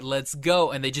 all right, let's go,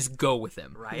 and they just go with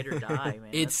him. Ride or die, man.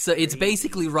 It's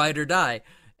basically ride or die,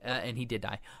 and he did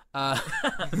die. Wow,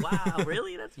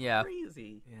 really? That's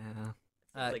crazy.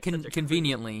 Yeah.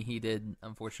 Conveniently, he did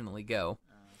unfortunately go.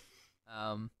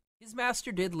 His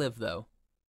master did live, though.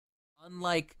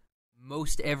 Unlike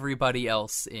most everybody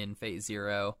else in Fate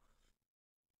Zero.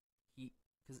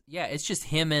 It's just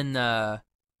him and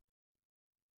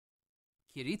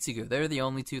Kiritsugu. They're the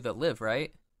only two that live,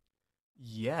 right?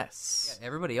 Yes. Yeah,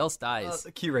 everybody else dies.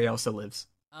 Kirei also lives.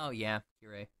 Oh, yeah,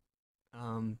 Kirei.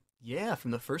 Yeah, from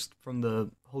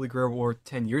the Holy Grail War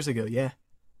 10 years ago, yeah.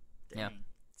 Dang. Yeah.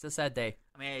 It's a sad day.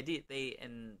 I mean,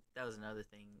 and that was another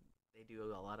thing. They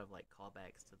do a lot of like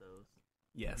callbacks to those.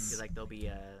 Yes. Like there'll be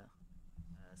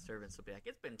servants will be like,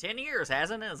 "It's been 10 years,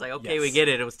 hasn't it?" It's like, okay, we get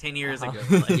it. It was 10 years ago.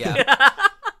 Like, yeah.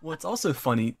 Well, it's also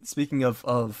funny. Speaking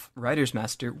of Ryder's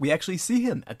Master, we actually see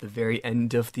him at the very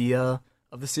end of the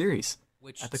series,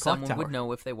 which at the someone clock tower. would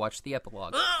know if they watched the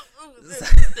epilogue.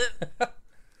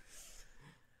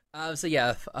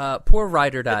 Poor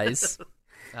Ryder dies.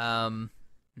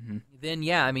 Then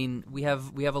I mean we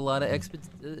have a lot of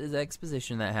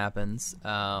exposition that happens.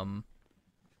 But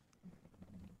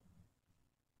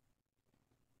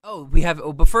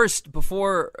first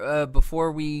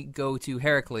before we go to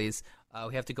Heracles,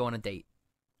 we have to go on a date.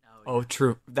 Oh,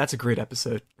 true. That's a great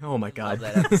episode. Oh my god,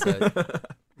 love that episode.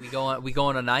 we go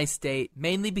on a nice date,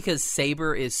 mainly because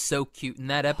Saber is so cute in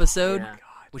that episode.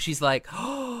 Where she's like,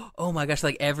 oh my gosh,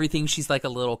 like everything, she's like a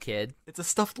little kid. It's a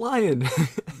stuffed lion.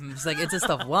 It's like, it's a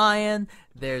stuffed lion.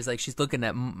 There's like, she's looking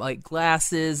at like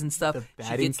glasses and stuff. The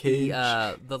batting cage.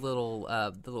 The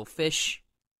little fish.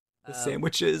 The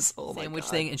sandwiches. Oh my god. Sandwich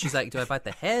thing. And she's like, do I bite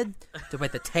the head? Do I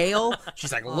bite the tail?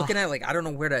 She's like looking at it like, I don't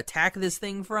know where to attack this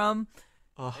thing from.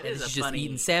 And she's just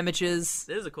eating sandwiches.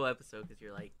 This is a cool episode because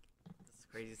you're like, this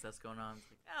crazy stuff's going on. It's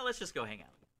like, let's just go hang out.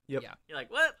 Yep. Yeah. You're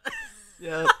like, what?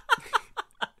 Yeah.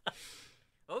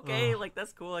 Okay, like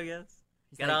that's cool, I guess.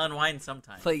 Gotta unwind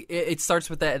sometimes. Like it starts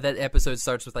with that episode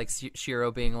starts with like Shiro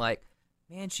being like,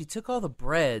 man, she took all the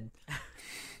bread.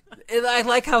 And I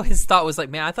like how his thought was like,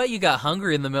 man, I thought you got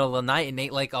hungry in the middle of the night and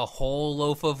ate like a whole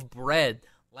loaf of bread,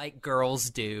 like girls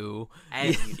do.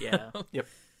 Yeah. Yep.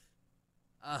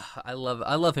 I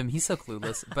love him. He's so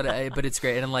clueless, but it's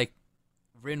great. And like,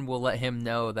 Rin will let him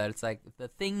know that it's like the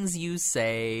things you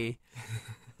say.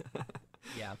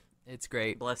 Yeah. It's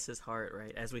great. Bless his heart,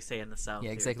 right? As we say in the South. Yeah,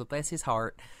 here. exactly. Bless his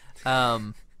heart.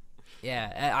 That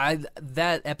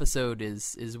episode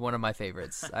is one of my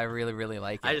favorites. I really, really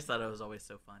like it. I just thought it was always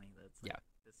so funny that Yeah.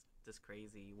 this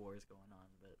crazy war is going on,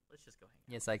 but let's just go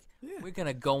hang It's like, Yeah. we're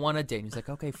gonna go on a date. And he's like,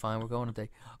 okay, fine, we're going on a date.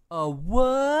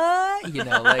 What? You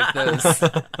know, like those.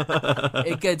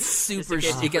 It gets out. super.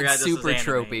 Just in case you It forgot gets this was super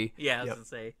anime. tropey. Yeah, I was Yep. gonna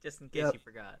say, just in case Yep. you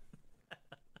forgot.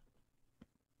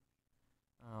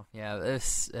 Oh yeah,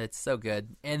 it's so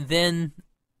good. And then,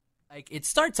 like, it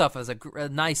starts off as a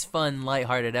nice, fun,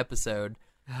 lighthearted episode.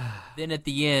 Then at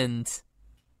the end,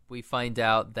 we find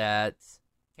out that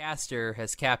Castor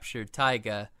has captured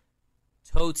Taiga.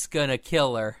 Toad's gonna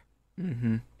kill her,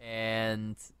 Mm-hmm.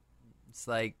 and it's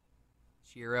like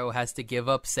Shiro has to give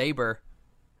up Saber.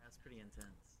 That's pretty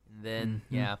intense. And then,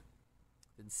 Mhm. yeah,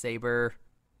 then Saber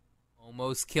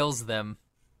almost kills them.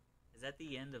 Is that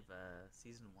the end of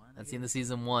season 1? That's the end of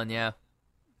season 1, yeah.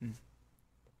 Mm.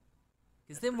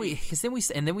 Because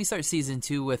then we start season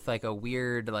 2 with like a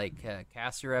weird like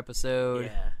Castor episode.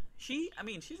 Yeah. She's an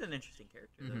interesting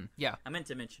character. though. Mhm, yeah. I meant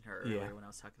to mention her earlier Yeah. when I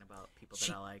was talking about people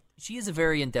She- that I liked. She is a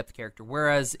very in-depth character,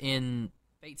 whereas in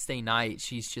Fate Stay Night,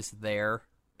 she's just there.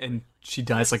 And she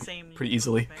dies like Same pretty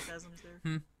easily. Phantasms there?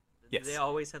 Hmm. Do Yes. they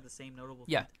always have the same notable?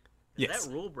 Yeah. Yes.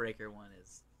 That Rule Breaker one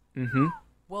is. Mm-hmm.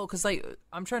 Well, because like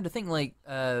I'm trying to think, like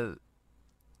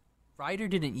Ryder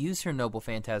didn't use her Noble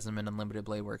Phantasm in Unlimited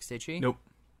Blade Works, did she? Nope.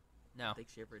 No. I think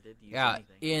she ever did use Yeah,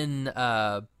 anything.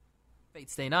 in Fate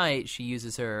Stay Night, she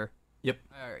uses her. Yep.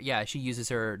 Yeah, she uses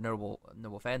her Noble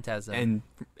Phantasm.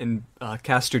 And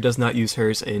Castor does not use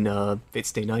hers in Fate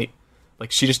Stay Night.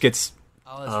 Like she just gets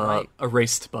oh, that's right.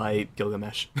 erased by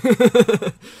Gilgamesh.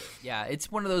 Yeah,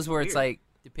 it's one of those where it's Weird. like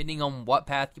depending on what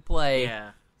path you play,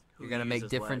 Yeah. you're Who gonna make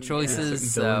uses different what.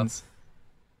 choices. Certain villains.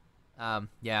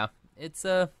 Yeah, it's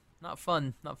not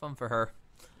fun for her.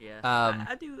 Yeah. Um,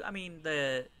 I do. I mean,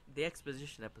 the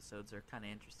exposition episodes are kind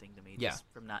of interesting to me. Yeah. Just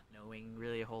from not knowing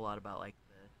really a whole lot about like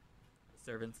the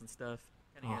servants and stuff.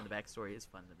 Kind of hearing the backstory is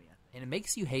fun to me. I think. And it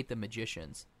makes you hate the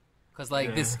magicians, because like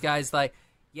Yeah. this guy's like,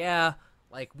 yeah,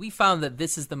 like we found that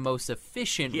this is the most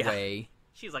efficient Yeah. way.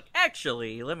 She's like,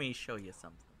 actually, let me show you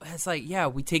something. It's like, yeah,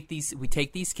 we take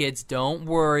these kids. Don't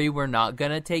worry, we're not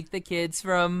gonna take the kids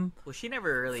from Well, she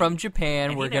never really Japan.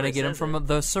 and he We're gonna never get them says from it.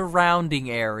 the surrounding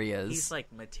areas. He's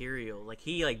like material. Like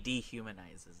he like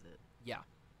dehumanizes it. yeah,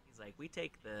 He's like, we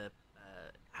take the.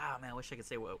 Man, I wish I could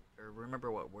say what or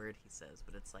remember what word he says,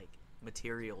 but it's like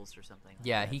materials or something. Like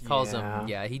yeah. that. He calls Yeah. them.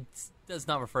 Yeah, he does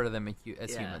not refer to them as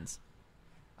Yeah. humans.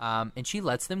 And she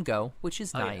lets them go, which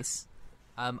is Oh, yeah. nice.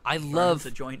 I Burns love.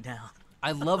 the joint down.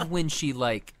 I love when she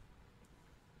like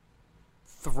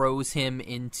throws him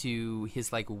into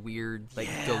his like weird like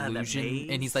Yeah, the delusion,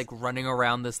 and he's maze. like running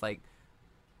around this like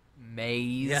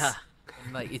maze. Yeah.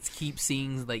 And like it keeps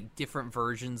seeing like different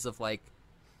versions of like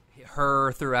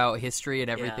her throughout history and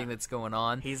everything Yeah. that's going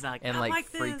on. He's like, and "I like like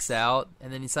freaks this." out,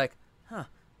 and then he's like, "Huh,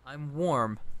 I'm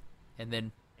warm," and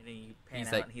then And then you pan He's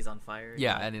out like- and he's on fire.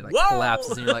 yeah, You're and he like "Whoa!"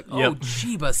 collapses, and you're like, "Oh, Yep.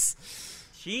 Jeebus!"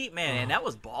 And that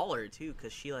was baller too,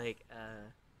 because she like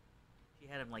she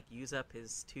had him like use up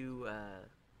his two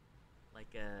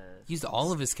Used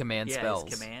all of his command yeah, spells.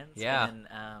 his commands. Yeah. And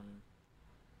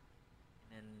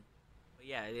then but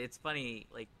yeah, it's funny,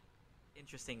 like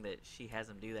interesting that she has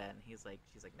him do that, and she's like,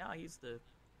 no, I used the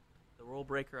rule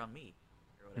breaker on me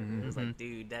or whatever. It was like,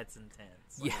 dude, that's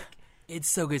intense. Yeah. Like, It's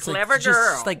so good. It's Clever like, just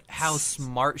girl. like how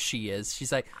smart she is.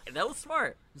 She's like, that was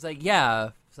smart. it's like, yeah,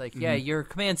 it's like, yeah, your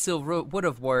command still would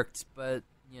have worked, but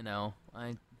you know, I.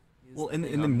 used Well, the and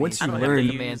thing then on me, once so you I don't the have to learn-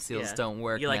 use- command seals yeah. don't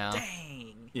work You're like, now. dang.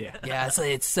 Yeah. Yeah,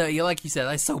 it's so you like you said,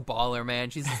 that's so baller, man.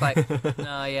 She's just like,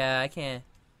 no, yeah, I can't.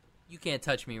 You can't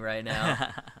touch me right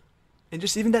now. And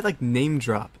just even that like name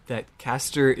drop that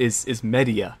Castor is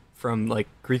Medea from like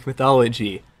Greek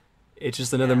mythology. It's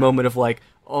just another Yeah. moment of like,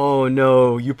 oh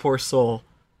no, you poor soul.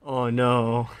 Oh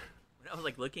no. When I was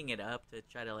like looking it up to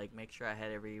try to like make sure I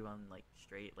had everyone like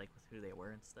straight, like with who they were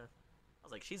and stuff, I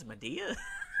was like, she's Medea.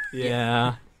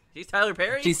 Yeah. She's Tyler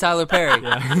Perry. She's Tyler Perry.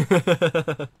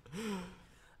 Yeah.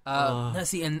 No,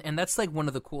 see, and that's like one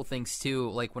of the cool things too.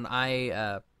 Like when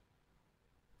I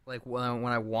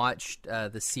when I watched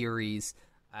the series,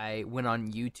 I went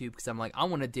on YouTube because I'm like, I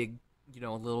want to dig, a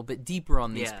little bit deeper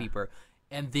on these Yeah. people.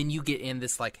 And then you get in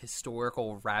this like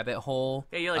historical rabbit hole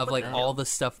Yeah, you're like, of what like the all hell? the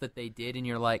stuff that they did, and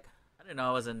you're like, I didn't know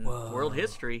I was in Whoa. world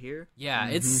history here. yeah,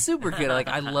 it's super good. Like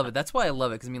I love it. That's why I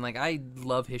love it, because I mean, like I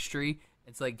love history.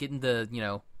 It's like getting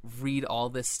to read all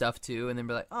this stuff too, and then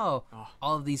be like, oh,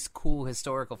 all of these cool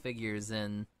historical figures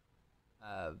and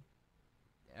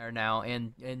are now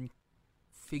and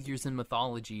figures in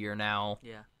mythology are now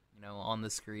Yeah. on the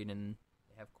screen, and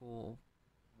they have cool.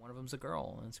 One of them's a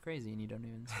girl, and it's crazy, and you don't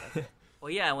even expect it. Well,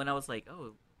 yeah. When I was like,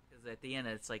 oh, because at the end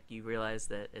it's like you realize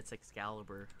that it's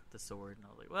Excalibur, the sword, and I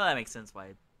was like, well, that makes sense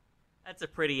why That's a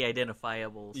pretty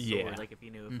identifiable sword. Yeah. Like if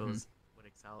you knew if it was what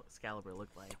Excalibur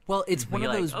looked like. Well, it's one You're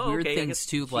of like, those "Oh, weird okay, I things guess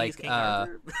too. she's Like, King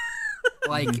Arthur."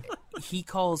 like he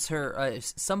calls her.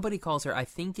 Somebody calls her. I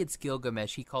think it's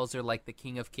Gilgamesh. He calls her like the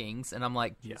King of Kings, and I'm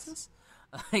like, Yes. Jesus.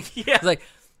 Like, Yeah. it's like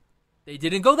they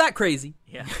didn't go that crazy.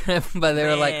 Yeah. But they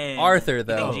were like Man. Arthur You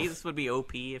though. think Jesus would be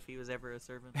OP if he was ever a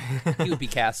servant? He would be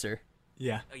caster.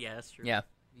 Yeah. Oh yeah, that's true. Yeah,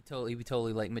 he'd be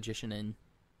totally like magician and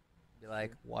be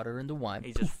like water into wine.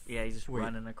 He's just Wait.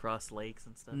 running across lakes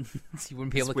and stuff. He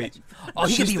wouldn't be able to Wait. catch. Oh,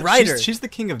 he could She's be the- Ryder. She's the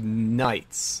king of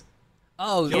knights.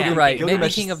 Oh, Yeah, you're right. Maybe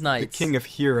Gilgamesh King is of Knights. The king of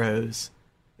heroes.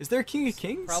 Is there a king of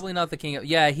kings? Probably not the king of.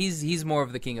 Yeah, he's more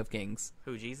of the King of Kings.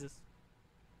 Who, Jesus?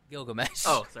 Gilgamesh.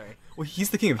 Oh, sorry. Well, he's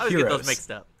the king of I always heroes. get those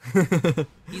mixed up.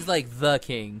 He's like the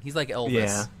king. He's like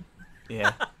Elvis.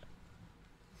 Yeah.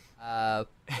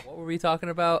 What were we talking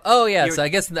about? Oh yeah. You're- So I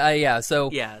guess yeah.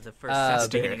 So Yeah, the first Uh,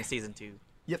 beginning of season 2.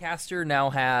 Yep. Caster now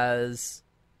has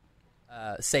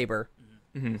Saber.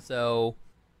 Mhm. So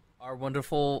our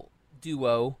wonderful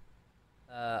duo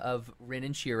of Rin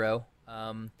and Shiro.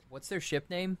 What's their ship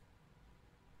name?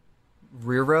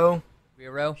 Riro?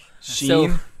 Riro.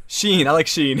 Sheen? Sheen. I like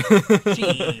Sheen.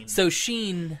 Sheen. So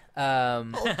Sheen.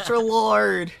 Ultra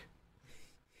Lord.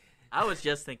 I was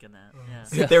just thinking that. Yeah.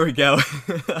 So- There we go.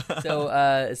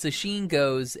 So Sheen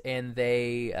goes and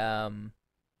they're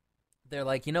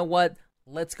like, you know what?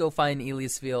 Let's go find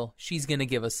Eliasville. She's gonna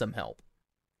give us some help.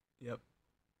 Yep.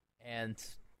 And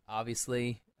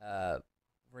obviously,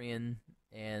 Rin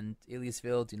and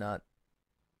Eliasville do not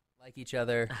like each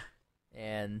other,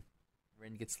 and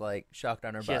Rin gets like shocked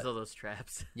on her She has butt. all those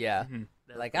traps. Yeah, Mhm.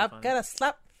 That's like pretty I've funny. got to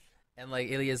slap, and like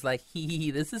Ilia's like,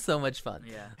 hee, this is so much fun.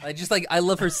 Yeah. I just like I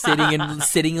love her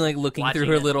sitting like looking through Watching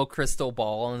her it. little crystal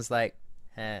ball, and it's like,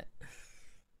 It's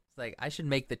like I should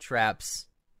make the traps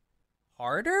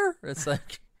harder. It's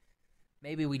like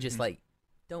maybe we just like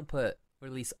don't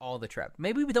release all the traps.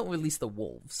 Maybe we don't release the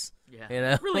wolves. Yeah. You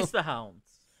know? Release the hounds.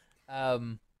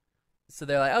 So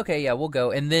they're like, okay, yeah, we'll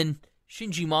go. And then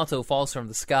Shinji Mato falls from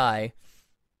the sky,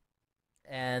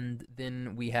 and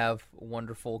then we have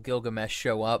wonderful Gilgamesh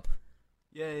show up.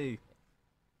 Yay.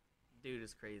 Dude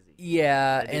is crazy.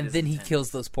 Yeah, That dude and is then he intense.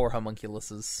 kills those poor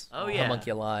homunculuses. Oh, yeah.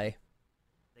 Homunculi.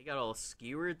 They got all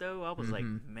skewered though. I was like,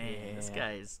 man, this Yeah.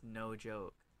 guy is no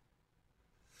joke.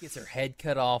 Gets her head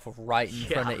cut off right in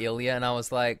front of Yeah. Ilya, and I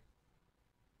was like,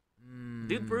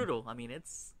 Dude, brutal. I mean,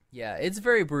 it's Yeah, it's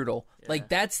very brutal. Yeah. Like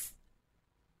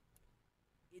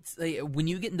it's like, when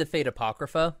you get into Fate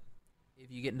Apocrypha,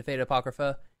 if you get into Fate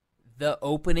Apocrypha, the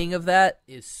opening of that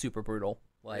is super brutal.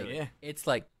 Like Yeah. it's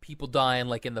like people dying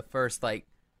like in the first like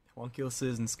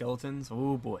Homunculuses and skeletons.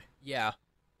 Oh boy. yeah,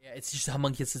 it's just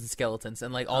homunculuses and skeletons,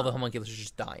 and like all the homunculuses are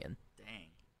just dying. dang.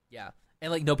 Yeah.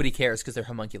 And like nobody cares because they're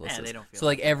homunculuses. Yeah, they don't feel so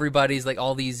like everybody's like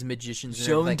all these magicians. and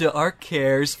Joan everything- d'Arc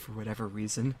cares for whatever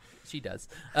reason. She does.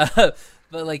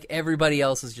 But like everybody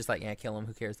else is just like, yeah, kill them.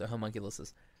 Who cares? They're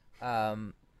homunculuses.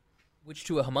 Which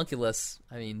to a homunculus,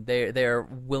 I mean, they're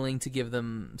willing to give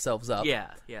themselves up.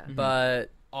 Yeah, yeah. But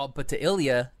to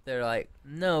Ilya, they're like,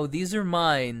 no, these are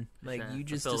mine. Like Trying to you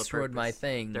just fulfill the destroyed my purpose.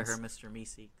 things. They're her Mr.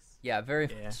 Meeseeks. Yeah, very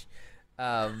Yeah.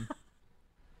 much.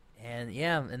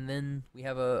 And then we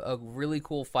have a really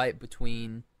cool fight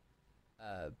between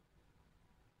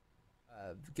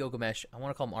Gilgamesh. I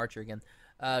want to call him Archer again.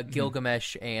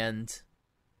 Gilgamesh and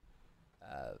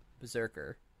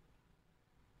Berserker,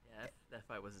 Yeah, that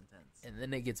fight was intense. and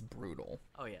then it gets brutal.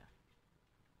 Oh yeah.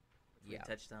 We Yeah.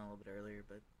 touched on it a little bit earlier,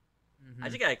 but Mhm. I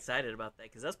just got excited about that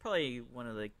because that's probably one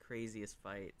of the craziest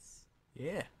fights.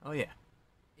 Yeah. Oh yeah.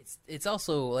 It's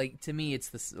also like to me it's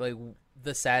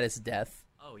the saddest death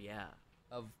Oh yeah.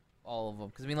 of all of them,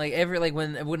 because I mean like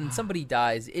when somebody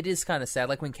dies, it is kind of sad.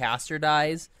 Like when Castor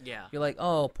dies, Yeah. you're like,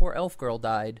 oh, poor elf girl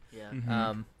died.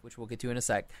 Yeah. Which we'll get to in a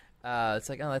sec. It's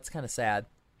like, oh, that's kind of sad.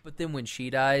 But then when she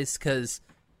dies, because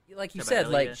like you Talk said,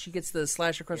 about like Ilya? she gets the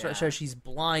slash across Yeah. right shoulder, she's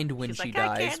blind when She's she like, I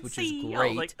dies, can't which see. is I great.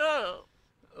 was like, oh.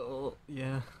 Oh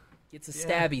yeah. Gets a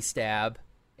Yeah. stabby stab,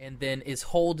 and then is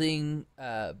holding.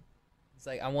 It's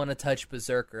like I want to touch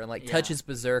Berserker, and like Yeah. touches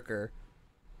Berserker,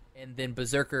 and then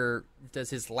Berserker does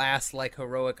his last like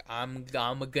heroic. I'm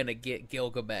gonna get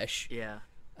Gilgamesh. Yeah.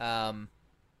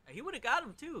 He would have got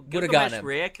him too. Would've Gilgamesh gotten him.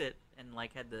 reacted and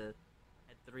like had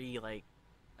 3 like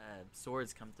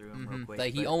swords come through him real quick.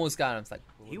 Like he but almost got him. It's like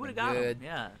he would have would've got been good. him.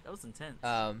 Yeah, that was intense.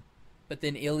 But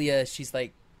then Ilya, she's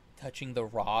like touching the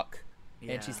rock,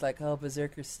 Yeah. and she's like, "Oh,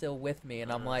 Berserker's still with me,"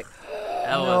 and I'm like,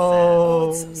 that was "Oh, No.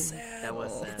 it's so sad. That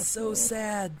was sad. It's so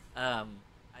sad." sad.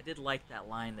 I did like that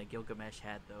line that Gilgamesh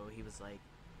had though. He was like,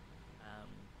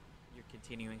 "You're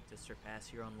continuing to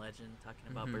surpass your own legend." Talking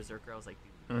about Berserker, I was like,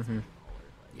 "Dude, that's Mhm. baller."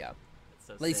 Like, Yeah,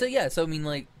 so Like, sick. so I mean,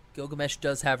 like, Gilgamesh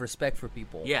does have respect for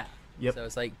people. Yeah. Yep. So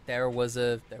it's like there was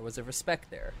a respect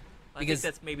there. I think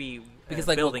that's maybe Because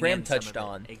like what building Graham in some touched of it.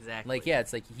 on, Exactly. like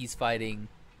it's like he's fighting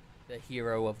the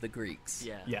hero of the Greeks.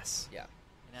 Yeah. Yes. Yeah.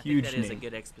 And I Huge think that is a name.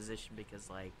 good exposition because,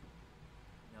 like,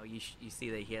 you know, you see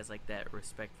that he has like that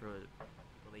respect for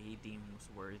what he deems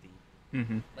worthy.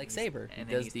 Mm-hmm. Like And Saber, and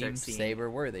he then does he deem starts seeing- Saber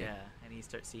worthy. Yeah, and he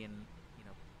starts seeing, you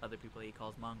know, other people he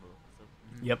calls mongrel. So,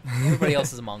 Yep. Everybody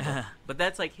else is a Mongol. but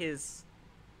that's like his,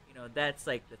 you know, that's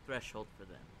like the threshold for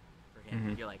them, for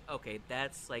him. Mhm. You're like, okay,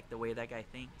 that's like the way that guy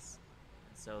thinks,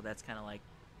 and so that's kind of like,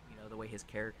 you know, the way his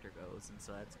character goes, and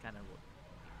so that's kind of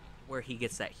where he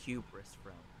gets that hubris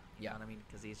from. You Yeah. know what I mean?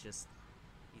 Because he's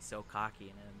so cocky,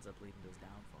 and it ends up leading to his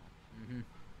downfall. Mm-hmm.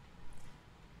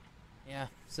 Yeah.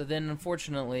 So then,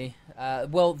 unfortunately,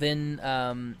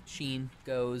 Sheen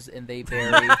goes and they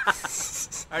bury. I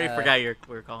already forgot we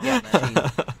were calling him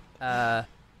that. Sheen.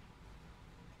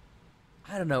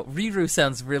 I don't know. Riru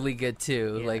sounds really good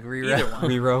too. Yeah, Like either Riru.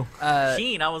 one. Rero.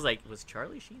 Sheen, I was like, was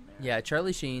Charlie Sheen there? Yeah,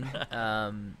 Charlie Sheen.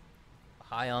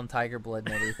 High on tiger blood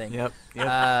and everything. Yep.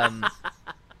 Yep.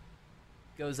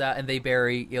 Goes out and they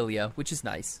bury Ilya, which is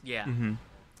nice. Yeah.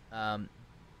 Mm-hmm.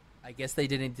 I guess they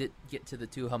didn't get to the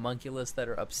two homunculus that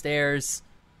are upstairs.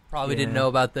 Probably didn't Yeah. know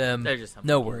about them. They're just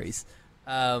No homunculus.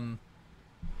 worries.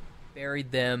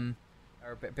 Buried them,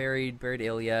 or buried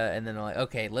Ilya, and then they're like,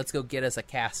 okay, let's go get us a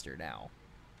caster now.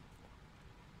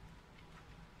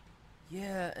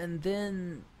 Yeah, and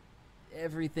then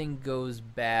everything goes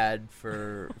bad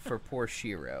for poor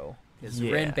Shiro. Because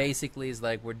Yeah. Ren basically is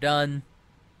like, we're done.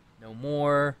 No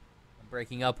more. I'm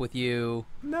breaking up with you.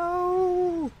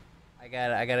 No. I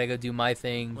gotta go do my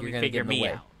thing. Let You're me gonna figure get in the me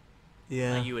way. out.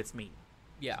 Yeah. Not you, it's me.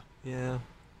 Yeah. Yeah.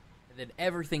 And then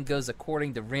everything goes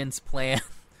according to Ren's plan.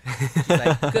 She's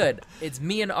like, good. It's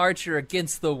me and Archer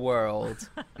against the world.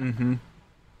 Mm-hmm.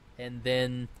 And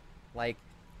then, like,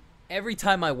 every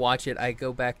time I watch it, I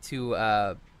go back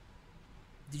to,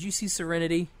 did you see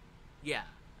Serenity, Yeah.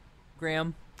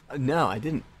 Graham? No, I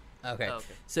didn't. Okay. Oh, okay.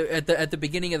 So at the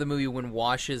beginning of the movie, when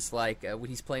Wash is like, when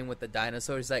he's playing with the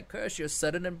dinosaur, he's like, curse your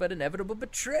sudden but inevitable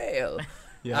betrayal.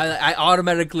 Yeah. I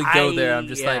automatically go there. I'm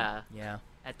just like, yeah.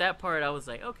 At that part, I was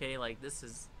like, okay, like this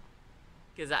is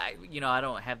because I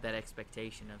don't have that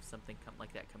expectation of something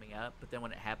like that coming up. But then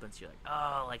when it happens, you're like,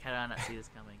 oh, like how did I not see this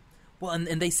coming? Well,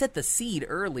 and they set the seed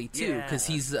early too, because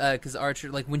Yeah. because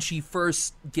Archer, like when she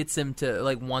first gets him to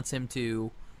like wants him to,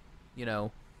 you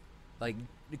know, like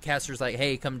Caster's like,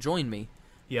 hey, come join me.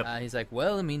 Yep. He's like,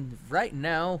 well, I mean, right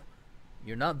now,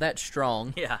 you're not that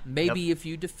strong. Yeah. Maybe if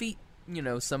you defeat, you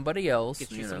know, somebody else,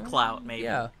 Get you know, some clout, maybe.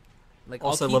 Yeah. Like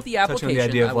Also, I'll love keep the touching on application. the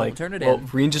idea I of won't like, turn it well, in.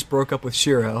 Reen just broke up with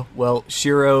Shiro. Well,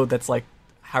 Shiro, that's like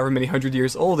however many 100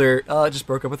 years older, just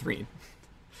broke up with Reen.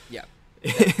 Yeah.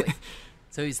 Exactly.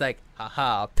 So he's like,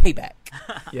 haha, payback.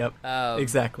 Yep.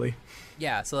 Exactly.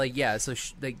 Yeah, so like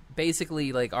like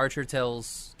basically like Archer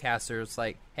tells Caster, it's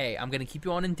like, hey, I'm gonna keep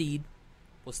you on Indeed.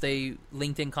 We'll stay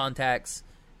linked in contacts.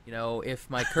 You know, if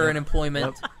my current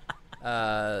employment,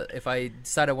 if I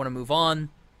decide I want to move on,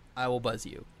 I will buzz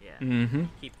you. Yeah. Mm-hmm.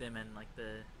 Keep them in like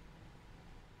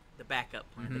the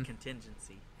backup plan, Mm-hmm. the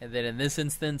contingency. And then in this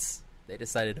instance, they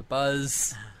decided to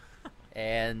buzz,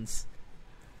 and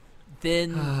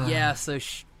then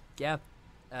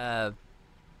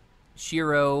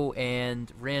Shiro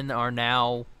and Rin are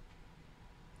now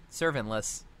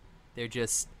servantless. They're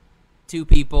just two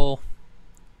people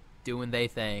doing their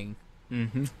thing.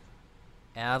 Mm-hmm.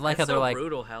 And I like how It's they're so like,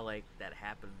 brutal how like that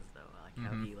happens though. Like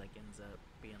how Mhm. he like ends up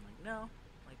being like, no,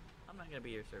 like I'm not gonna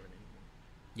be your servant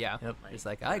anymore. yeah, Yep. it's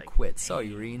Like, like I like, quit. Sorry,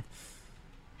 dang. Rin.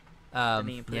 Didn't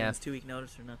even put in Yeah, his 2-week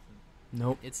notice or nothing.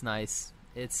 Nope. it's nice.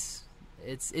 It's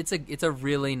a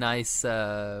really nice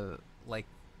like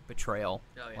betrayal.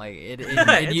 Oh, yeah. Like it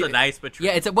It's a nice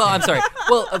betrayal. Yeah, I'm sorry.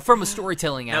 Well, from a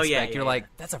storytelling No, aspect, yeah, you're yeah, like, yeah.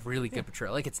 that's a really good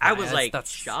betrayal. Like it's. I nice. was like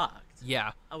that's shocked.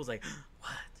 Yeah, I was like,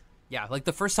 what? yeah. Like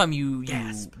the first time you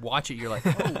Gasp. watch it, you're like,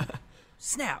 oh,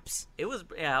 snaps. It was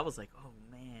I was like, oh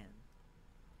man.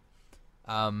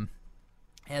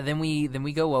 And then we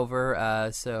go over.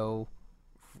 So,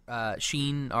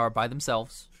 Sheen are by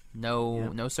themselves.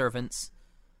 No servants.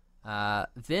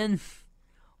 Then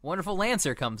wonderful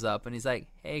Lancer comes up and he's like,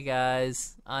 "Hey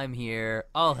guys, I'm here.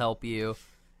 I'll help you."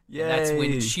 Yay. And that's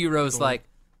when Shiro's like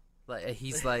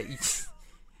he's like, That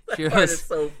part is Shiro's,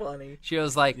 so funny.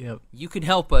 Shiro's like, Yep. "You can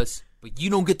help us, but you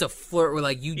don't get to flirt with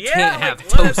like you Yeah, can't like, have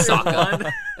what if there's Tosaka."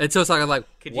 one? And Tosaka's like,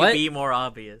 Could "What?" you be more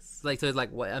obvious? Like, so he's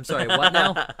like, what? I'm sorry, what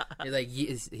now?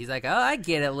 He's like, oh, I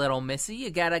get it, little missy. You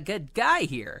got a good guy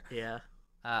here. Yeah.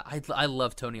 I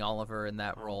love Tony Oliver in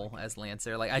that role as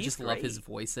Lancer. Like I He's just love his great.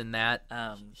 voice in that.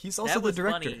 He's also that the was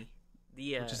director, funny.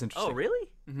 The, which is interesting. Oh, really?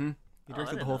 Mm-hmm. He I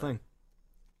directed the didn't whole know that. thing.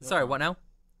 Sorry, what now?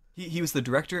 He was the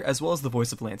director as well as the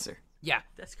voice of Lancer. Yeah,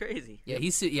 That's crazy. yeah, he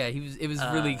was. It was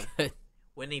really good.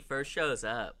 When he first shows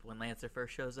up, when Lancer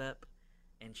first shows up,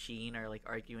 and Sheen are like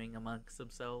arguing amongst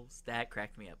themselves, that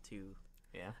cracked me up too.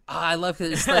 Yeah. I love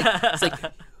it. It's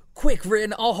like, quick,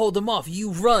 Rin, I'll hold him off.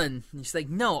 You run. And she's like,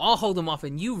 no, I'll hold him off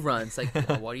and you run. It's like,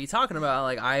 well, what are you talking about?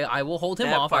 Like, I will hold him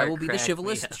That off. I part will be the cracked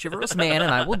me chivalrous up. man,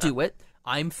 and I will do it.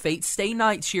 I'm Fate Stay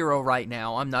Night Shiro right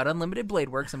now. I'm not Unlimited Blade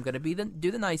Works. I'm gonna do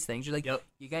the nice things. She's like, Yep.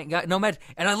 you ain't got no match.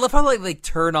 And I love how like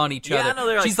turn on each Yeah, other. I know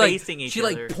they're, like, She's facing each she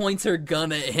other. like points her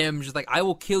gun at him. She's like, I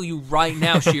will kill you right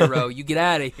now, Shiro. You get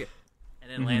out of here. And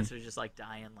then Lancer's just like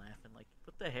dying laughing, like,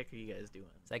 what the heck are you guys doing?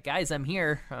 It's like, guys, I'm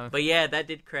here. But yeah, that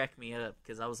did crack me up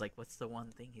because I was like, what's the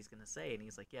one thing he's gonna say? And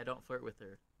he's like, yeah, don't flirt with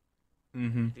her.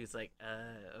 Mm-hmm. Dude's like,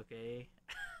 okay.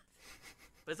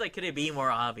 But it's like, could it be more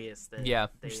obvious that? Yeah,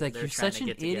 She's she's like, you're such an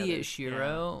idiot,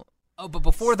 Shiro. Yeah. Oh, but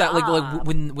before that, like Stop.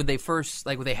 when they first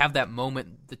when they have that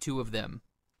moment, the two of them,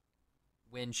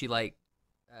 when she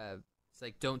it's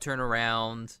like, don't turn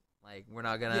around. Like we're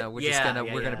not gonna, we're just gonna,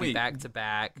 we're gonna be Wait. back to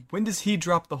back. When does he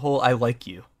drop the whole "I like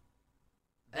you"?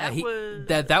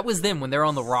 That Was them when they're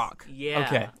on the rock.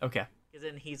 Yeah. Okay. Because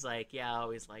then he's like, yeah, I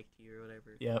always liked you or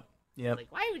whatever. Yep.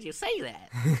 Like, why would you say that?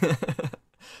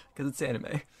 Because it's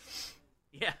anime.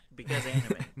 Yeah, because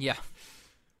anime. Yeah,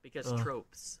 Because Ugh.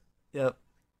 tropes. Yep.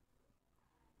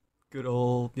 Good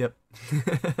old. Yep.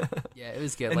 yeah, it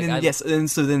was good. And Like then and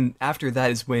so then after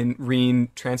that is when Rin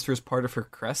transfers part of her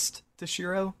crest to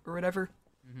Shiro or whatever.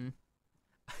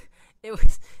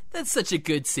 that's such a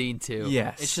good scene too.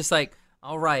 Yes. It's just like,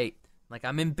 all right, like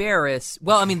I'm embarrassed.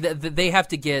 Well, I mean, they have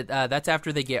to get. That's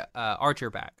after they get Archer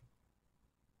back.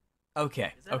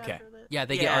 Okay. Is that Okay. after that? Yeah,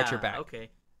 they get Archer back. Okay.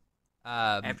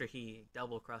 After After he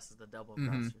double crosses the double Mhm.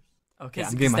 crossers. Okay.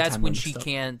 because I'm getting my that's timeline when mixed she up.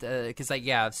 can't. Because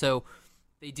like so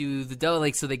they do the double.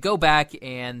 Like so they go back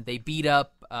and they beat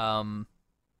up.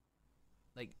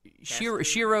 Like Caster?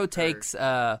 Shiro Or- takes.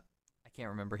 I can't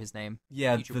remember his name.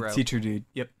 Yeah, Teacher the bro. teacher dude.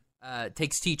 Yep.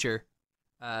 Takes teacher,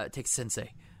 takes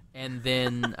sensei, and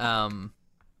then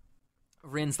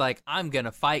Rin's like, I'm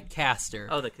gonna fight Caster.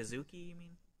 Oh, the Kazuki, you mean?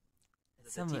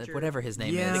 The teacher? Whatever his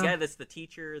name Yeah. is. The guy that's the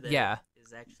teacher that Yeah.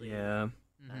 is actually Yeah.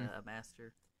 Mhm. a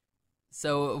master.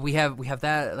 So we have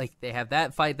that, like they have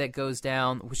that fight that goes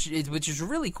down, which is a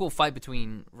really cool fight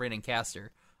between Rin and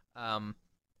Caster.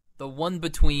 The one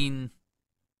between,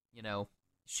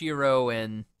 Shiro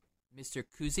and Mr.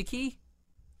 Kuzuki.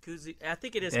 I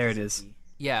think it is. There it is. Kazuki.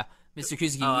 Yeah, Mr.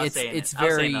 Kuzuki. Oh, it's I was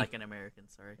very saying like an American.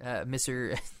 Sorry.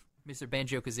 Mr.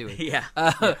 Banjo Kazooie. Yeah.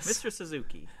 Uh, Mr.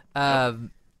 Suzuki.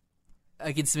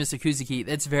 Against Mr. Kuzuki,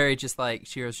 that's very just like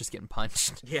Shiro's just getting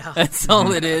punched. Yeah. That's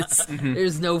all it is.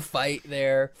 There's no fight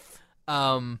there.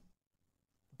 But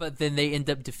then they end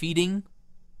up defeating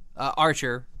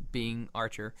Archer, being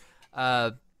Archer,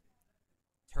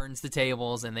 turns the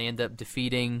tables, and they end up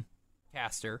defeating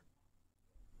Caster.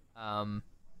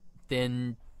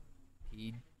 Then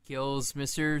he kills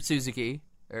Mr. Suzuki,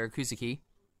 or Kuzuki.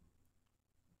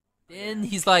 Then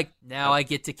he's like, now I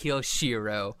get to kill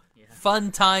Shiro. Yeah.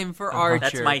 Fun time for Archer.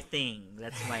 That's my thing.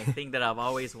 That's my thing that I've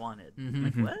always wanted.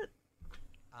 Like,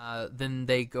 what? Then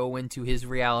they go into his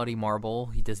reality marble.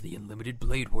 He does the Unlimited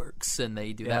Blade Works, and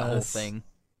they do that whole Yes. thing.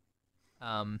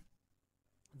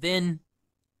 Then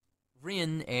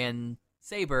Rin and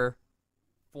Saber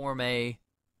form a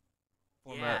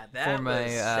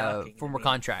shocking to me.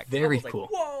 contract. I Very was like, cool.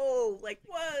 Whoa! Like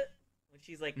what? When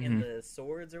she's like in Mhm. the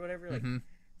swords or whatever, like Mhm.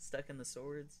 stuck in the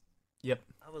swords. Yep.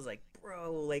 I was like,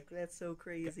 bro, like that's so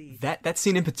crazy. That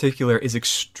scene in particular is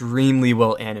extremely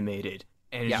well animated,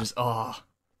 and it's Yeah. just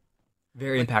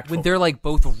very impactful. When they're like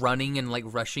both running and like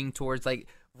rushing towards, like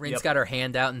Rin's Yep. got her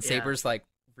hand out and Yeah. Saber's like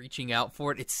reaching out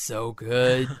for it. It's so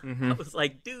good. I was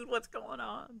like, dude, what's going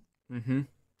on? Mm-hmm.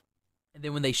 And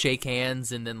then when they shake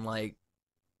hands, and then like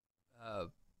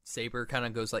Saber kind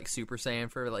of goes like Super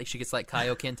Saiyan for like she gets like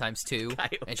Kaioken times 2,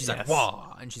 and she's like Yes.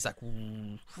 wah, and she's like, "Woo."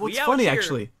 Well, it's We out funny here.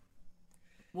 actually.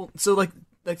 Well, so like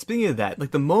speaking of that,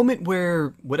 like the moment where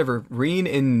whatever Rin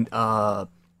and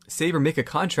Saber make a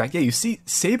contract, yeah, you see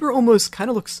Saber almost kind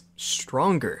of looks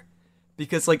stronger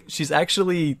because like she's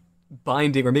actually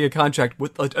binding or making a contract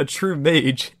with a true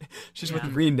mage. She's Yeah.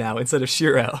 with Rin now instead of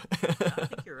Shiro. I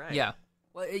think you're right. yeah,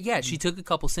 well, yeah, she took a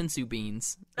couple sensu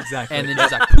beans, Exactly. and then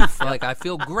she's like, poof, like I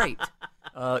feel great.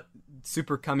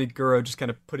 Super Kamiguro just kind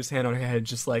of put his hand on her head,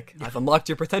 just like I've unlocked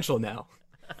your potential now.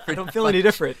 I don't feel any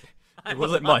different. It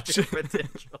wasn't much.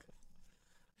 Potential.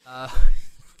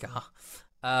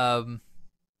 God.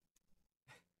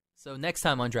 So next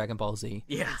time on Dragon Ball Z,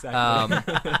 Yeah.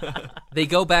 Exactly. they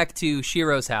go back to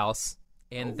Shiro's house,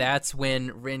 and that's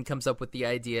when Rin comes up with the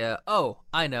idea, oh,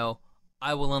 I know,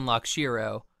 I will unlock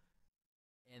Shiro.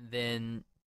 And then,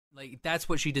 like, that's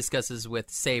what she discusses with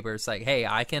Saber. It's like, hey,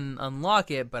 I can unlock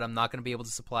it, but I'm not going to be able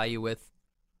to supply you with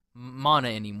mana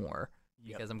anymore.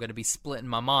 Because I'm going to be splitting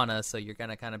my mana, so you're going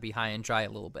to kind of be high and dry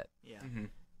a little bit. Yeah. Mhm.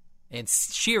 And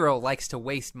Shiro likes to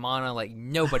waste mana like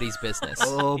nobody's business.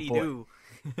 Oh He boy. do.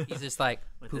 He's just like,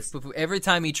 With poof, his- poof, poof. Every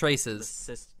time he The traces, sys-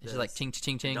 it's just like ching,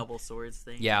 ching, ching. double swords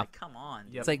thing. Yeah. Like, come on.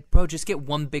 Yep. It's like, bro, just get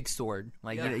one big sword.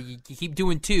 Like, Yeah. you keep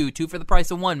doing two for the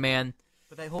price of one, man.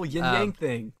 But that whole yin yang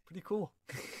thing, pretty cool.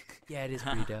 Yeah, it is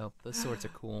pretty dope. Those swords are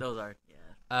cool. Those are,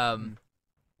 yeah.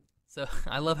 So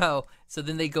I love how. So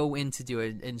then they go in to do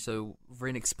it, and so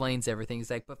Rin explains everything.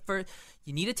 He's like, "But first,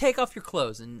 you need to take off your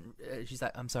clothes." And she's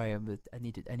like, "I'm sorry, I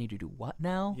need to do what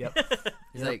now?" Yep.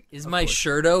 He's like, "Is of my course.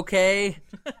 shirt okay?"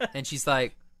 And she's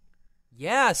like,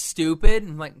 "Yeah, stupid."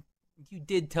 And I'm like, "You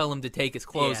did tell him to take his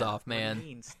clothes Yeah, off, what it man.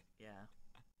 means. Yeah.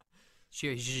 He should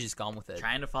have just gone with it.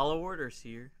 Trying to follow orders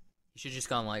here. He should have just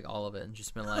gone like all of it and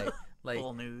just been like,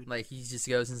 Full nude. like he just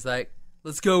goes and is like,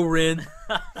 "Let's go, Rin."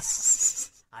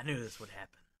 I knew this would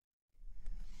happen.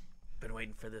 Been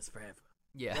waiting for this forever.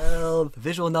 Yeah. Well, the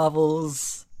visual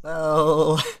novels.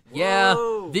 Well, Yeah,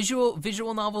 Whoa.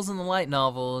 visual novels and the light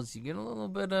novels, you get a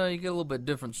little bit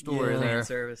different story Yeah. there. Fan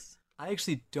service. I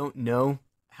actually don't know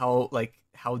how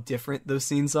different those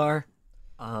scenes are.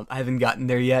 I haven't gotten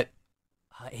there yet.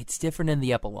 It's different in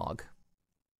the epilogue.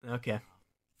 Okay.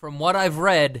 From what I've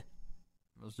read,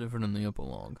 it's different in the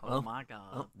epilogue. Oh Well, my god.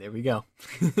 Oh, there we go.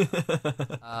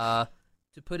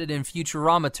 To put it in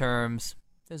Futurama terms,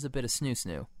 there's a bit of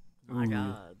snoo. Oh my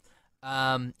Ooh.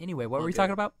 god. Anyway, what were we Okay.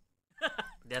 talking about?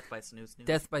 Death by Snooze Snooze.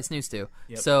 Death by Snoo.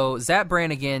 Yep. So Zap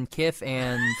Brannigan, Kif,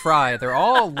 and Fry, they're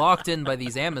all locked in by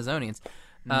these Amazonians.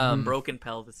 Broken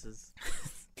pelvises.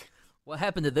 What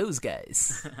happened to those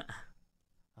guys?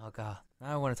 Oh god,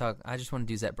 now I want to talk. I just want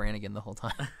to do Zap Brannigan the whole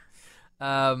time.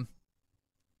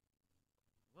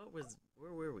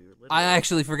 Where were we? Literally. I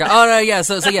actually forgot. Oh no, yeah.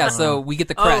 So we get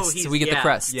the Oh, crest. he's- So we get the yeah.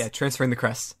 crest. Yeah, transferring the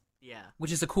crest. Yeah.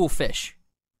 Which is a cool fish.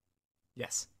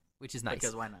 Yes. Which is nice.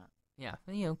 Because why not? Yeah,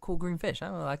 cool green fish. I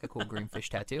like a cool green fish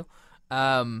tattoo.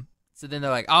 So then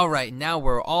they're like, all right, now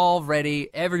we're all ready.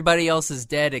 Everybody else is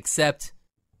dead except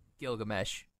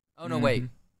Gilgamesh. Oh no, wait.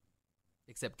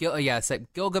 Except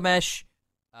Gilgamesh,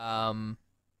 and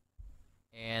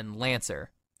Lancer.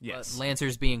 Yes. But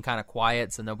Lancer's being kind of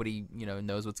quiet, so nobody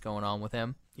knows what's going on with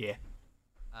him. Yeah.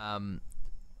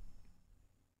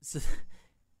 So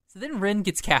then Rin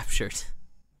gets captured.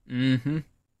 Mm-hmm.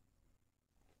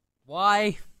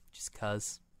 Why? Just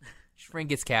cause. Rin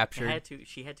gets She captured. had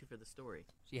to for the story.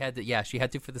 She had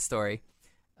to for the story.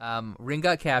 Rin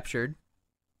got captured.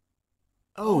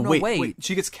 Oh, no, wait, wait.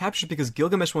 She gets captured because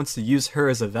Gilgamesh wants to use her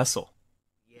as a vessel.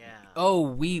 Yeah. Oh,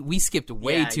 we skipped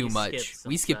way Yeah, too you much. skipped some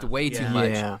We skipped stuff. way too Yeah.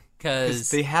 much. Yeah. Because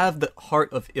They have the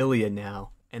heart of Ilya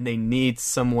now, and they need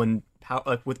someone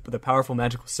with a powerful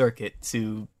magical circuit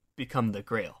to become the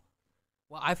Grail.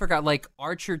 well, I forgot. Like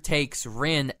Archer takes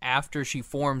Rin after she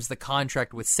forms the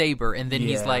contract with Saber, and then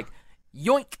he's Yeah. like,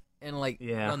 "Yoink!" and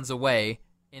Yeah. runs away.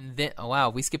 And then, oh wow,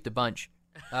 we skipped a bunch.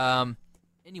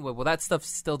 Anyway, well, that stuff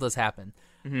still does happen.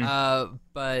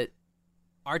 But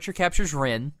Archer captures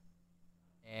Rin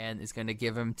and is going to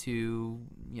give him to,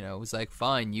 it's like,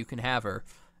 fine, you can have her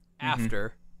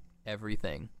after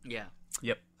everything. Yeah.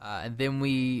 Yep. And then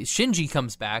Shinji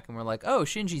comes back, and we're like, oh,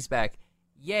 Shinji's back.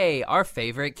 Yay, our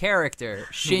favorite character, Love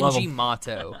Shinji him.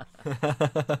 Mato.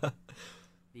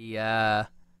 The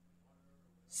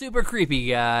super creepy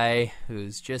guy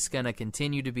who's just going to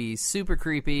continue to be super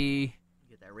creepy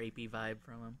You get that rapey vibe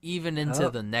from him. even into Oh.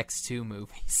 the next two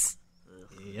movies. Ugh.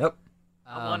 Yep.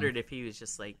 I wondered if he was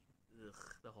just like ugh,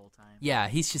 the whole time. Yeah,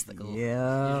 he's just like, ugh.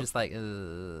 Yeah. He's just like,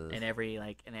 ugh. In every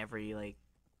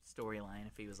storyline,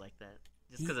 if he was like that.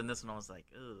 Just because in this one I was like,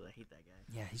 ugh, I hate that guy.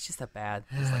 Yeah, he's just that bad.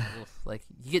 He's like, ugh. Like,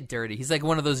 you get dirty. He's like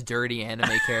one of those dirty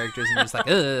anime characters, and you're just like,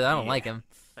 ugh, I don't like him.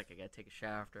 Like I gotta take a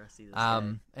shower after I see this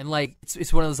guy. And like,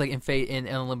 it's one of those like in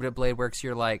Unlimited Blade Works,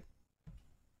 you're like,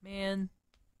 man,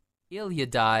 Ilya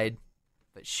died,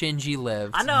 but Shinji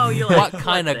lived. I know you're like, What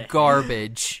kind the of heck?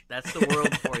 garbage? That's the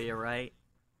world for you, right?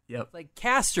 Yep. Like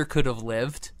Castor could have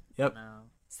lived. Yep. No.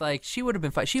 It's like she would have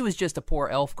been fine. She was just a poor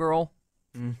elf girl.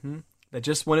 Mm-hmm. That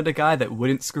just wanted a guy that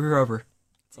wouldn't screw her over.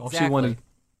 That's all she Exactly. wanted.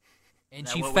 And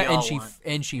That she what we all want.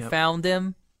 and she Yep. found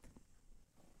him.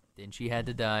 Then she had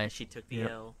to die. And she took the Yep.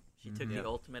 L. She took Yep. the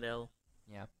ultimate L.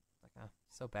 Yeah, like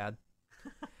so bad.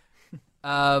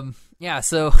 Yeah.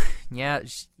 So yeah,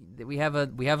 we have a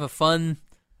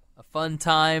a fun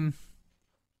time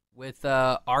with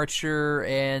Archer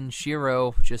and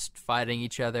Shiro just fighting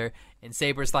each other, and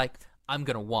Saber's like, I'm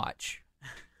gonna watch.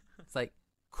 It's like,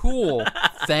 cool,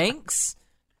 thanks.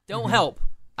 Don't help.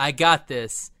 I got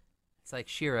this. It's like,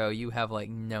 Shiro, you have like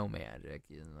no magic.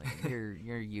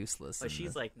 You're useless. But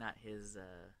she's like not his.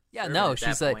 Yeah, servant no, at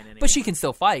she's that like, point anymore. but she can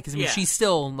still fight because I mean, Yeah. she's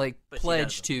still like But she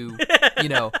pledged to,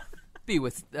 be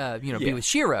with, be with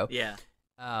Shiro. Yeah.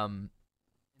 And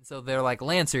so they're like,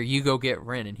 Lancer, you go get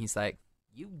Rin, and he's like,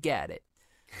 you got it.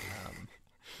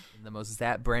 In the most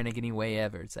Zap Brannigan way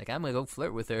ever. It's like, I'm gonna go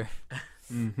flirt with her.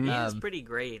 Mm-hmm. He's pretty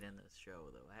great in this show,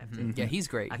 though. I have to. Yeah, he's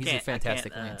great. He's a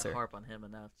fantastic I can't, Lancer. harp on him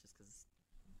enough, just because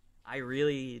I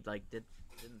really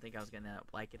didn't think I was gonna end up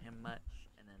liking him much,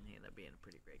 and then he ended up being a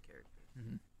pretty great character.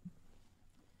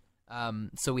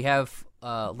 So we have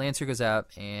Lancer goes out,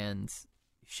 and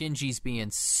Shinji's being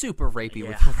super rapey Yeah.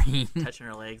 with Rin. Touching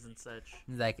her legs and such.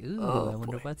 He's like, ooh, Oh, I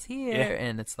wonder boy. what's here. Yeah.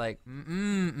 And it's like,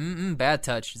 bad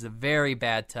touch. It's a very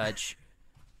bad touch.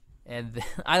 And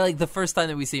I like the first time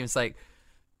that we see him, it's like,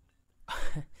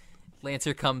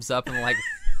 Lancer comes up and like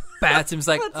bats him. He's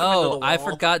like, Puts him into oh, the I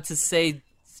wall. forgot to say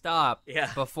stop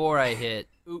Yeah. before I hit.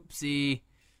 Oopsie.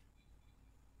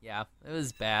 Yeah, it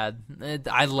was bad.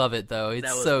 I love it though. That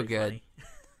It's was so pretty good. funny.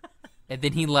 And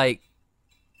then he like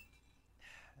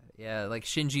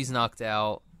Shinji's knocked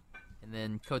out, and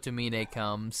then Kotomine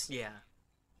comes, Yeah.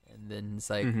 and then it's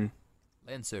like, Mm-hmm.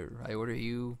 Lancer, I order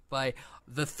you by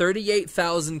the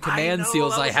 38,000 command I know,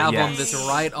 seals that I was have on amazing. this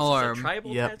right Is this a arm.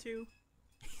 tribal Yep. tattoo.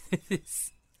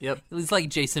 it's, Yep. it's like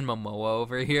Jason Momoa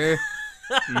over here.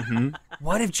 Mm-hmm.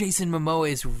 What if Jason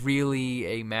Momoa is really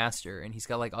a master and he's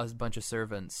got like a bunch of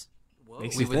servants? Whoa.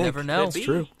 Makes We you would think. never know. It's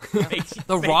true. Makes-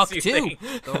 The makes Rock you too. think.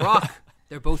 The Rock.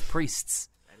 They're both priests.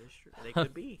 That is true. They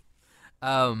could be.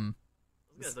 Those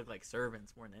Those guys look like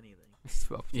servants more than anything.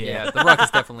 well, Yeah. The Rock is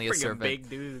definitely a Friggin' servant. big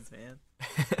dudes, man.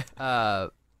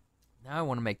 Now I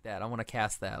want to make that. I want to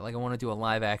cast that. Like I want to do a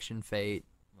live action Fate.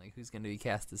 Like who's going to be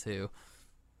cast as who?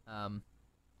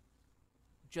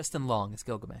 Justin Long is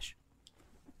Gilgamesh.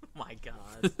 Oh my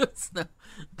god.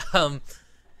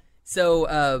 So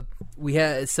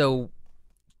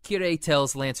Kirei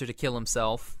tells Lancer to kill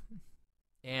himself,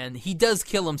 and he does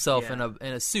kill himself Yeah.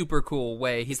 in a super cool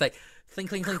way. He's like cling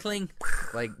cling cling cling,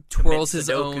 like twirls Commits his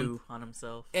Sudoku own. on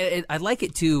himself. I like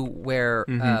it too, where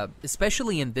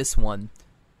especially in this one,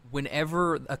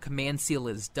 whenever a command seal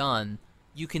is done,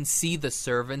 you can see the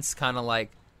servants kind of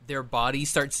like their body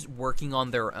starts working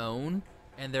on their own,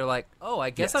 and they're like, "Oh, I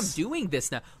guess Yes. I'm doing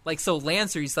this now." Like so,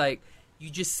 Lancer, he's like, you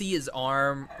just see his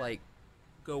arm like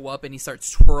go up, and he starts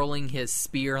twirling his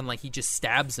spear, and like he just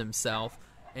stabs himself,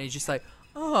 and he's just like,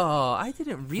 "Oh, I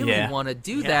didn't really Yeah. want to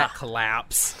do Yeah. that."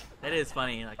 Collapse. That is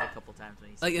funny. Like a couple times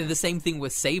when he's Like the same thing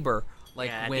with Saber. Like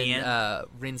Yeah, at the when end.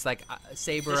 Rin's like,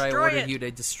 Saber, I Destroy ordered it. you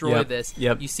to destroy Yep, this.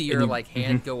 yep. You see And her you- like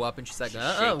hand go up, and she's like, She's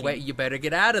wait, shaking. you better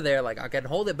get out of there. Like I can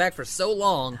hold it back for so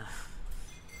long.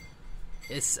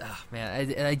 It's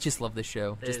man, I just love this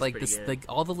show. It Just is like pretty this, good. like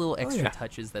all the little extra yeah.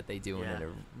 touches that they do in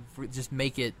Yeah. it, just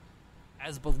make it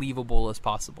as believable as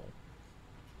possible,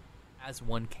 as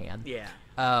one can. yeah.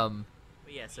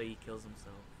 But yeah, so he kills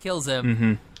himself. kills him, Mm-hmm.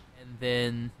 and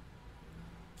then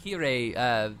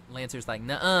Kirei, Lancer's like,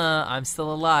 "Nuh-uh, I'm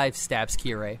still alive." Stabs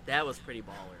Kirei That was pretty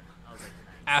baller. I was like,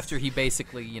 nice. after he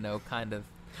basically, kind of.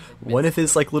 admits- One of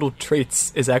his like little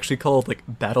traits is actually called like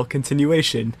battle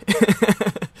continuation.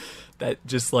 That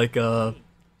just like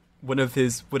one of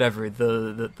his whatever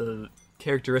the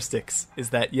characteristics is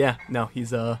that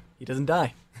he doesn't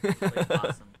die. Like,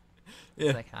 awesome. He's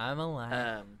Yeah. like, I'm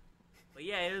alive. But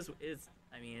yeah, it's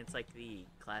I mean, it's like the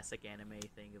classic anime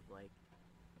thing of like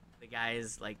the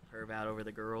guys like perv out over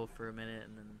the girl for a minute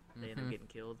and then they end up getting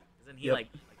killed. 'Cause then he Yep. like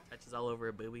touches all over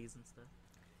her boobies and stuff.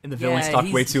 And the villains talk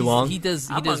he's- way too he's- long. He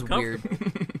does I'm weird.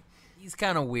 He's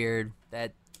kind of weird,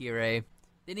 that Kirei.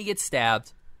 Then he gets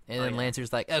stabbed, and Oh, then yeah.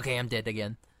 Lancer's like, "Okay, I'm dead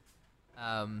again."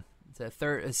 It's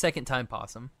a second time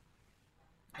possum,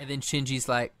 and then Shinji's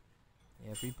like,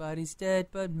 "Everybody's dead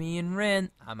but me and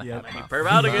Rin. I'm a Yep. Let me perv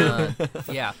out again.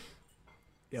 Yeah."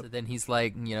 Yep. So then he's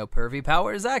like, pervy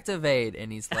powers activate,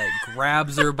 and he's like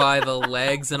grabs her by the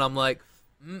legs, and I'm like,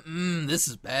 this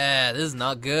is bad. This is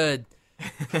not good.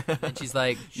 And she's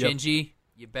like, Yep. Shinji,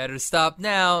 you better stop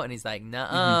now. And he's like,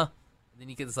 nuh-uh. And then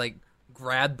he gets like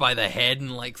grabbed by the head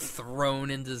and like thrown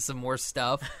into some more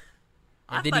stuff.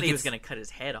 And I then thought he he gets was gonna cut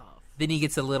his head off. then he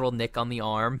gets a little nick on the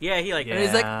arm. Yeah, he like And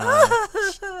he's like,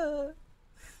 Yeah.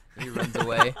 he runs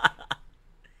away.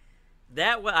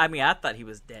 I mean, I thought he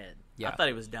was dead. Yeah. I thought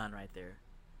he was done right there.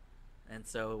 And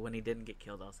so when he didn't get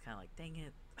killed, I was kind of like, dang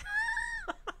it.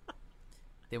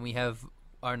 Then we have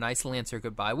our nice Lancer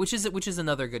goodbye, which is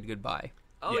another good goodbye.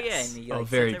 Oh Yes. yeah, and he Oh, like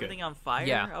very sets everything good. on fire.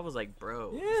 Yeah. I was like,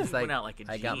 bro, Yeah. he It's went like, out like a G,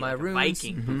 I got my like a runes.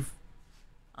 Viking, Mm-hmm.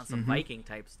 on some Viking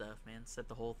type stuff, man. Set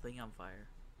the whole thing on fire.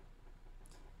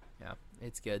 Yeah,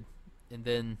 it's good. And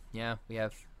then we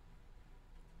have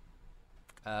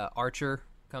Archer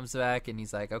comes back and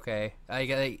he's like, okay,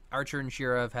 Archer and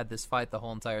Shira have had this fight the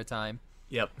whole entire time.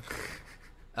 Yep.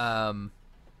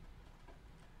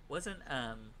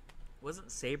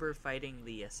 Wasn't Saber fighting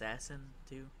the assassin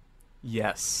too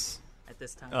Yes. at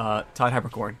this time? Todd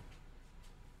Habercorn.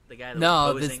 The guy that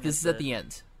No, was this posing this as is at the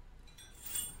end.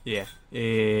 Yeah.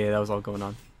 Yeah, that was all going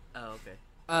on. Oh, okay.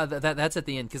 That's at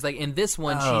the end because like in this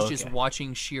one Oh, she's just okay.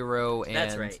 watching Shiro and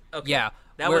That's right. Okay. yeah,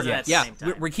 That we're- wasn't at the yeah, same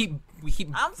time. we keep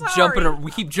I'm sorry.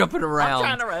 jumping around.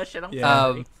 I'm trying to rush it. I'm Yeah.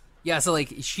 sorry. Yeah, so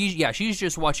like she's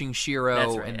just watching Shiro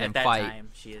That's right. and then At that fight. time,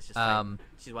 she is just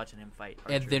she's watching him fight.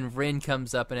 And Archer. then Rin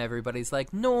comes up and everybody's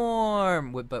like,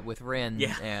 Norm! But with Rin.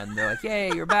 Yeah. And they're like,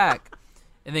 yay, you're back.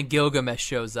 And then Gilgamesh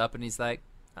shows up and he's like,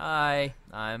 hi,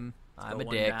 I'm a Going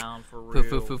dick. down for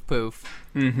Poof, real. poof, poof, poof.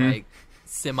 Mm-hmm. Like,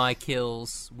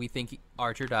 semi-kills. We think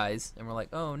Archer dies. And we're like,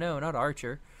 oh, no, not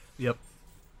Archer. Yep.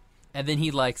 And then he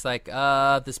likes,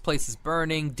 this place is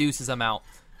burning. Deuces, I'm out.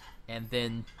 And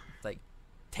then, like,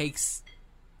 takes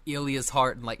Ilya's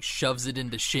heart and, like, shoves it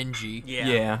into Shinji. Yeah.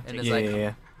 Yeah. And yeah, it's like,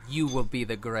 yeah. you will be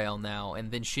the Grail now. And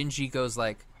then Shinji goes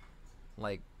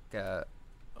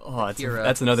Oh, Kira,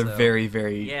 that's another so- very,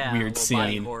 very Yeah, weird a little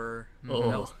body scene. horror. Oh.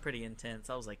 That was pretty intense.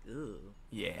 I was like, ooh.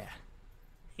 Yeah.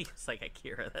 He's like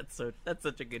Akira. That's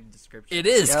such a good description. it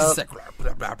is. 'cause Yep. it's like,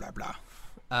 blah, blah, blah,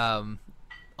 blah.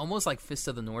 Almost like Fist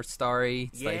of the North Starry.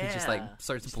 It's like he just like Yeah.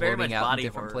 starts It's very bloating much out in body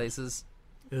different horror. places.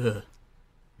 Ugh.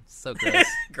 So gross.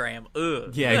 Graham.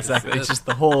 Ugh. Yeah, exactly. It's just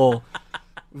the whole.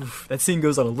 Oof, that scene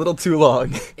goes on a little too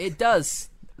long. It does.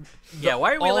 Yeah.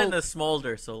 Why are we all- letting this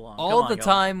smolder so long? All Come the on, y'all.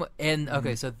 time, and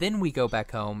okay, so then we go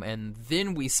back home, and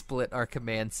then we split our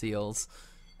command seals,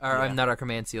 or Yeah. not our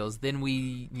command seals. Then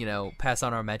we, pass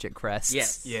on our magic crests.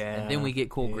 Yes. Yeah. and then we get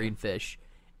cool yeah. green fish,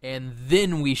 and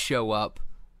then we show up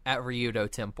at Ryudo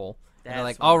Temple, and they're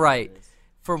That's like, what "All it right." is.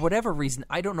 For whatever reason,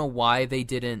 I don't know why they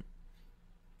didn't.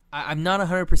 I'm not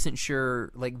 100%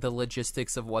 sure, like the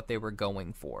logistics of what they were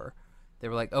going for. They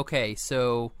were like, okay,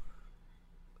 so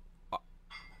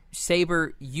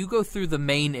Saber, you go through the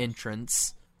main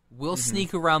entrance. We'll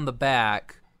sneak around the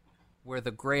back where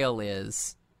the Grail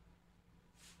is.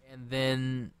 And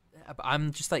then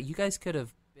I'm just like, you guys could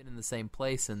have been in the same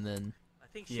place, and then I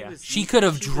think Yeah. she could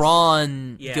have she was-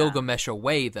 drawn yeah. Gilgamesh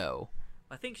away, though.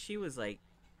 I think she was like,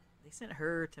 they sent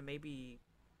her to maybe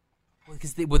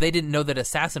Because they didn't know that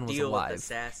Assassin was deal with alive.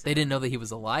 Assassin. They didn't know that he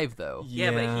was alive, though.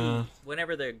 Yeah, but he,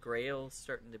 whenever the Grail's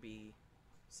starting to be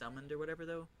summoned or whatever,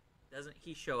 though, doesn't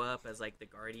he show up as like the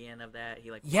guardian of that?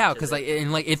 He like Yeah, watches because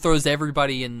it. it throws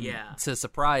everybody in Yeah. to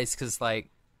surprise. Because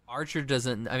Archer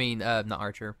doesn't. I mean, not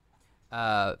Archer.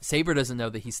 Saber doesn't know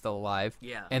that he's still alive.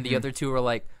 Yeah. And the other two are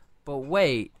like, but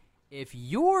wait, if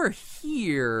you're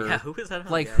here, Yeah, who is that? other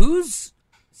like guy? who's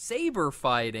Saber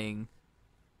fighting?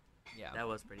 Yeah, That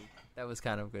was pretty. that was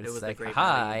kind of good. It It's was a like, great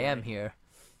ha, body, I am right? here.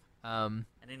 And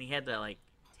then he had that like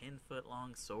 10-foot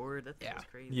long sword. That thing Yeah. was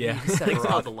crazy. Yeah. I think it's Sephiroth.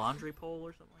 called the laundry pole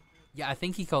or something like that. Yeah, I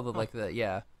think he called it like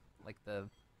the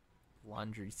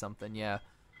laundry something. Yeah.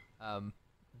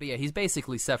 But yeah, he's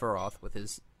basically Sephiroth with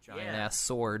his giant Yeah. ass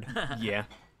sword. Yeah.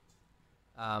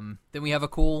 Then we have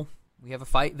a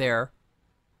fight there,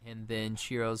 and then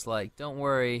Shiro's like, "Don't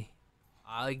worry,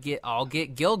 I'll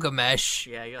get Gilgamesh."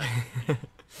 Yeah, you're like,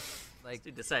 Like,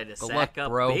 dude decided to good sack luck, up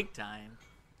bro. big time.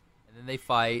 and then they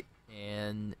fight,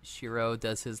 and Shiro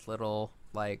does his little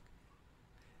like,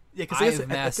 Yeah, because I guess I've at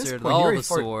this mastered point, all you already the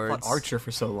fought swords. Archer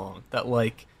for so long that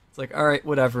it's like, all right,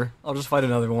 whatever. I'll just fight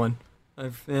another one.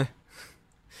 Like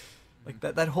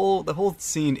that whole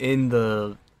scene in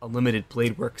the Unlimited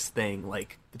Blade Works thing,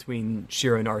 like between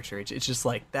Shiro and Archer. It's just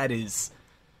like that's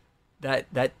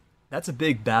a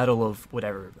big battle of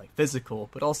whatever, like physical,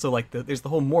 but also like there's the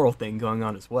whole moral thing going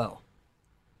on as well.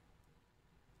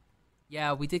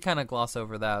 yeah, we did kind of gloss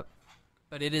over that,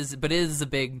 but it is a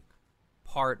big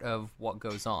part of what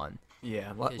goes on.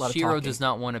 Yeah, a lot of Shiro talking. does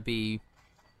not want to be He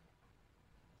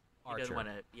Archer. doesn't want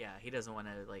to. Yeah, he doesn't want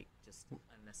to like just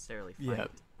unnecessarily fight. Yeah.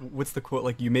 What's the quote?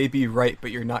 Like, you may be right,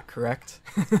 but you're not correct.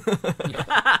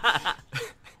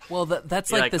 Well,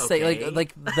 that's You're like like, the say okay.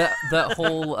 like the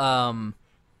whole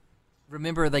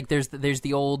remember like there's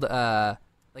the old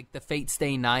like the Fate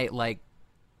Stay Night like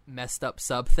messed up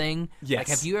sub thing. Yes, Like,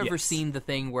 have you ever yes. seen the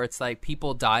thing where it's like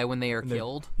people die when they are they're-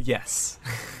 killed? Yes.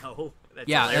 No, that's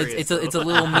Yeah, hilarious, it's a though.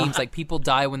 little memes like people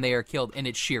die when they are killed, and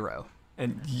it's Shiro.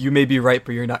 And you may be right,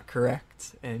 but you're not correct.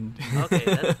 it. And Okay,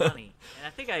 that's funny. And I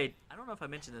think I don't know if I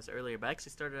mentioned this earlier, but I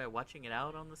actually started watching it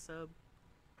out on the sub.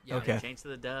 Yeah. Okay. I changed to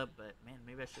the dub, but man,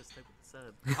 maybe I should have stuck with the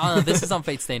sub. Oh, no, this is on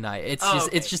Fate Stay Night. It's Oh, just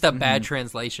okay. it's just a bad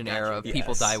translation Gotcha. error of people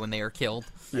Yes. die when they are killed.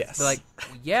 yes. They're like,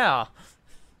 yeah.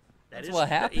 That That's is- what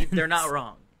happens. They're not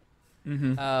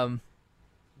wrong.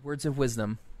 Words of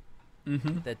wisdom.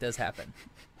 Mm-hmm. That does happen.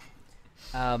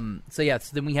 So yeah,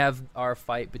 so then we have our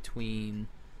fight between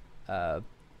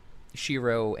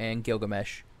Shiro and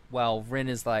Gilgamesh, while Rin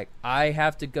is like, I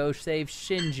have to go save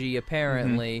Shinji,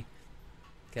 apparently,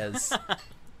 because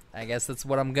I guess that's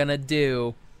what I'm gonna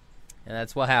do, and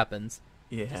that's what happens.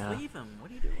 Yeah. Just leave him. What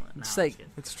are you doing? It's No, I'm like-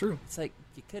 kidding. It's true. It's like,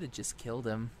 you could have just killed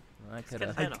him. I Just could cut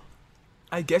his have. head off.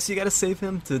 I guess you gotta save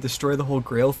him to destroy the whole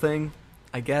Grail thing.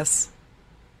 I guess.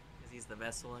 'Cause he's the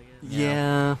vessel, I guess.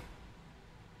 Yeah.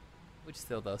 Which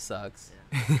still, though, sucks.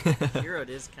 Yeah. Hero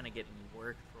is kind of getting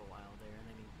worked for a while there, and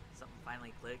then something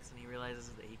finally clicks, and he realizes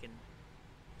that he can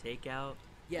take out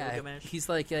Yeah, Gilgamesh. he's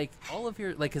like all of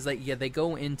your, like, cause like, yeah, they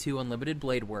go into Unlimited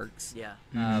Blade Works. Yeah.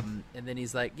 And then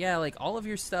he's like, yeah, like, all of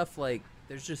your stuff, like,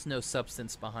 there's just no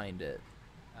substance behind it.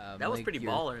 That was like, pretty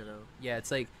you're- baller, though. Yeah,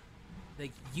 it's like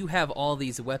you have all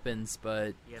these weapons, but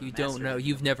You you haven't don't mastered know, them.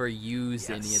 you've never used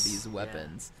any of Yes. these Yeah.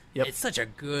 weapons. Yep. It's such a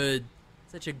good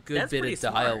That's bit pretty of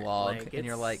smart. dialogue, Like, and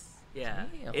you're it's- like, yeah,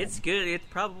 damn. it's good. It's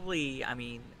probably, I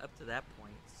mean, up to that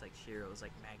point, it's like Shiro's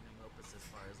like magnum opus as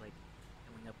far as like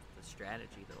coming up with a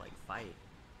strategy to like fight.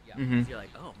 yeah, Mhm. So you're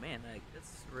like, oh man, like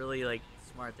that's really like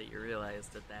smart that you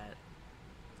realized that that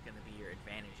was going to be your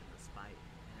advantage in this fight,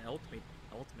 and it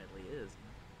ultimately is.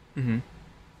 Mm-hmm.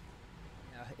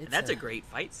 yeah, And that's a great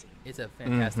fight scene. It's a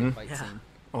fantastic Mhm. fight Yeah. scene.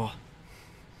 Oh.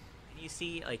 And you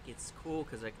see, like, it's cool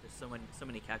because like there's so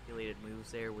many calculated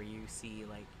moves there where you see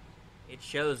like it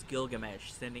shows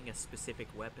Gilgamesh sending a specific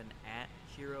weapon at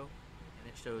Shiro, and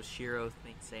it shows Shiro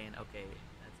saying, "Okay,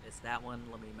 it's that one.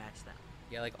 Let me match that." one.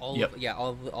 Yeah, like all Yep. of, yeah,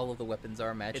 all of the weapons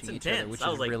are matching It's each intense. other, which I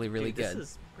was is like, really really "Dude, good. This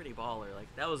is pretty baller.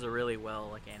 Like that was a really well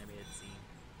like animated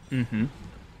scene, Mm-hmm.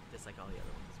 just like all the other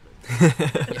ones.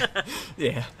 But,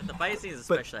 Yeah. but the fight scenes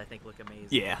But- especially, I think, look amazing.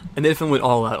 Yeah. And they went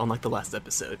all out on like the last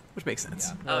episode, which makes sense.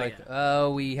 Yeah. Oh, They're like, yeah.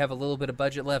 oh, we have a little bit of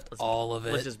budget left. All of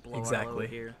it. Let's just blow our Exactly. load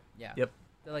here. Yeah. Yep.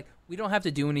 They're like, we don't have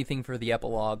to do anything for the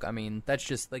epilogue. I mean, that's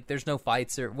just like, there's no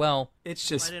fights or, well, It's I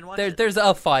just didn't watch there, it. there's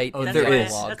a fight. Oh, in That's the there why is.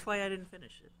 epilogue. That's why I didn't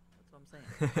finish it. That's what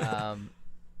I'm saying.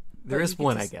 there but is you get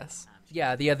one, to I s-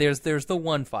 guess. There's the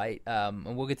one fight.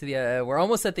 And we'll get to the, we're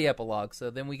almost at the epilogue,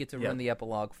 so then we get to Yep. run the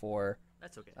epilogue for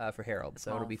That's okay. Harold, so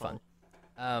my it'll own be fun.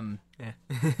 fault. Yeah.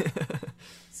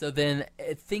 So then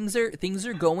things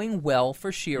are going well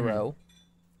for Shiro.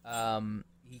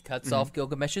 He cuts off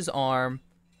Gilgamesh's arm.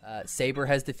 Saber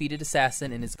has defeated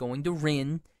Assassin and is going to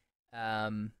Rin.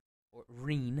 Or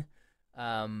Reen.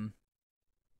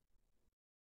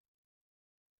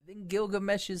 Then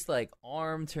Gilgamesh's like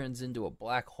arm turns into a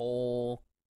black hole.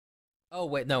 Oh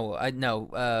wait, no, I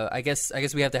guess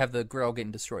we have to have the Grail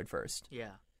getting destroyed first.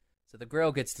 Yeah. So the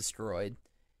Grail gets destroyed,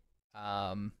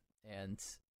 and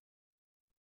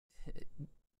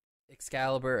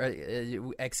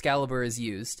Excalibur is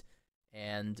used,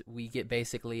 and we get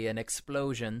basically an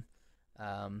explosion,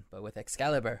 but with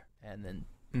Excalibur, and then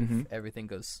Mhm. everything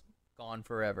goes gone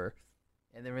forever.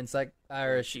 And then it's like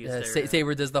Irish. She used their,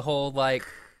 Saber does the whole like.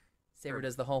 Saber Or-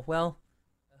 does the whole. Well,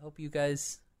 I hope you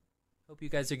guys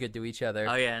are good to each other.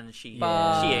 Oh yeah, and she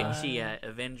Bye.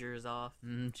 Avengers off,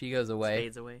 She goes away.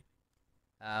 fades away.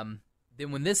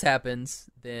 Then when this happens,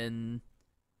 then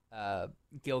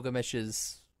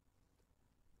Gilgamesh's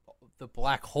the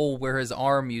black hole where his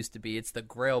arm used to be. It's the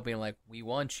Grail being like, "We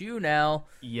want you now."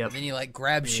 Yep. And then he like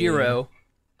grabs Yeah. Shiro,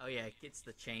 Oh yeah, gets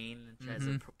the chain and tries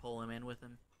Mhm. to pull him in with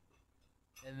him.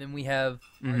 and then we have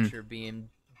Mhm. Archer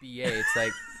being BA. It's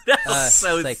like, That's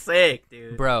so it's like, sick,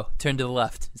 dude. bro, turn to the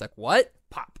left. He's like, "What?"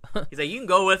 Pop. He's like, you can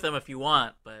go with him if you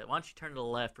want, but why don't you turn to the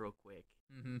left real quick?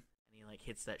 hmm And he like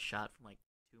hits that shot from like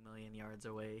 2,000,000 yards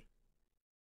away.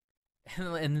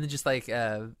 And then just like,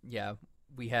 yeah,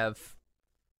 we have.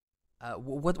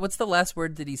 What's the last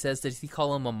word that he says? Does he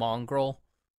call him a mongrel?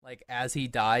 Like as he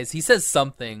dies, he says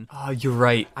something. Oh, you're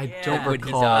right. I Yeah, don't when he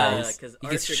recall. dies. because He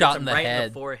gets Archer shot gets in him the right in head.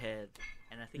 the forehead,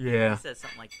 and I think Yeah. he says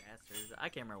something like bastard. I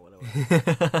can't remember what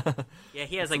it was. Yeah,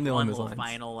 he has like Something along one those little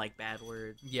lines. final like bad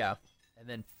word Yeah, and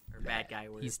then or bad guy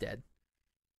word. he's dead.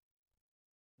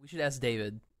 We should ask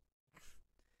David.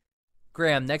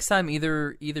 Graham, next time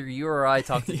either you or I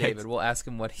talk to Yes. David, we'll ask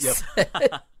him what he Yep.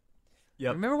 said.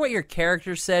 Yep. Remember what your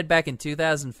character said back in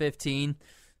 2015?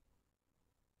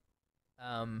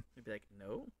 He'd be like,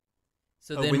 no.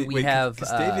 So Oh, then wait, we have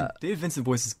David Vincent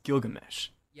voices Gilgamesh.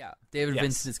 yeah, David Yes.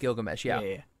 Vincent is Gilgamesh. Yeah.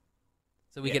 Yeah.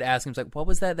 So we could ask him, like, what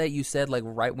was that you said, like,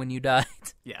 right when you died?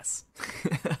 Yes.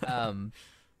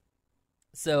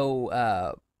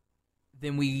 So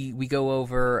then we go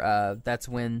over, that's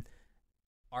when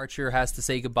Archer has to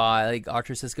say goodbye. Like,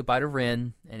 Archer says goodbye to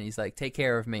Ren, and he's like, take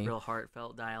care of me. Real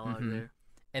heartfelt dialogue there.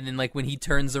 And then, like, when he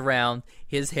turns around,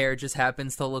 his hair just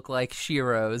happens to look like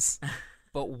Shiro's,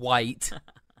 but white.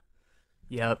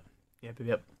 Yep.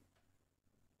 It's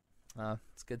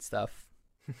good stuff.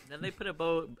 Then they put a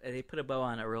bow. They put a bow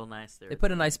on it real nice there. They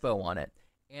put a nice bow on it.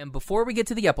 And before we get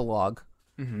to the epilogue,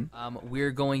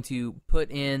 we're going to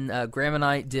put in. Graham and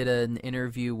I did an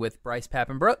interview with Bryce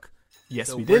Papenbrook. Yes,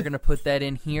 so we we're did. going to put that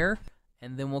in here,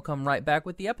 and then we'll come right back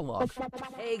with the epilogue.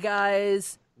 Hey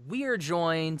guys, we are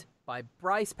joined by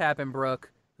Bryce Papenbrook,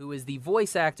 who is the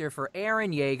voice actor for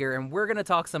Eren Yeager, and we're going to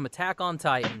talk some Attack on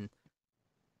Titan.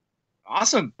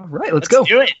 Awesome. All right, let's go.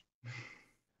 Do it.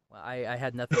 Well, I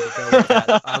had nothing to go with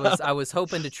that. I was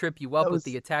hoping to trip you up with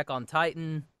the Attack on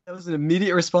Titan. That was an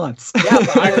immediate response. Yeah,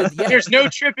 but There's no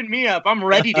tripping me up. I'm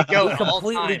ready to go. you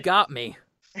completely got me.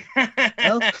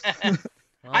 Well,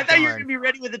 Oh, I thought you were darn. going to be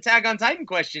ready with Attack on Titan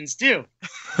questions, too.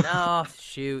 No,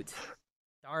 shoot.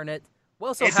 Darn it.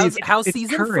 Well, so It's how's it's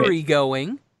season current. 3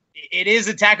 going? It is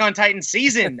Attack on Titan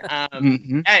season.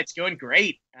 Mhm. Yeah, it's going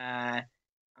great. I'm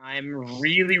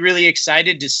really, really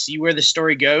excited to see where the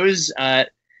story goes.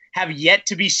 Have yet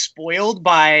to be spoiled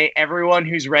by everyone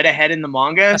who's read ahead in the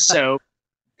manga, so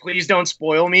please don't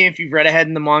spoil me if you've read ahead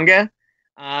in the manga.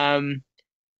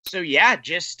 So yeah,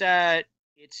 just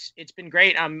it's been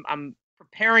great. I'm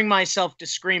preparing myself to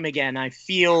scream again. I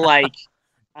feel like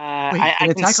I in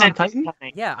can Attack on sense it Titan?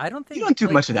 coming. Yeah, I don't think You don't do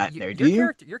like, much of that there, do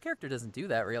you? Your character doesn't do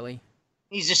that really.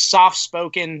 He's just soft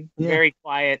spoken, Yeah. very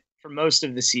quiet for most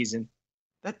of the season.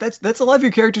 That's a lot of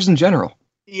your characters in general.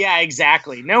 Yeah,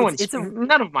 exactly.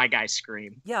 None of my guys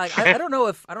scream. Yeah, I don't know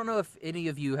if any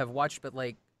of you have watched, but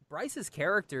like Bryce's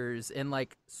characters in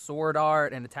like Sword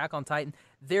Art and Attack on Titan,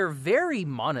 they're very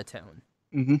monotone.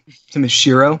 Mm-hmm. Same as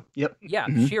Shiro. Yep. Yeah,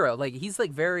 Mhm. Shiro, like he's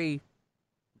like very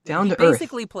Down he to earth.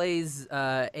 basically plays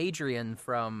Adrian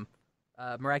from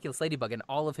Miraculous Ladybug in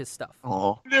all of his stuff.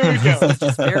 Oh. There we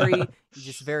go. He's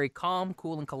just very calm,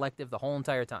 cool, and collective the whole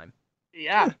entire time.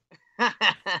 Yeah.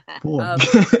 Cool.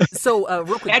 So,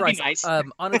 real quick, That'd be Bryce, nice.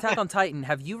 on Attack on Titan,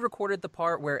 have you recorded the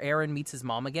part where Eren meets his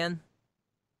mom again?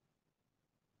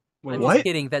 Wait, I'm what? just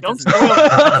kidding. That Don't doesn't spoil it.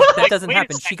 that Like, doesn't wait a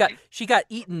happen. second. She got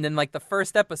eaten in like the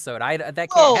first episode. That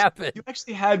can't Whoa. happen. You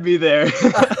actually had me there.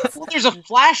 Well, there's a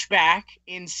flashback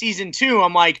in season 2.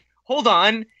 I'm like, hold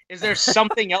on, is there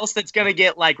something else that's gonna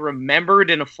get like remembered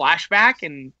in a flashback?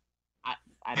 And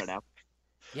I don't know.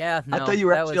 Yeah, no, I thought you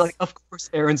were that actually was, like, of course,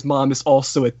 Aaron's mom is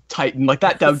also a Titan. Like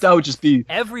that would just be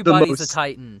everybody's most- a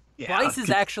Titan. Yeah, Bryce is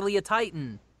actually a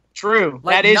Titan. True.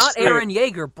 Like that is not true. Eren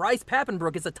Yeager. Bryce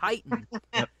Papenbrook is a Titan.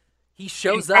 Yep. He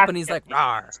shows up and he's like,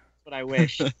 "Rawr." That's what I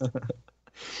wish.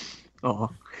 Oh.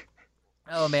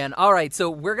 Oh man! All right, so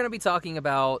we're gonna be talking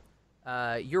about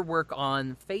your work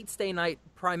on Fate Stay Night,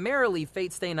 primarily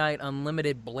Fate Stay Night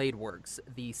Unlimited Blade Works,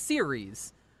 the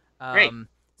series. Great.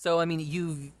 So I mean,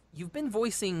 you've been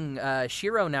voicing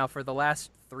Shiro now for the last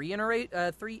three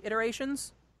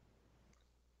iterations.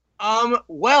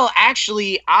 Well,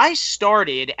 actually, I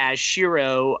started as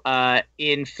Shiro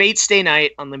in Fate Stay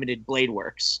Night Unlimited Blade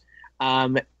Works.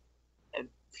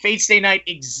 Fate Stay Night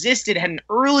existed, had an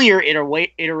earlier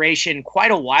iteration quite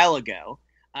a while ago,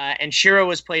 and Shiro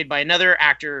was played by another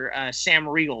actor, Sam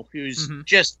Riegel, who's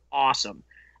just awesome.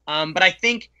 But I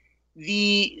think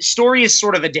the story is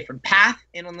sort of a different path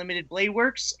in Unlimited Blade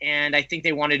Works, and I think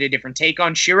they wanted a different take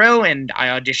on Shiro, and I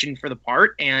auditioned for the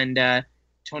part, and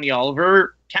Tony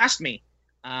Oliver cast me.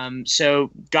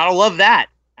 So gotta love that.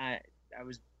 I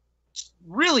was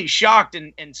really shocked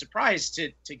and surprised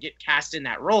to get cast in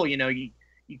that role. You know, you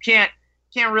can't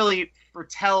really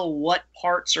foretell what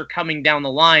parts are coming down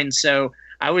the line. So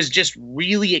I was just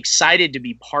really excited to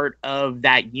be part of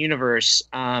that universe.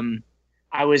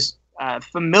 I was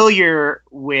familiar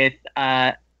with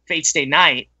Fate Stay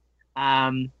Night,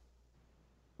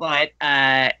 but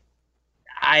I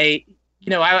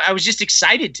was just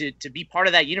excited to be part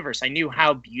of that universe. I knew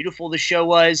how beautiful the show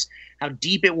was, how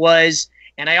deep it was,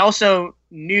 and I also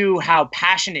knew how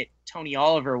passionate Tony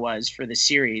Oliver was for the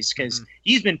series, because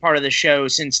he's been part of the show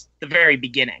since the very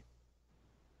beginning.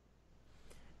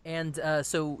 And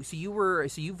so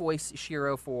you voiced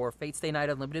Shiro for Fate Stay Night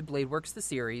Unlimited Blade Works, the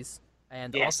series,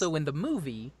 and Yes. also in the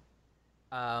movie.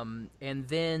 And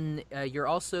then you're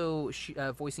also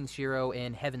voicing Shiro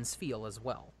in Heaven's Feel as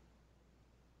well.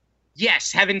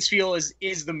 Yes, Heaven's Feel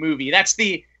is the movie. That's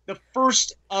the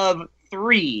first of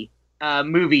 3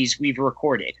 movies we've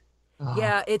recorded.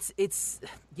 Yeah,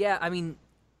 yeah, I mean,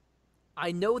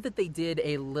 I know that they did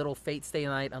a little Fate Stay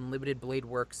Night Unlimited Blade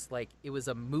Works, like it was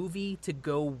a movie to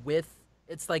go with.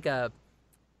 It's like I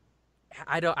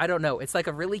don't know. It's like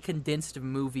a really condensed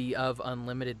movie of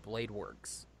Unlimited Blade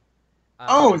Works.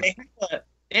 Oh, they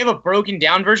have a broken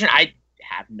down version. I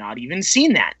have not even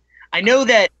seen that. I know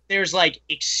that there's like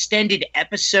extended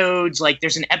episodes. Like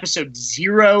there's an episode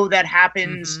 0 that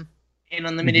happens in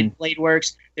Unlimited Blade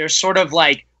Works. There's sort of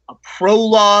like a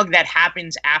prologue that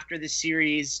happens after the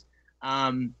series.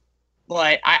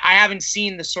 But I haven't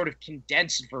seen the sort of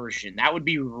condensed version. That would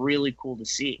be really cool to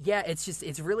see. Yeah,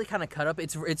 it's really kind of cut up.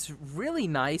 It's really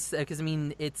nice because I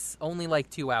mean it's only like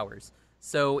 2 hours.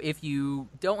 So if you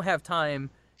don't have time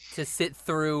to sit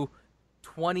through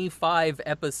 25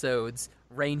 episodes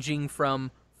ranging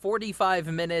from 45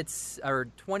 minutes or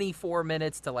 24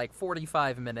 minutes to like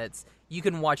 45 minutes, you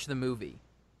can watch the movie,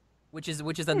 which is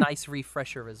a nice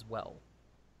refresher as well.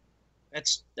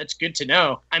 That's good to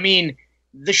know. I mean,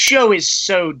 the show is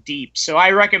so deep, so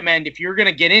I recommend if you're going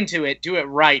to get into it, do it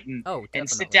right and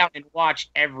sit down and watch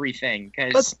everything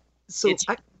because it's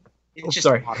just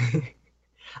sorry.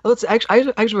 I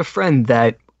actually have a friend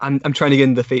that I'm trying to get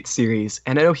into the Fate series,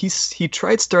 and I know he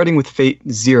tried starting with Fate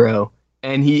 0,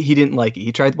 and he didn't like it.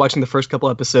 He tried watching the first couple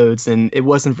episodes, and it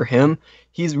wasn't for him.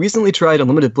 He's recently tried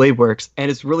Unlimited Blade Works,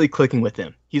 and it's really clicking with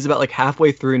him. He's about like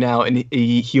halfway through now, and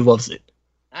he loves it.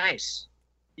 Nice.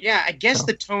 Yeah, I guess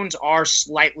the tones are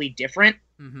slightly different,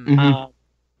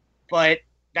 but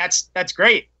that's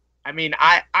great. I mean,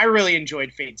 I really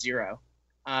enjoyed Fate 0,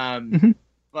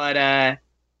 but I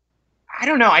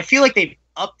don't know. I feel like they've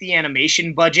upped the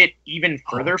animation budget even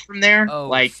further from there. Oh,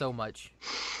 like so much.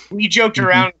 We joked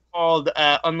around called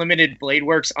Unlimited Blade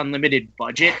Works Unlimited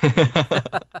Budget.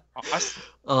 It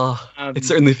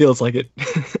certainly feels like it.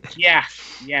 yeah,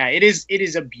 it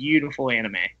is a beautiful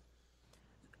anime.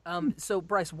 So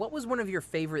Bryce, what was one of your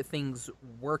favorite things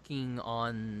working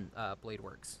on Blade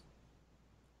Works?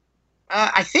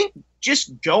 I think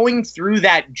just going through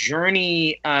that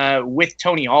journey with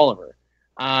Tony Oliver.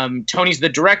 Tony's the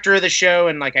director of the show,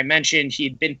 and like I mentioned, he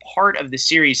had been part of the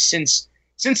series since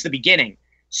the beginning.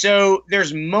 So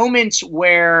there's moments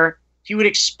where he would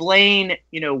explain,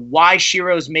 why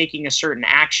Shiro's making a certain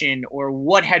action or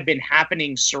what had been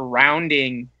happening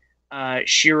surrounding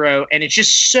Shiro, and it's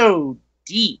just so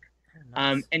deep.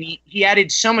 And he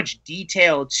added so much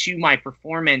detail to my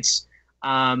performance.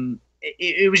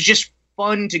 It was just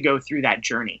fun to go through that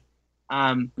journey.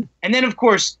 And then, of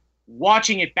course,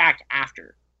 watching it back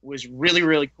after was really,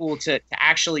 really cool to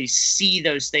actually see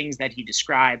those things that he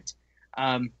described.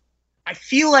 I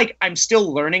feel like I'm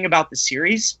still learning about the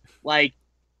series. Like,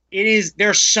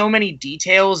 there's so many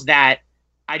details that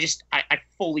I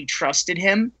fully trusted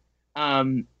him.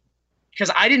 Because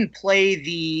I didn't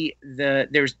play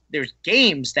there's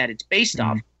games that it's based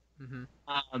off.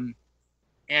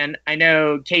 And I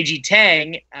know KG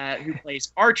Tang, who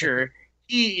plays Archer,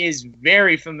 he is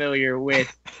very familiar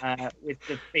with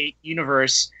the Fate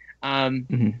universe. I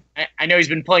know he's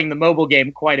been playing the mobile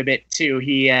game quite a bit too.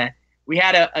 We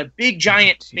had a big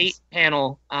giant Fate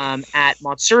panel at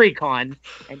MatsuriCon,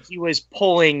 and he was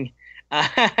pulling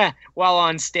while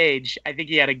on stage. I think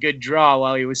he had a good draw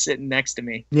while he was sitting next to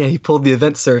me. Yeah, he pulled the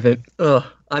event servant.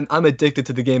 I'm addicted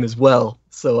to the game as well.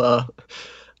 So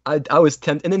I was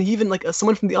tempted, and then he even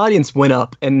someone from the audience went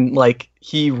up and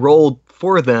he rolled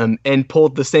for them and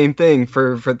pulled the same thing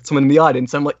for someone in the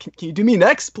audience. I'm like, can you do me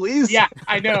next, please? Yeah,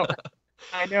 I know.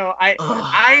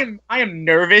 I am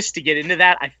nervous to get into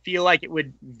that. I feel like it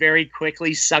would very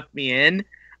quickly suck me in.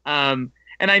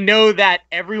 And I know that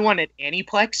everyone at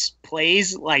Aniplex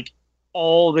plays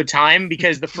all the time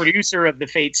because the producer of the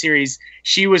Fate series,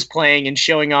 she was playing and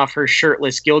showing off her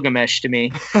shirtless Gilgamesh to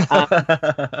me.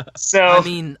 So I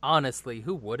mean, honestly,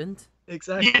 who wouldn't?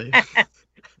 Exactly.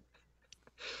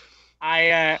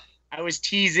 I was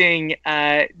teasing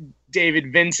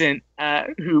David Vincent,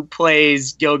 who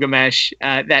plays Gilgamesh,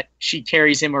 that she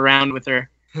carries him around with her.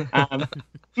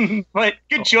 But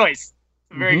good choice.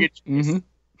 Very good choice.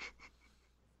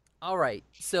 All right,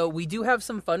 so we do have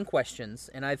some fun questions,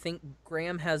 and I think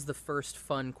Graham has the first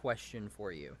fun question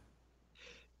for you.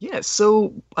 Yeah,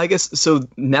 so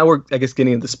now we're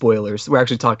getting into spoilers. We're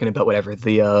actually talking about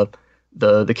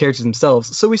the characters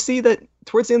themselves. So we see that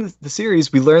towards the end of the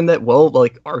series, we learn that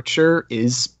Archer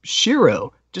is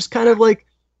Shiro, just kind of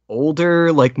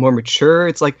older, more mature.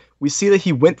 It's we see that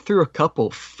he went through a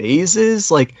couple phases.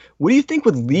 What do you think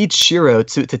would lead Shiro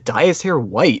to dye his hair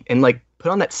white and put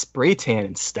on that spray tan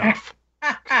and stuff?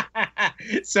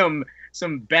 some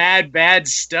bad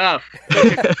stuff.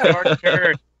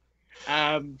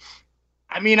 I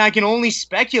mean, I can only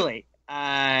speculate.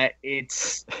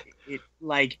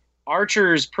 like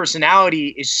Archer's personality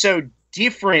is so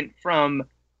different from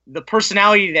the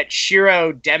personality that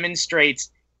Shiro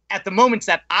demonstrates at the moments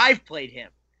that I've played him.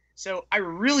 So I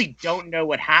really don't know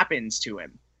what happens to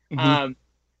him. Mhm.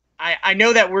 I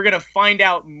know that we're going to find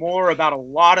out more about a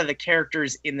lot of the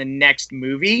characters in the next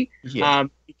movie, Yeah.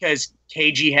 because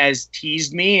KG has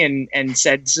teased me and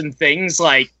said some things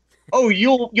like, "Oh,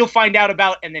 you'll find out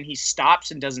about," and then he stops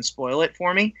and doesn't spoil it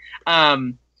for me.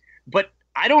 But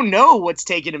I don't know what's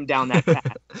taking him down that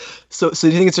path. So do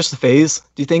you think it's just a phase?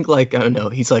 Do you think, like, I don't know,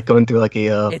 he's like going through like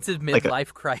a It's a like a-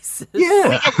 midlife crisis.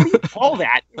 yeah. What do you call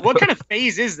that? What kind of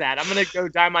phase is that? I'm gonna go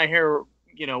dye my hair,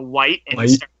 white and White.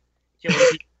 start killing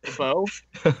people with a bow.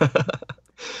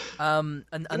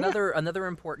 Another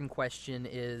important question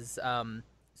is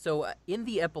so in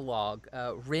the epilogue,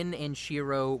 Rin and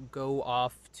Shiro go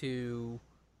off to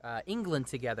England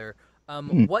together.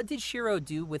 What did Shiro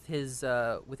do with his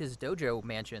dojo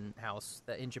mansion house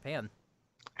in Japan?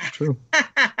 True.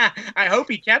 I hope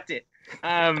he kept it.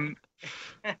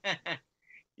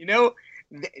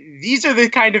 These are the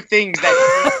kind of things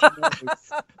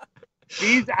that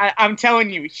I'm telling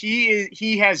you,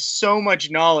 he has so much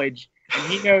knowledge,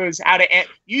 and he knows how to.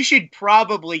 You should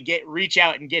probably reach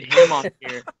out and get him on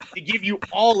here to give you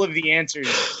all of the answers.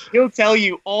 He'll tell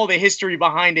you all the history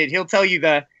behind it. He'll tell you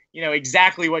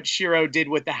exactly what Shiro did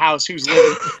with the house, who's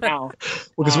living now.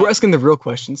 Well, because we're asking the real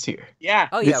questions here. Yeah.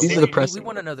 Oh yeah, These are the pressing we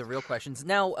want to know the real questions.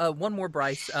 Now, one more,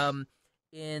 Bryce.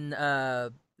 In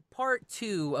part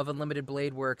 2 of Unlimited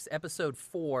Blade Works, episode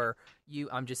 4,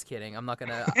 I'm just kidding. I'm not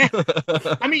gonna.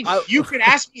 I mean, you could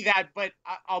ask me that, but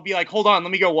I'll be like, hold on,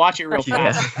 let me go watch it real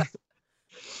fast. Yeah.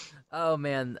 Oh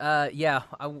man,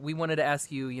 we wanted to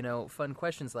ask you, fun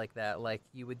questions like that, like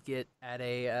you would get at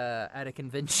a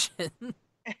convention.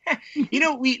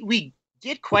 We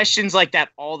get questions like that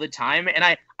all the time, and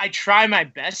I try my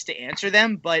best to answer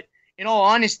them, but in all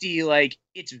honesty, like,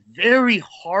 it's very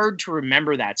hard to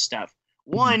remember that stuff.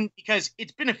 One, because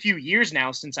it's been a few years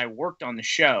now since I worked on the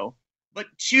show, but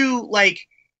two, like,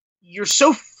 you're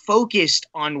so focused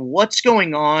on what's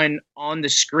going on the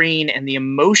screen and the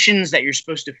emotions that you're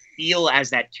supposed to feel as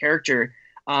that character.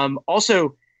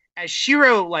 Also, as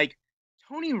Shiro, like,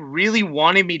 Tony really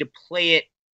wanted me to play it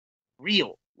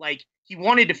real. Like, he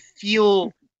wanted to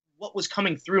feel what was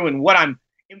coming through and what I'm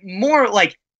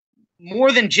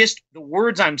more than just the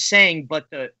words I'm saying, but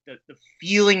the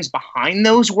feelings behind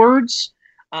those words.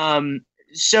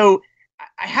 So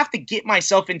I have to get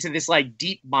myself into this like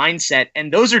deep mindset,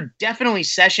 and those are definitely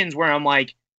sessions where I'm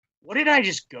like, what did I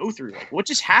just go through? Like, what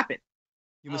just happened?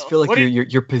 You must feel like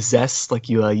you're possessed, like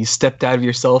you stepped out of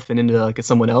yourself and into like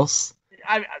someone else.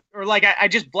 I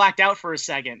just blacked out for a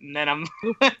second, and then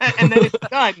and then it's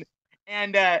done.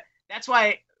 And that's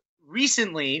why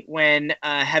recently, when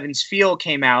Heaven's Feel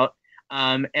came out,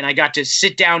 and I got to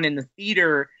sit down in the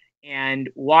theater and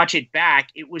watch it back,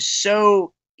 it was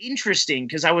so interesting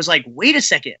because I was like, wait a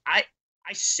second, I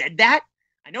said that?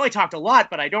 I know I talked a lot,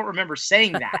 but I don't remember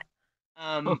saying that.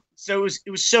 So it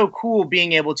was so cool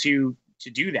being able to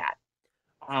do that.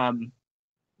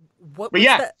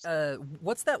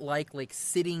 What's that like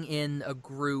sitting in a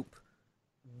group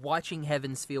watching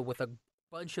Heaven's Feel with a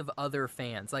bunch of other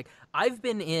fans? Like, I've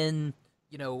been in,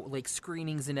 like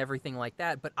screenings and everything like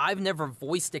that, but I've never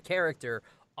voiced a character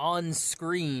on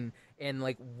screen, and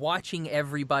like watching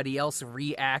everybody else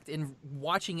react and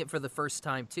watching it for the first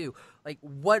time too. Like,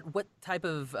 what type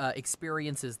of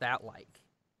experience is that like?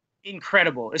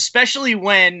 Incredible, especially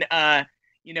when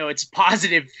it's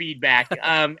positive feedback,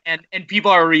 and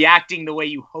people are reacting the way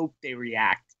you hope they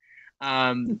react.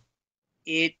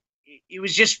 It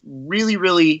was just really,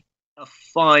 really a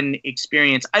fun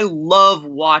experience. I love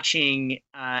watching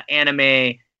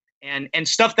anime and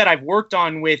stuff that I've worked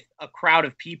on with a crowd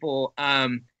of people.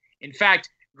 In fact,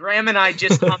 Graham and I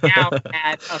just hung out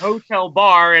at a hotel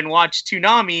bar and watched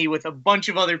Toonami with a bunch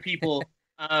of other people.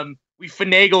 We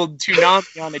finagled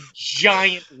Toonami on a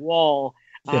giant wall.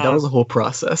 Yeah, that was a whole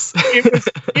process.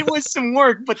 it was some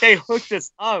work, but they hooked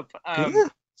us up. Yeah.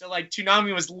 So like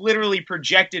Toonami was literally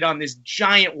projected on this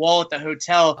giant wall at the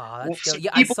hotel. That's dope.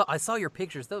 Yeah, I saw your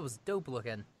pictures. That was dope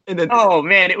looking. And then, oh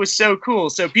man, it was so cool.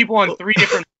 So people on 3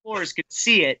 different floors could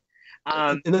see it.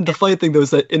 And then the funny thing though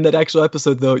is that in that actual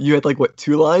episode though, you had like what,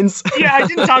 2 lines? Yeah, I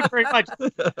didn't talk very much.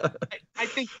 I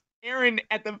think Aaron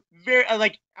at the very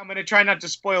I'm gonna try not to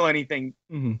spoil anything.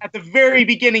 Mm-hmm. At the very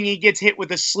beginning, he gets hit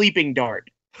with a sleeping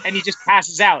dart, and he just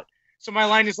passes out. So my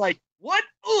line is like, "What?"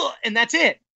 Ugh, and that's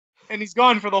it. And he's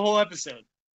gone for the whole episode.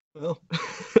 Well,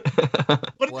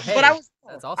 but I was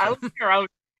that's awesome. I was here.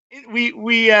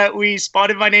 We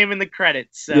spotted my name in the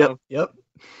credits. So Yep.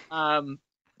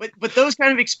 But those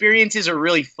kind of experiences are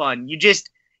really fun. You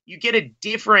get a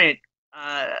different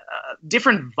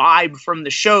vibe from the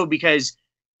show because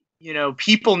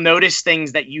people notice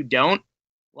things that you don't.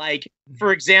 Like,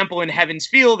 for example, in Heaven's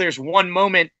Feel, there's one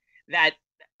moment that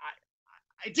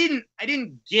I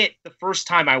didn't get the first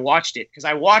time I watched it, because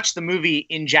I watched the movie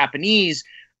in Japanese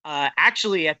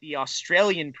actually at the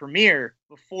Australian premiere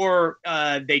before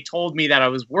they told me that I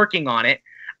was working on it.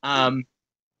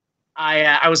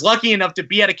 I was lucky enough to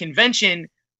be at a convention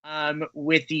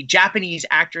with the Japanese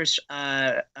actress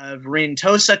of Rin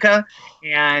Tosaka,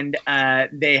 and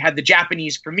they had the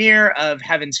Japanese premiere of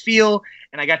Heaven's Feel,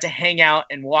 and I got to hang out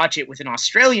and watch it with an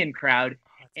Australian crowd.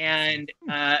 And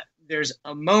there's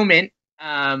a moment.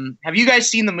 Have you guys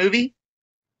seen the movie?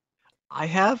 I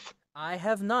have. I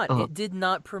have not. Oh. It did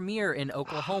not premiere in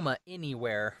Oklahoma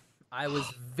anywhere. I was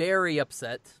very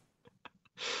upset.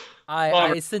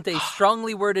 I sent a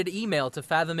strongly worded email to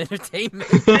Fathom Entertainment.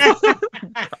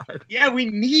 Yeah, we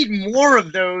need more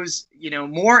of those,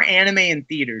 more anime in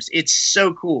theaters. It's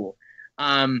so cool.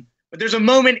 But there's a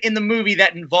moment in the movie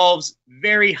that involves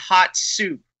very hot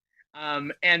soup,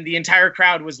 and the entire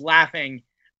crowd was laughing.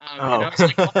 And I was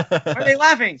like, why are they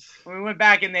laughing? And we went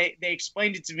back and they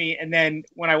explained it to me, and then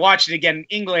when I watched it again in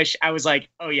English, I was like,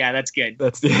 oh yeah, that's good.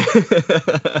 That's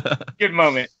Good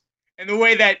moment. And the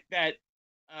way that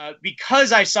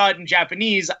because I saw it in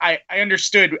Japanese, I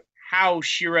understood how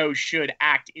Shiro should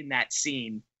act in that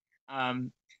scene.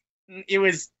 It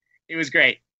was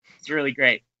great. It's really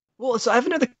great. Well, so I have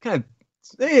another kind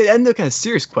of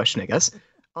serious question, I guess.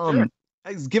 Sure.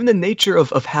 Given the nature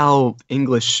of how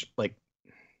English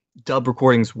dub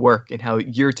recordings work and how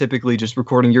you're typically just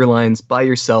recording your lines by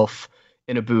yourself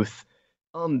in a booth,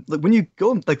 when you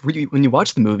go when you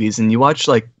watch the movies and you watch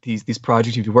these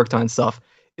projects you've worked on and stuff,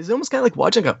 is it almost kind of like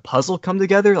watching a puzzle come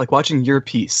together, like watching your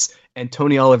piece and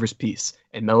Tony Oliver's piece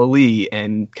and Mela Lee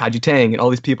and Kaji Tang and all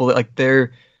these people that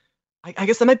they're, I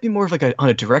guess that might be more of on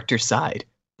a director's side,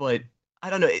 but I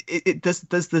don't know. Does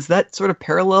that sort of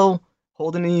parallel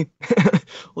hold any?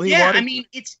 Yeah, I mean,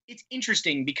 it's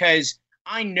interesting because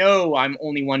I know I'm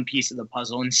only one piece of the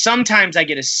puzzle, and sometimes I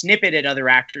get a snippet at other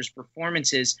actors'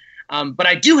 performances, but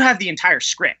I do have the entire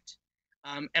script.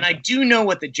 And I do know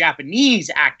what the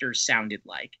Japanese actors sounded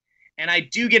like. And I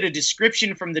do get a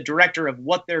description from the director of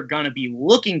what they're going to be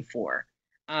looking for.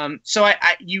 So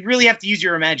you really have to use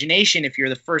your imagination if you're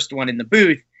the first one in the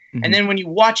booth. Mm-hmm. And then when you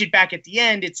watch it back at the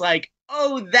end, it's like,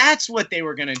 oh, that's what they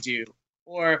were going to do.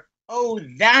 Or, oh,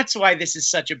 that's why this is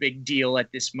such a big deal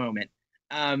at this moment.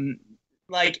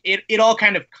 It all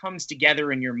kind of comes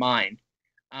together in your mind.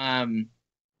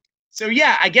 So,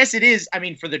 yeah, I guess it is. I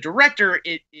mean, for the director,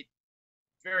 it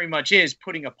very much is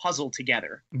putting a puzzle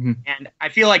together. Mm-hmm. And I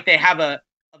feel like they have a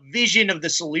vision of the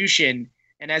solution.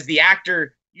 And as the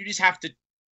actor, you just have to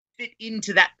fit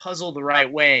into that puzzle the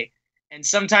right way. And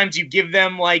sometimes you give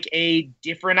them a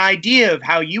different idea of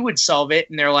how you would solve it.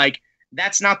 And they're like,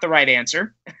 that's not the right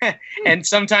answer. And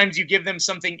sometimes you give them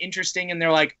something interesting and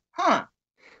they're like, huh,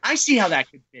 I see how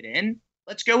that could fit in.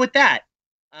 Let's go with that.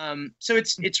 So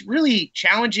it's really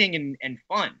challenging and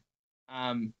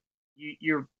fun.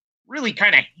 You're really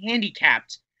kind of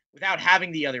handicapped without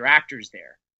having the other actors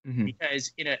there. Mm-hmm.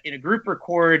 Because in a group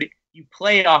record, you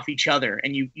play off each other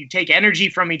and you take energy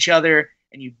from each other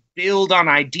and you build on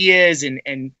ideas and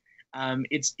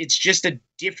it's just a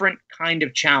different kind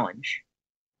of challenge.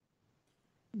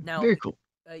 Now, very cool.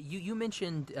 You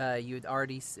mentioned you'd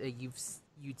already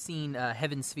you'd seen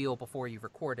Heaven's Feel before you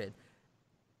recorded.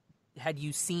 Had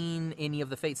you seen any of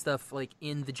the Fate stuff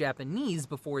in the Japanese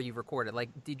before you recorded?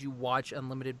 Did you watch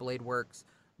Unlimited Blade Works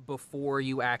before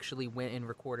you actually went and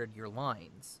recorded your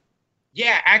lines?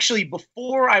 Yeah, actually,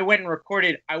 before I went and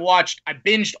recorded, I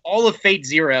binged all of Fate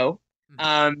Zero,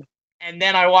 and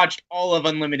then I watched all of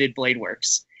Unlimited Blade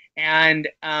Works. And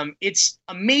it's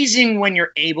amazing when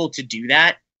you're able to do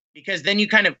that, because then you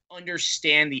kind of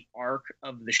understand the arc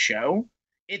of the show.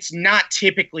 It's not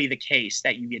typically the case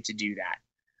that you get to do that.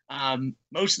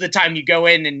 Most of the time you go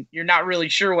in and you're not really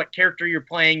sure what character you're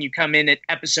playing. You come in at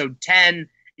episode 10,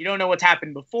 you don't know what's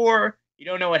happened before, you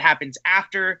don't know what happens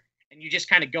after, and you just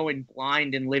kind of go in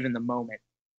blind and live in the moment.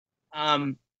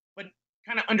 But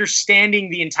kind of understanding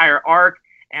the entire arc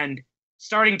and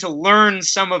starting to learn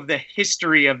some of the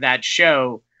history of that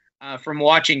show from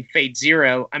watching Fate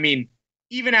Zero. I mean,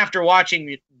 even after watching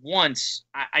it once,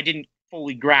 I didn't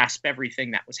fully grasp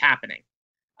everything that was happening.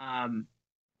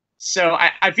 So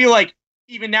I feel like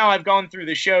even now I've gone through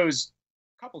the shows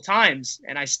a couple times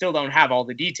and I still don't have all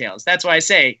the details. That's why I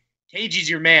say Keiji's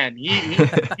your man.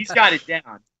 He's got it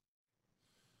down.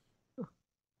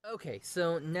 Okay,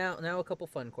 so now a couple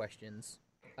fun questions.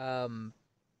 Um,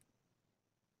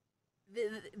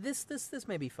 this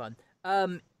may be fun.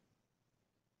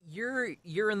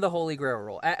 You're in the Holy Grail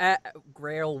role,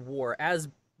 Grail War as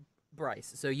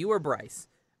Bryce. So you are Bryce.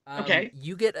 Okay.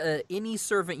 You get any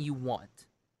servant you want.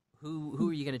 Who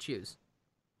are you going to choose?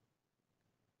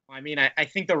 I mean, I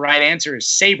think the right answer is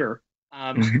Saber. So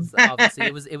obviously,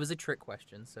 it was a trick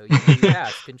question, so you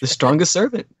asked. The strongest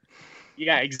servant.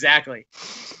 Yeah, exactly.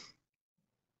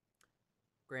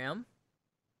 Graham.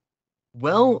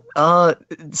 Well,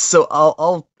 so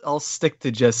I'll stick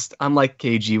to just I'm like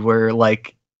KG, where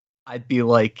like I'd be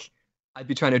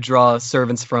trying to draw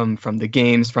servants from the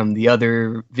games, from the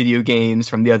other video games,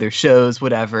 from the other shows,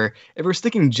 whatever. If we're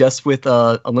sticking just with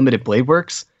Unlimited Blade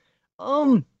Works,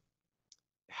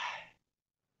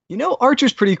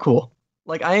 Archer's pretty cool.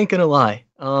 Like, I ain't gonna lie.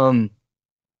 Kind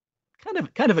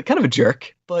of a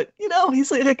jerk, but he's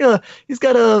he's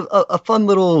got a fun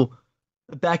little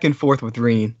back and forth with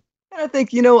Reen. And I think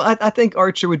I think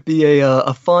Archer would be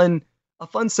a fun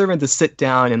servant to sit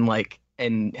down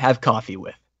and have coffee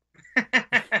with.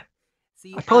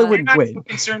 See, I probably wouldn't you're not win. so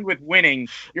concerned with winning.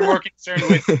 You're more concerned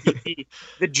with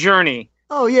the journey.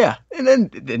 Oh yeah, and then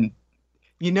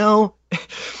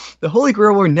the Holy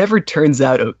Grail War never turns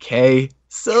out okay.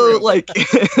 So True. like,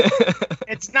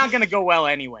 It's not going to go well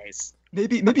anyways.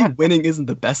 maybe winning isn't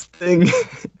the best thing.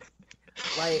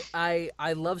 like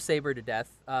I love Saber to death.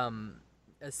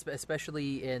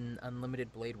 Especially in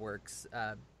Unlimited Blade Works.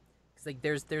 Cause like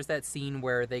there's that scene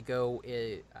where they go.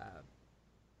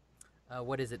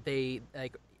 What is it? They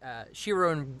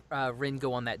Shiro and Rin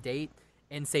go on that date,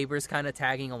 and Saber's kind of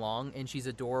tagging along, and she's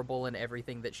adorable in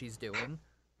everything that she's doing.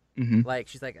 Mhm. Like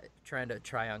she's like trying to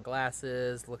try on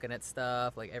glasses, looking at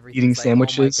stuff, like everything. Eating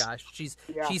sandwiches. Oh my gosh, she's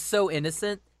Yeah. so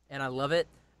innocent, and I love it.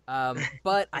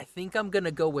 But I think I'm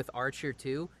gonna go with Archer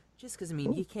too, just because I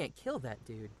mean he can't kill that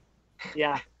dude.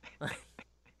 Yeah.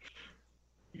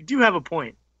 You do have a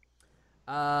point.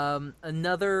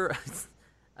 Another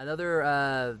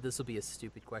this will be a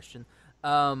stupid question.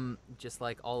 Just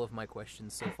like all of my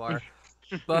questions so far.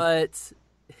 But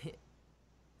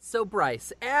so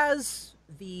Bryce, as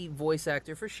the voice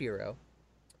actor for Shiro,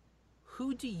 who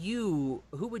would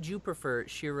you prefer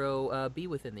Shiro be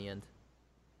with in the end?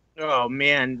 Oh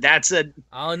man, that's a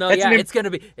Oh no, That's yeah, an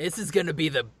this is gonna be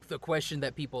the question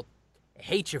that people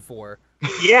hate you for.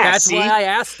 yeah. That's see? why I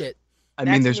asked it. I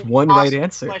mean, That's there's an one right impossible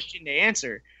answer. question to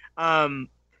answer.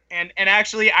 And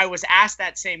actually, I was asked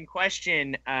that same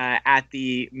question at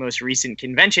the most recent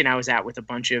convention I was at with a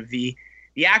bunch of the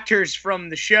actors from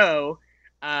the show.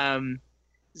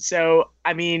 So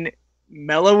I mean,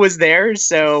 Mela was there,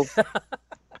 so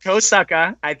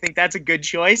Kosaka. I think that's a good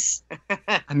choice.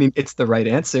 I mean, it's the right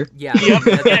answer. Yeah, Yep.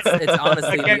 it's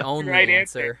honestly Again, the only right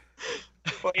answer.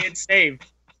 Play it safe.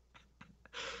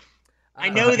 I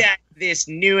Uh, know that this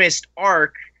newest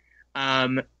arc,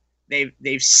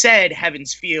 they've said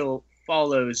Heaven's Feel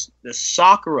follows the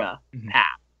Sakura Mhm.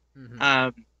 path.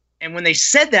 mhm. And when they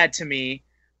said that to me,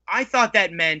 I thought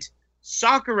that meant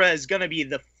Sakura is going to be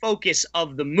the focus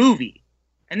of the movie.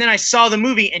 And then I saw the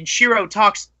movie, and Shiro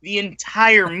talks the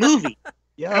entire movie.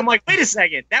 Yeah. And I'm like, wait a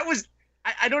second,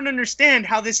 I don't understand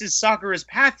how this is Sakura's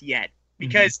path yet,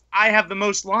 because I have the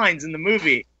most lines in the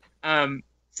movie.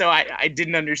 So I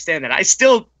didn't understand that. I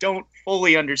still don't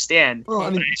fully understand. Well, I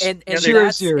mean, And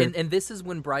Shiro's that's, your- and this is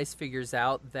when Bryce figures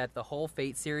out that the whole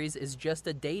Fate series is just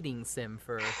a dating sim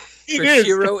for It is.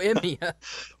 Shiro Emiya.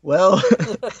 well,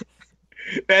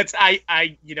 That's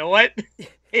I you know what?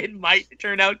 It might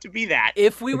turn out to be that.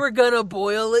 If we were gonna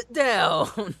boil it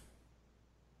down,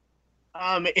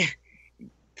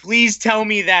 Please tell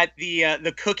me that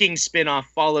the cooking spin-off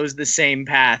follows the same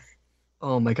path.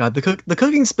 oh my god, the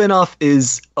cooking spinoff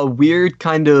is a weird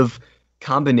kind of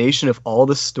combination of all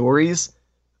the stories,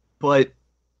 but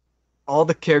all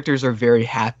the characters are very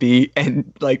happy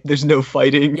and like there's no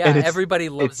fighting. yeah, and it's, everybody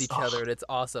loves it's- each other, and it's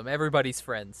awesome. Everybody's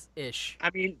friends ish. I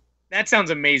mean, that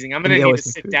sounds amazing. I'm gonna Yeah, need to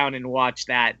it's sit good. down and watch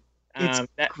that. It's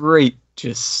That great,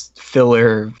 just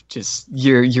filler. Just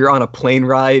you're on a plane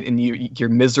ride and you're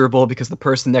miserable because the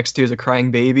person next to you is a crying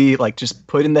baby. Like, just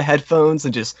put in the headphones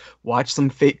and just watch some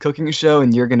Fate cooking show,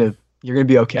 and you're gonna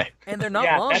be okay. And they're not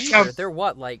Yeah, long that either. sounds- They're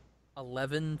what, like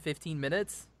 11, 15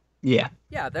 minutes? Yeah,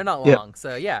 Yeah, they're not Yep. long.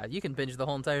 So yeah, you can binge the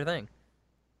whole entire thing.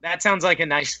 that sounds like a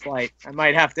nice flight. I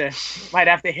might have to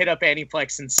hit up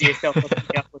Aniplex and see if they'll hook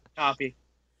me up with a copy.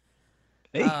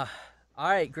 hey, All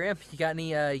right, Graham, you got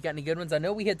any good ones? I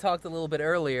know we had talked a little bit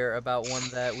earlier about one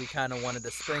that we kind of wanted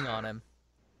to spring on him.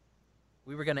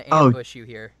 We were gonna Oh. ambush you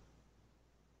here.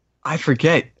 I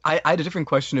forget. I had a different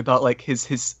question about like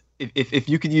his if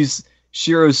you could use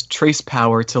Shiro's trace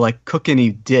power to like cook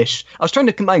any dish. I was trying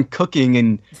to combine cooking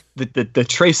and the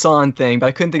trace on thing, but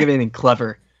I couldn't think of anything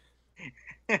clever.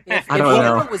 If I don't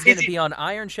know. Shiro was going to be on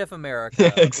Iron Chef America,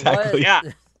 Yeah, exactly. Yeah.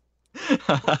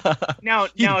 Now,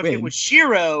 You'd if it win. was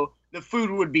Shiro, the food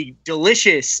would be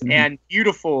delicious and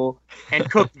beautiful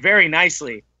and cooked very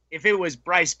nicely. If it was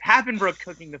Bryce Papenbrook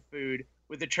cooking the food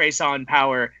with the trace on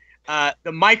power,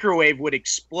 the microwave would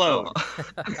explode.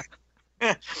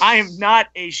 I am not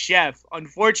a chef.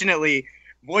 Unfortunately,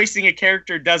 voicing a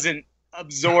character doesn't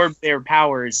absorb their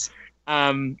powers.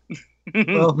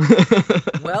 Well,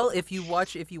 well, if you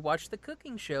watch the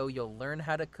cooking show, you'll learn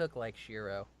how to cook like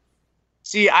Shiro.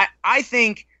 See, I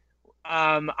think,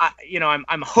 I'm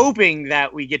hoping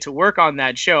that we get to work on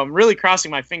that show. I'm really crossing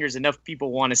my fingers. Enough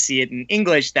people want to see it in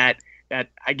English that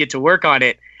I get to work on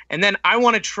it, and then I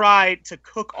want to try to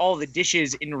cook all the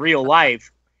dishes in real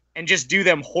life and just do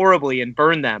them horribly and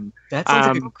burn them. that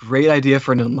sounds like a great idea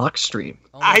for an unlock stream.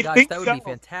 Oh my I gosh, think that would be so.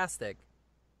 fantastic.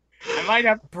 I might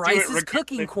have to do it Bryce's regardless.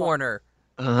 cooking corner.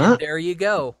 Uh-huh. There you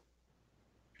go.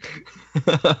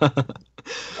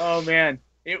 Oh man,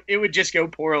 it would just go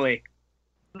poorly.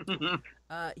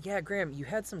 Yeah, Graham, you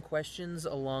had some questions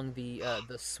along the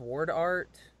sword art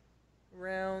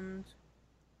round.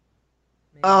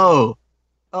 Maybe?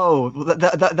 Oh, well,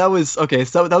 that was okay.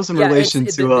 So that was in relation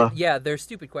to yeah, they're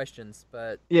stupid questions,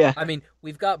 but yeah. I mean,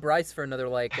 we've got Bryce for another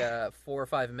like 4 or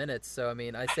 5 minutes, so I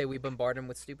mean, I say we bombard him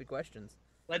with stupid questions.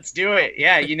 Let's do it.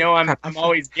 Yeah, I'm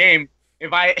always game.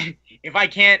 If I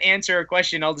can't answer a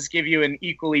question, I'll just give you an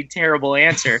equally terrible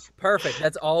answer. Perfect.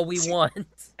 That's all we want.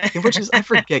 Which is, I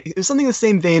forget. It was something in the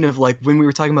same vein of like when we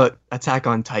were talking about Attack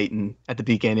on Titan at the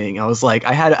beginning. I was like,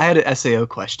 I had an SAO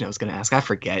question I was going to ask. I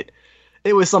forget.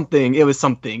 It was something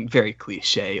very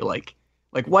cliche, like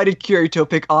why did Kirito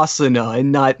pick Asuna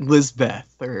and not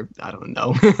Lisbeth, or I don't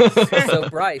know. So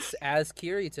Bryce, as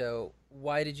Kirito,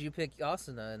 why did you pick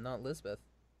Asuna and not Lisbeth?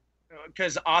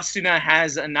 Because Asuna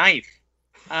has a knife.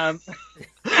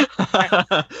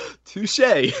 Touche.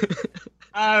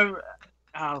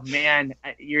 Oh man,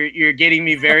 you're getting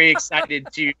me very excited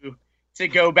to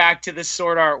go back to the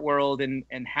sword art world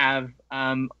and have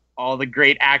all the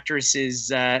great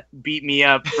actresses beat me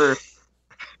up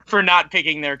for not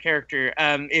picking their character.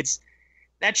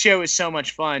 That show is so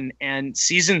much fun, and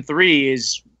season 3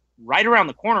 is right around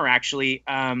the corner. Actually,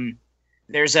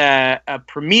 there's a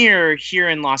premiere here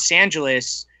in Los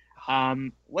Angeles.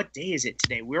 What day is it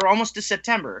today? We're almost to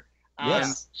September.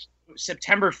 Yes.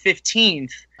 September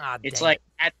 15th. It's dang. like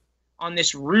on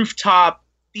this rooftop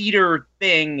theater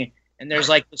thing, and there's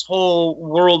like this whole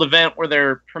world event where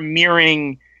they're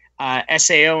premiering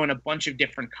SAO in a bunch of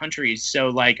different countries. So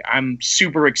like I'm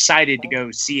super excited to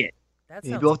go see it. That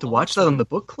Maybe sounds we'll have to watch that awesome. on the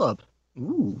book club.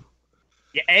 Ooh.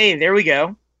 Yeah, hey, there we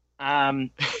go.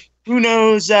 Who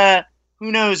knows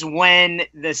when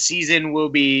the season will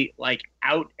be like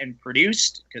out and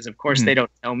produced? Because of course they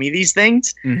don't tell me these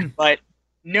things. Mhm. But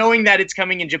knowing that it's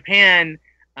coming in Japan,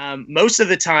 most of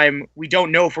the time we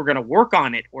don't know if we're going to work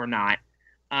on it or not.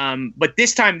 But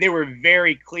this time they were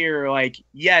very clear, like,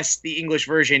 yes, the English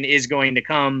version is going to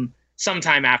come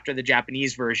sometime after the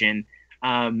Japanese version.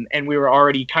 And we were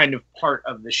already kind of part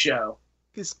of the show.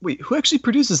 Wait, who actually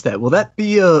produces that? Will that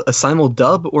be a simul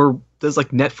dub, or does like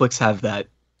Netflix have that?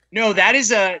 No, that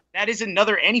is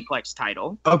another Aniplex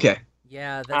title. Okay.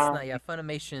 Yeah, that's not. Yeah,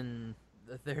 Funimation.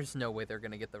 There's no way they're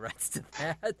gonna get the rights to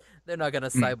that. They're not gonna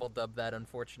simul-dub that,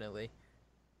 unfortunately.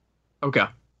 Okay.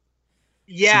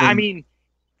 Yeah, So then- I mean,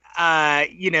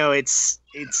 it's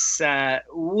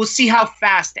we'll see how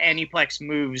fast Aniplex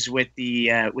moves with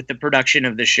the production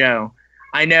of the show.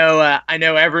 I know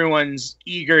everyone's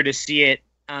eager to see it,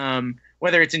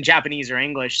 whether it's in Japanese or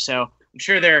English. So I'm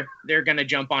sure they're gonna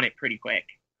jump on it pretty quick.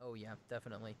 Oh yeah,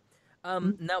 definitely.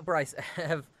 Now Bryce,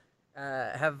 I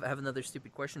have another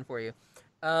stupid question for you.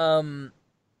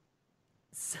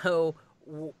 So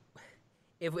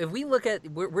if we look at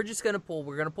we're just gonna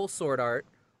pull Sword Art,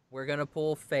 we're gonna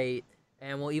pull Fate,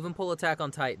 and we'll even pull Attack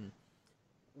on Titan.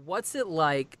 What's it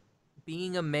like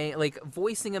being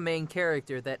voicing a main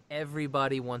character that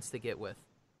everybody wants to get with?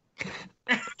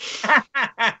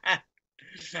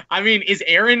 I mean, is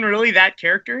Aaron really that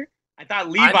character? I thought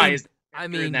Levi is. I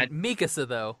mean, that. Mikasa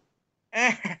though.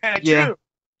 Yeah.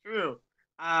 True.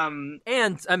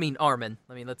 And I mean Armin.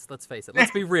 I mean, let's face it.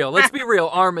 Let's be real.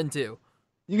 Armin too.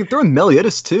 You can throw in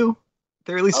Meliodas too.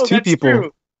 There are at least two that's people.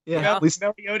 True. Yeah, Yeah. at least.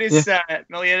 Meliodas,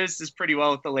 Meliodas is pretty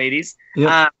well with the ladies.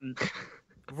 Yeah.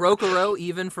 Rokuro,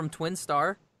 even from Twin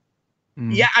Star.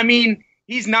 Mm. Yeah, I mean,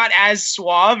 he's not as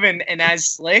suave and as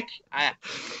slick,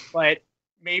 but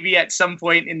maybe at some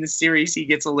point in the series he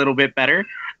gets a little bit better.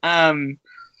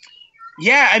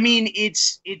 Yeah, I mean,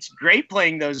 it's great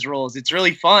playing those roles. It's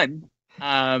really fun.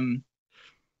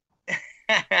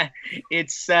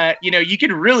 It's you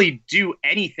can really do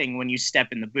anything when you step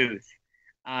in the booth.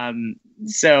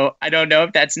 So I don't know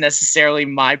if that's necessarily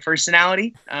my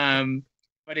personality,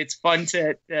 but it's fun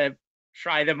to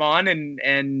try them on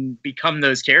and become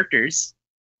those characters.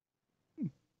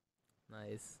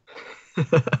 Nice.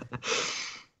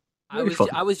 Very fun.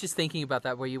 I was just thinking about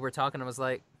that where you were talking. I was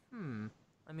like,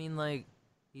 I mean, like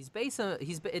it's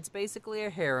basically a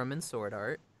harem in Sword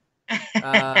Art.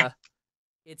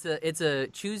 It's a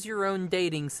choose your own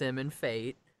dating sim in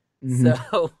Fate.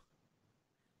 So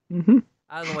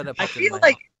I don't know what that. I feel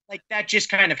like that just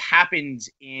kind of happens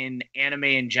in anime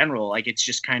in general. Like it's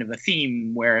just kind of a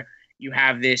theme where you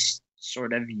have this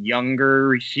sort of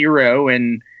younger hero,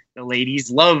 and the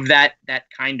ladies love that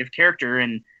kind of character.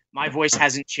 And my voice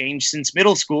hasn't changed since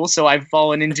middle school, so I've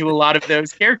fallen into a lot of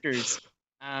those characters.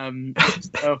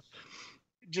 So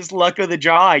just luck of the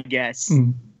draw, I guess.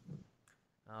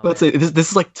 Let's say this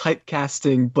is like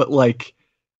typecasting, but like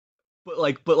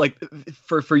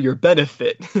for your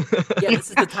benefit. Yeah, this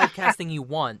is the typecasting you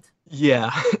want.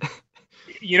 Yeah.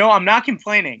 I'm not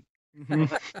complaining.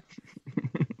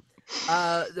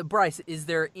 Bryce, is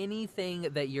there anything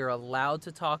that you're allowed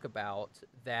to talk about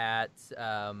that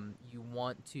you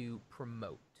want to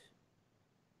promote?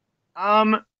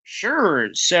 Sure.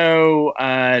 So,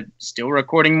 still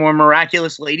recording more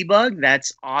Miraculous Ladybug.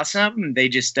 That's awesome. They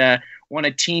just won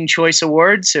a Teen Choice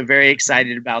Award, so very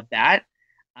excited about that.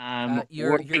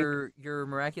 Your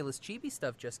Miraculous Chibi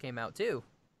stuff just came out too.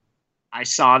 I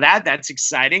saw that. That's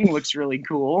exciting. Looks really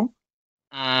cool.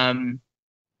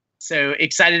 So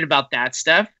excited about that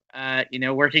stuff.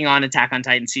 Working on Attack on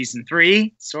Titan Season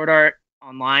 3. Sword Art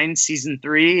Online Season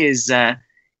 3 is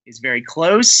very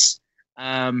close.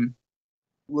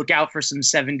 Look out for some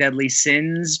Seven Deadly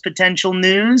Sins potential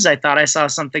news. I thought I saw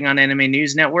something on Anime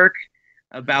News Network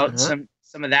about some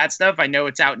of that stuff. I know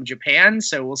it's out in Japan,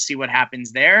 so we'll see what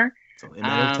happens there. It's only a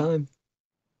matter of time.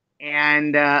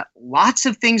 And lots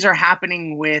of things are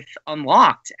happening with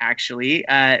Unlocked, actually,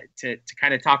 to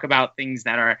kind of talk about things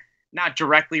that are not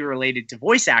directly related to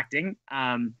voice acting.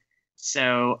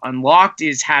 So Unlocked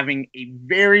is having a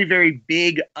very, very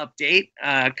big update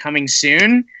coming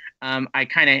soon. I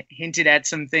kind of hinted at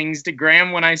some things to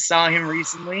Graham when I saw him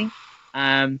recently.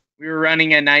 We were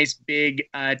running a nice big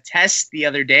test the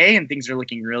other day, and things are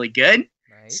looking really good.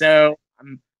 Nice. So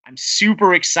I'm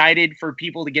super excited for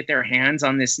people to get their hands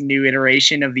on this new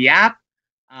iteration of the app.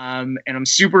 And I'm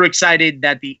super excited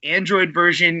that the Android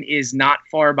version is not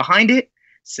far behind it.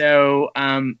 So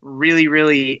really,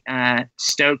 really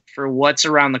stoked for what's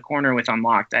around the corner with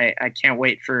Unlocked. I can't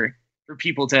wait for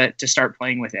people to start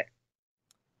playing with it.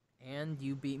 And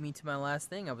you beat me to my last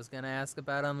thing. I was going to ask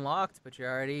about Unlocked, but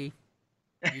you're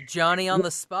Johnny on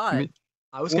the spot.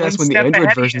 I was going to ask when the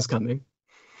Android version's coming.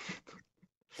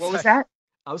 What was that?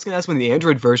 I was going to ask when the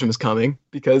Android version was coming,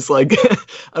 because, I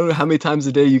don't know how many times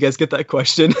a day you guys get that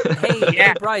question.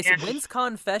 Hey, Bryce, when's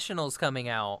Confessionals coming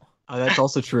out? That's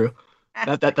also true.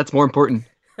 That's more important.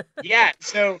 Yeah,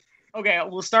 so, okay,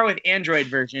 we'll start with Android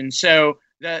version. So,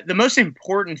 the most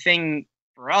important thing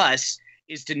for us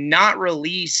is to not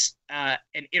release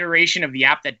an iteration of the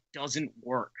app that doesn't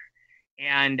work.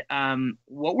 And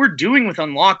what we're doing with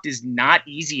Unlocked is not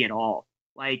easy at all.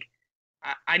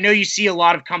 I know you see a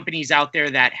lot of companies out there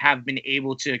that have been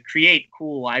able to create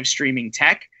cool live streaming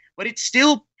tech, but it's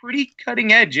still pretty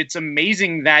cutting edge. It's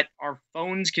amazing that our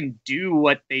phones can do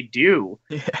what they do.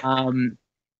 Yeah.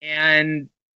 And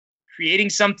creating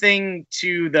something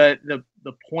to the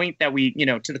point that we,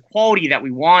 to the quality that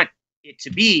we want it to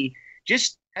be,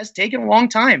 just has taken a long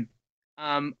time.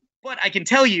 But I can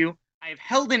tell you, I have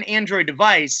held an Android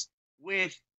device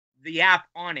with the app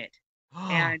on it,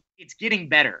 and it's getting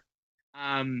better.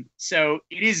 So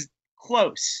it is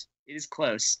close. It is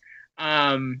close.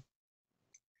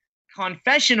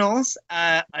 Confessionals,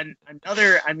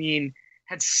 another,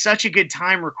 had such a good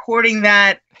time recording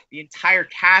that. The entire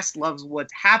cast loves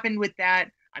what's happened with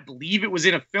that. I believe it was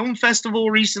in a film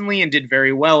festival recently and did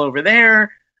very well over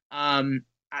there.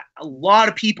 A lot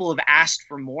of people have asked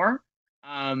for more,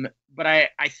 but I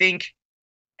think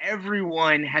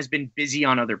everyone has been busy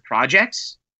on other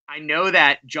projects. I know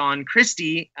that John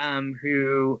Christie,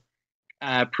 who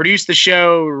produced the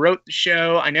show, wrote the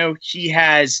show, I know he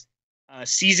has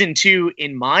season 2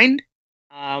 in mind,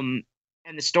 and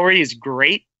the story is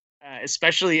great.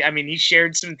 Especially, he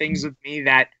shared some things with me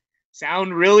that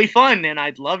sound really fun, and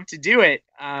I'd love to do it.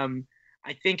 I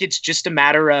think it's just a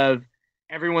matter of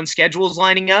everyone's schedules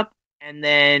lining up and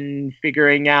then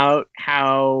figuring out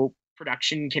how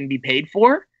production can be paid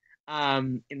for.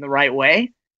 in the right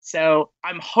way. So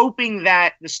I'm hoping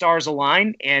that the stars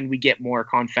align and we get more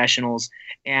confessionals.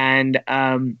 And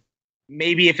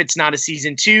maybe if it's not a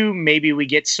season 2, maybe we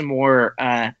get some more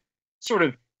sort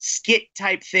of skit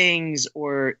type things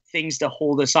or things to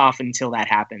hold us off until that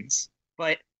happens.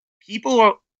 But people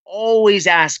are always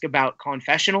ask about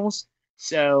confessionals.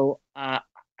 So I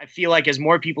feel like as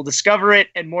more people discover it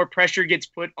and more pressure gets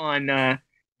put on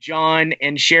John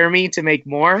and Jeremy to make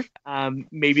more,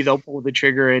 maybe they'll pull the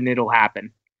trigger and it'll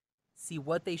happen. See,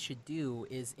 what they should do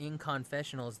is in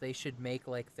confessionals, they should make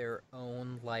like their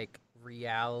own like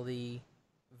reality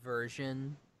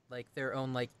version, like their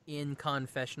own like in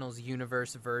confessionals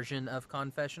universe version of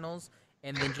confessionals,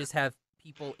 and then just have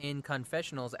people in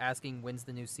confessionals asking when's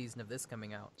the new season of this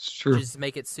coming out. It's true. Just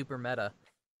make it super meta.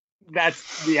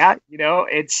 That's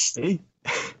it's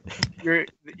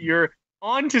you're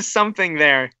on to something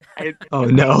there. Oh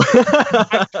no.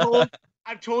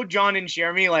 I've told John and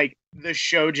Jeremy like the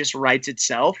show just writes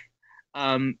itself,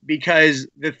 because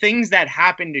the things that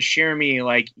happen to Jeremy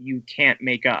like you can't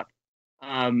make up.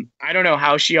 I don't know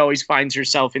how she always finds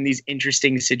herself in these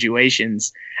interesting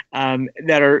situations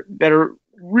that are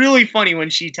really funny when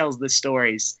she tells the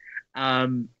stories.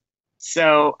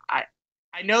 So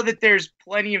I know that there's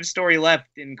plenty of story left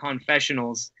in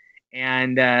confessionals,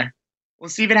 and we'll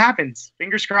see if it happens.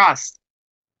 Fingers crossed.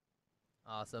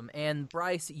 Awesome. And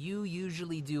Bryce, you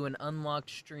usually do an unlocked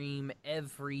stream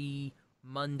every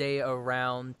Monday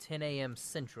around 10 a.m.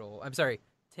 Central. I'm sorry,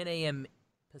 10 a.m.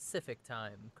 Pacific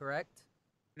time, correct?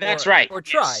 That's right. Or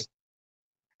try.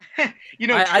 Yes.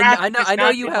 I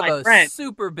know you have a friend.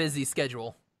 super busy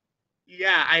schedule.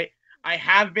 Yeah, I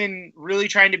have been really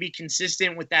trying to be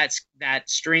consistent with that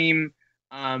stream.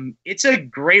 It's a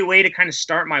great way to kind of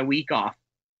start my week off.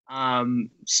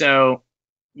 So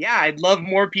yeah, I'd love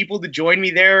more people to join me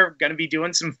there. Going to be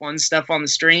doing some fun stuff on the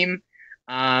stream.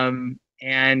 And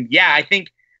yeah, I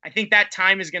think that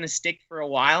time is going to stick for a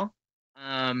while.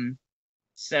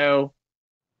 So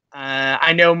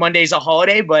I know Monday's a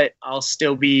holiday, but I'll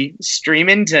still be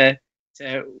streaming to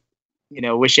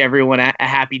wish everyone a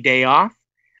happy day off.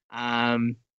 Yeah,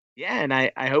 and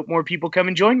I hope more people come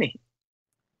and join me.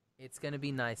 It's going to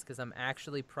be nice because I'm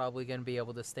actually probably going to be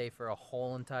able to stay for a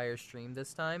whole entire stream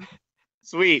this time.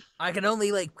 Sweet. I can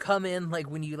only like come in like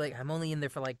when you like I'm only in there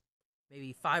for like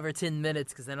maybe 5 or 10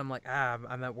 minutes because then I'm like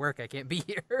I'm at work, I can't be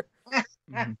here.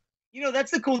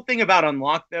 That's the cool thing about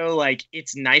Unlock though. Like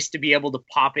it's nice to be able to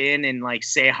pop in and like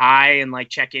say hi and like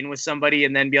check in with somebody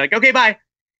and then be like, okay, bye.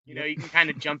 You can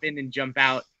kind of jump in and jump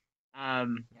out. Yeah,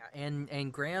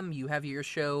 and Graham, you have your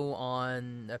show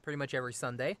on pretty much every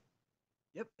Sunday.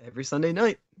 Yep, every Sunday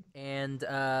night. And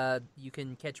you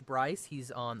can catch Bryce. He's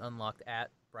on Unlocked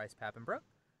at Bryce Pappenbrook.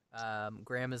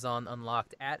 Graham is on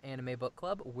Unlocked at Anime Book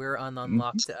Club. We're on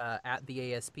Unlocked at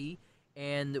the ASP.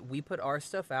 And we put our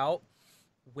stuff out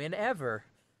whenever.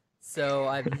 So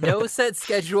I have no set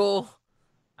schedule.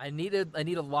 I need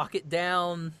to lock it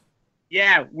down.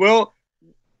 Yeah, well,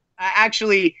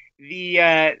 actually,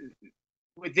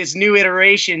 with this new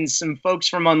iteration, some folks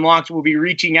from Unlocked will be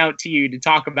reaching out to you to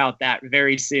talk about that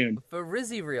very soon. For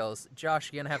Rizzy Reels,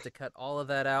 Josh, you're going to have to cut all of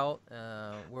that out.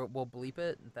 We'll bleep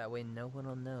it. That way no one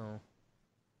will know.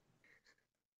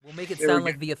 We'll make it sound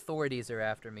like the authorities are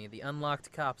after me. The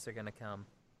Unlocked cops are going to come.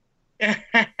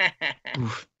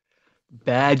 Oof.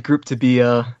 Bad group to be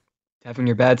having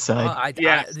your bad side. Do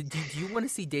you want to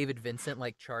see David Vincent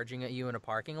like charging at you in a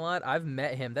parking lot? I've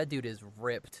met him. That dude is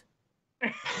ripped.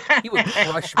 He would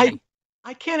crush me.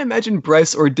 I can't imagine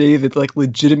Bryce or David like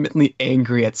legitimately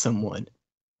angry at someone,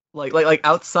 like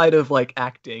outside of like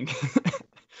acting.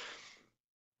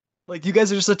 Like you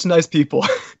guys are just such nice people.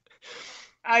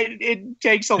 It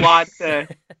takes a lot to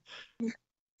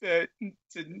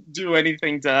do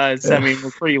anything to us. I mean,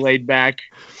 we're pretty laid back.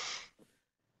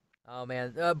 Oh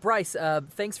man, Bryce,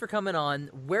 thanks for coming on.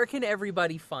 Where can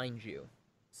everybody find you,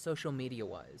 social media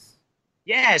wise?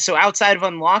 Yeah, so outside of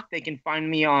Unlocked, they can find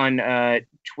me on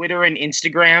Twitter and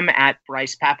Instagram at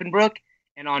Bryce Pappenbrook,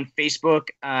 and on Facebook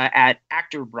at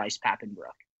actor Bryce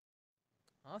Pappenbrook.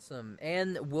 Awesome,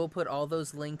 and we'll put all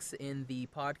those links in the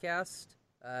podcast,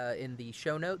 in the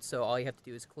show notes. So all you have to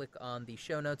do is click on the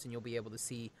show notes, and you'll be able to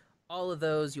see all of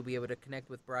those. You'll be able to connect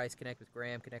with Bryce, connect with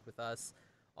Graham, connect with us,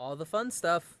 all the fun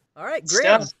stuff. All right,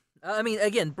 Graham.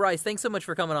 Again, Bryce, thanks so much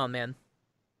for coming on, man.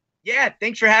 Yeah,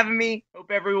 thanks for having me.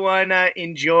 Hope everyone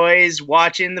enjoys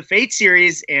watching the Fate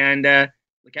series, and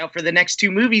look out for the next 2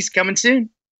 movies coming soon.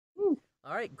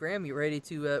 All right, Graham, you ready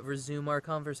to resume our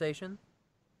conversation?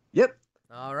 Yep.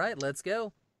 All right, let's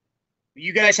go.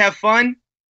 You guys have fun.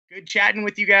 Good chatting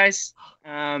with you guys.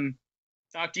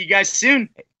 Talk to you guys soon.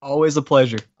 Always a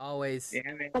pleasure. Always.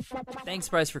 Yeah, man. Thanks,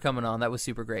 Bryce, for coming on. That was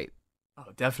super great. Oh,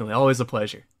 definitely. Always a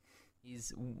pleasure.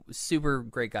 He's super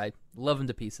great guy. Love him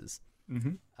to pieces.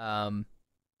 Mm-hmm.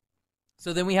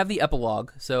 So then we have the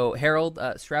epilogue. So Harold,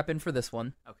 strap in for this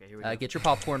one. Okay, here we go. Get your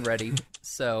popcorn ready.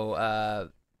 So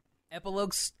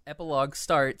epilogue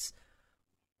starts.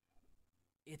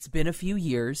 It's been a few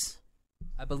years.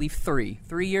 I believe 3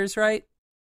 years, right?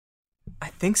 I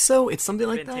think so. It's something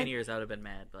like been that. 10 years, I would have been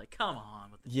mad. But like, come on.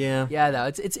 With the Yeah. Yeah, no,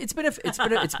 it's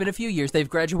been a few years. They've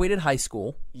graduated high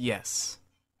school. Yes.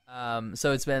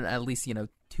 So it's been at least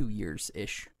 2 years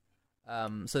ish.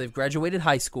 So they've graduated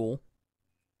high school,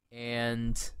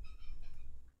 and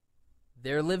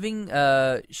they're living.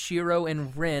 Shiro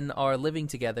and Rin are living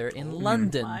together in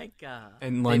London. Oh my God.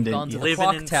 In London. They've gone to yeah. the Living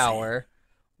clock in tower,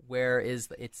 where it's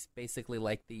basically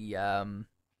like the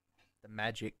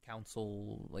magic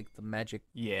council, like the magic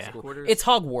Yeah. school. Quarters? It's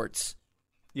Hogwarts.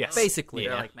 Yes. Basically.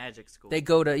 They're Yeah. like magic school. They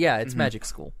go to it's Mhm. magic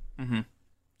school.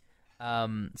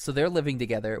 Mm-hmm. So they're living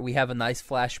together. We have a nice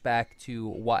flashback to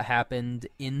what happened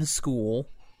in school.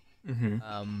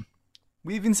 Mm-hmm.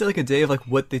 We even see like a day of like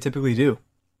what they typically do.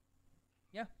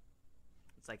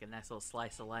 It's like a nice little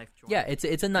slice of life. Joint. Yeah, it's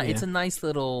a nice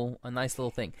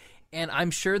little thing. And I'm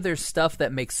sure there's stuff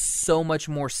that makes so much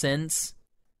more sense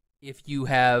if you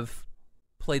have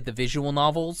played the visual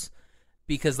novels,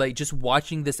 because like just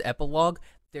watching this epilogue,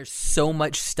 there's so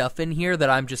much stuff in here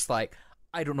that I'm just like,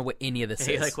 I don't know what any of this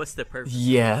Hey, is. like, what's the purpose?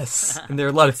 Yes, and there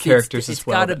are a lot of characters it's as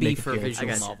well. gotta that be make for appearances.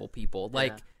 visual I gotcha. novel people.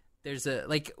 Like, Yeah. there's a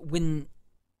like when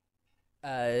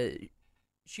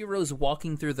Shiro's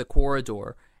walking through the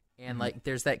corridor, and like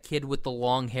there's that kid with the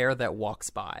long hair that walks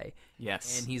by,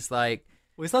 Yes. and he's like,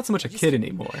 Well, he's not so much a just- kid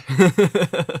anymore.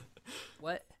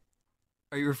 "What?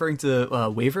 Are you referring to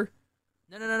Waver?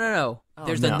 No. Oh,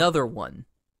 There's no. another one.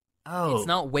 Oh, It's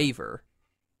not Waver.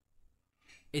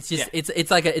 It's just Yeah.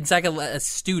 it's like a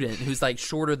student who's like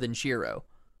shorter than Shiro.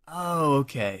 Oh,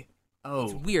 okay. It's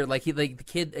Oh, weird. Like a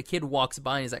kid walks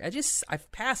by and he's like,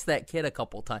 I've passed that kid a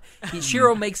couple times.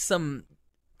 Shiro makes some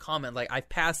comment like, I've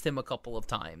passed him a couple of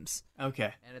times,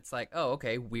 okay. and it's like, oh,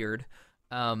 okay, weird.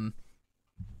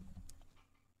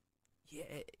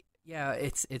 Yeah,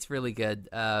 it's really good.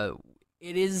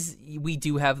 It is. We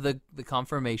do have the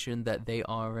confirmation that they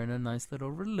are in a nice little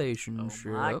Oh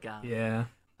relationship. my God. Yeah.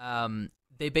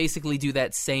 They basically do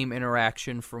that same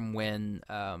interaction from when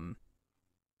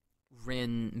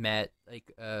Rin met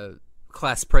like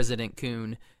class president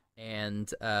Kun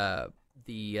and and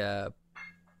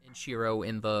Shiro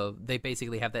in the. They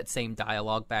basically have that same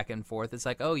dialogue back and forth. It's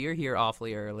like, oh, you're here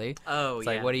awfully early. Oh, It's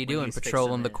yeah. like, what are you when doing? he's fixing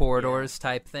Patrolling the it. corridors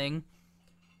type thing.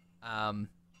 And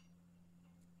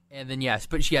then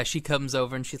she comes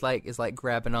over and she's like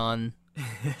grabbing on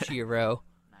Shiro,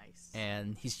 Yeah. Nice.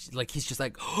 and he's just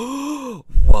like,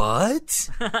 what?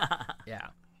 Yeah,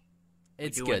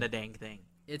 it's doing good. the dang thing.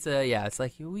 It's it's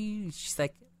like she's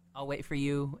like, I'll wait for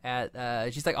you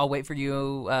at she's like, I'll wait for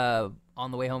you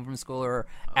on the way home from school or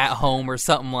at home or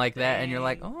something like that, and you're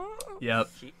like, oh. Yep.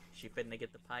 She finna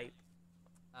get the pipe.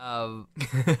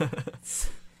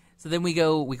 So then we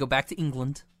go back to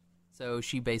England. So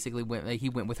she basically he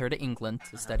went with her to England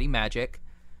to study magic.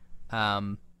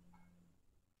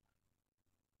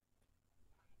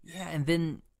 Yeah, and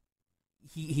then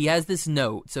he has this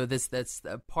note. So that's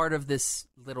a part of this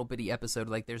little bitty episode.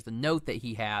 Like, there's the note that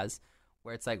he has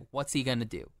where it's like, what's he gonna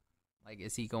do? Like,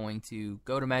 is he going to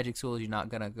go to magic school? Is he not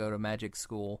gonna go to magic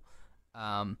school?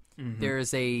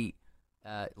 There's a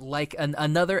like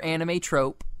another anime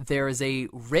trope. There is a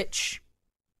rich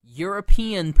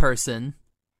European person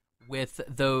with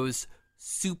those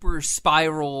super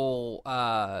spiral,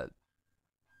 like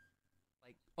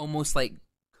almost like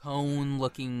cone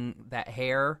looking that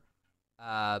hair.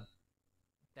 That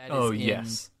is Oh, in,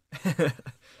 yes.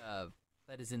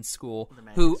 that is in school. The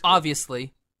magic Who school.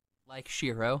 obviously, like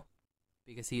Shiro,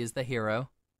 because he is the hero.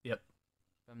 Yep.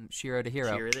 From Shiro to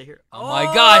Hero. Shiro the hero. Oh my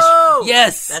gosh!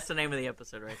 Yes! That's the name of the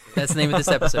episode right there. That's the name of this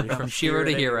episode. From Shiro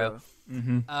to Hero.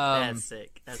 Mm-hmm. That's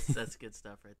sick. That's good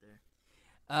stuff right there.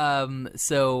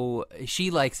 So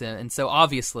she likes him, and so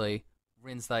obviously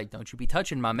Rin's like, "Don't you be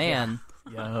touching my man."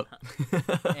 Yep.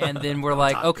 And then we're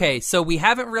like, talk to "Okay, so we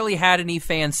haven't really had any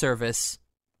fan service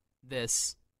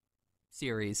this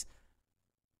series.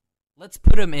 Let's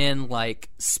put him in like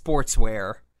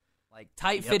sportswear, like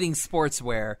tight-fitting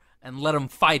sportswear, and let them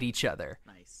fight each other."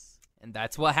 Nice. And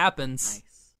that's what happens.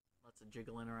 Nice. Lots of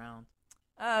jiggling around.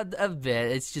 A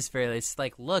bit. It's just very. It's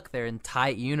like, look, they're in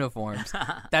tight uniforms.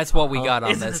 That's what we got on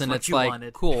Isn't this, this and what it's you like,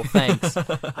 wanted? cool, thanks.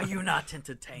 Are you not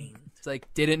entertained? It's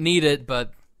like, didn't need it,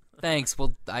 but thanks.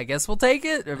 Well, I guess we'll take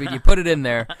it. I mean, you put it in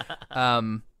there.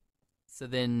 So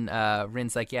then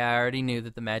Rin's like, yeah, I already knew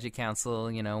that the Magic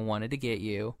Council, wanted to get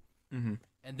you. Mm-hmm.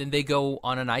 And then they go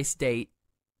on a nice date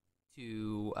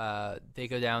to, they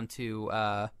go down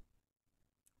to,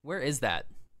 where is that?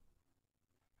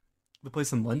 The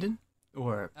place in London?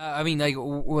 Or I mean,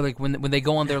 or like when they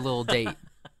go on their little date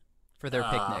for their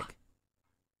picnic.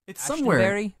 it's somewhere.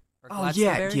 Ashtonbury? Or Oh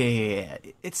yeah.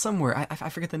 Glastonbury? It's somewhere. I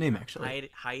forget the name actually.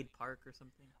 Hyde Park or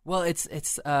something. Well, it's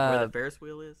Where the Ferris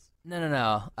wheel is.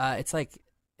 No. It's like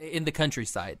in the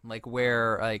countryside, like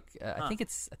where I think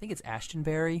it's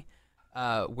Ashtonbury,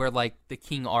 where like the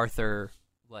King Arthur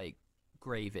like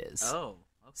grave is. Oh,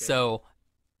 okay. So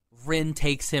Rin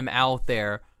takes him out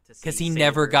there because he Saber.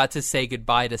 never got to say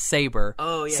goodbye to Saber.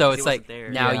 Oh yeah. So 'cause he it's like wasn't there.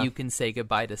 now Yeah. you can say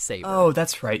goodbye to Saber. Oh,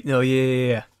 that's right. No,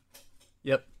 yeah.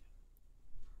 Yep.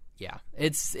 Yeah,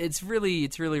 it's really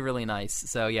really nice.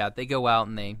 So yeah, they go out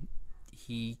and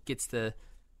he gets to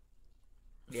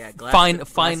Yeah.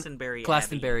 Glastonbury.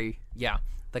 Abbey. Yeah,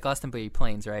 the Glastonbury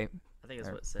Plains, right? I think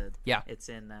that's what it said. Yeah. It's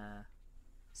in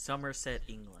Somerset,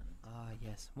 England. Ah,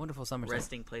 yes, wonderful Somerset.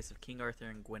 Resting place of King Arthur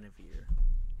and Guinevere.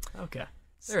 Okay.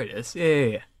 There it is.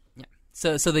 Yeah.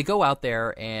 So they go out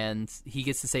there and he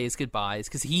gets to say his goodbyes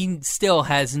because he still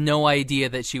has no idea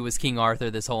that she was King Arthur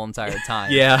this whole entire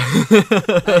time. Yeah.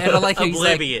 And I like how he's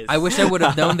like, Oblivious. I wish I would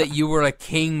have known that you were a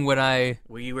king when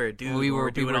We were a dude. We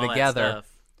were doing all that together.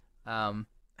 stuff.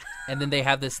 And then they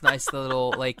have this nice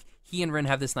little like he and Rin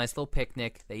have this nice little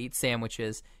picnic. They eat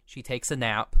sandwiches. She takes a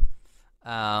nap.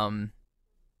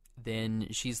 Then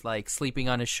she's like sleeping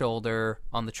on his shoulder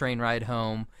on the train ride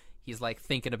home. He's like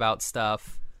thinking about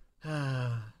stuff.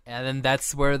 And then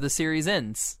that's where the series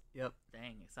ends. Yep.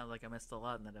 Dang, it sounds like I missed a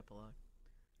lot in that epilogue.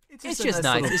 It's a just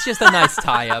nice. little- It's just a nice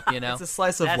tie-up, It's a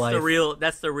slice of That's life.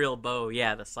 the real bow.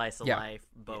 Yeah, the slice of Yeah. life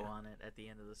bow on it at the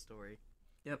end of the story.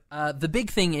 The big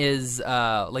thing is,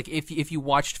 like, if you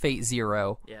watched Fate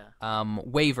Zero, Yeah.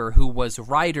 Waver, who was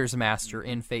Rider's Master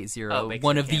in Fate Zero, makes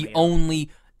one a of the cameo. only,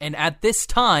 and at this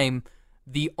time,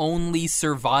 the only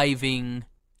surviving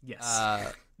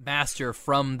Yes. master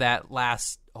from that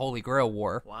last Holy Grail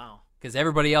War. Wow. Because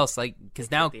everybody else, because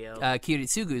They now took the L.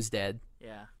 Kiritsugu's dead.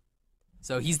 Yeah.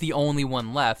 So he's the only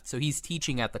one left. So he's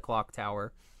teaching at the clock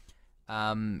tower.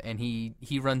 And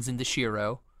he runs into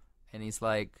Shiro, and he's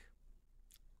like,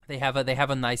 they have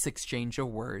a nice exchange of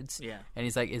words. Yeah. And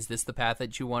he's like, "Is this the path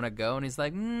that you want to go?" And he's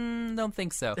like, "Don't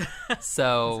think so." It's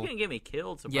So gonna get me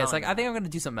killed. So yeah, it's like probably I think not. I'm gonna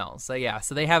do something else. So yeah,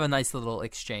 so they have a nice little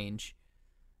exchange,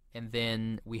 and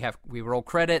then we roll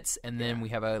credits, and then we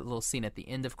have a little scene at the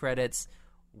end of credits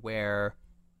where,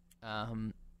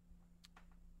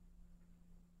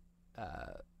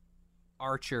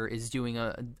 Archer is doing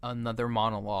another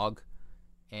monologue,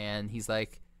 and he's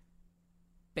like,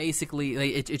 basically,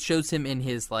 like, it shows him in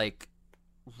his like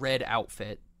red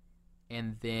outfit,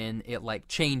 and then it like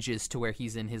changes to where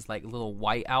he's in his like little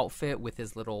white outfit with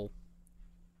his little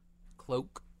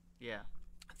cloak Yeah.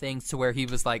 things, to where he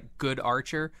was like good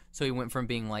Archer, so he went from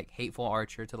being like hateful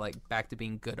Archer to like back to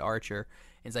being good Archer.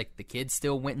 And it's like the kid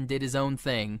still went and did his own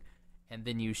thing, and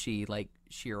then you see like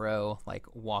Shiro like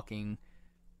walking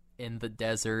in the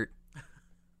desert,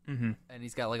 Mm-hmm. and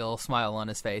he's got like a little smile on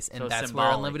his face, and So that's symbolic.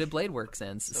 where Unlimited Blade Works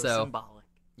ends. So symbolic.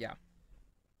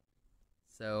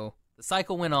 So the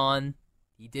cycle went on.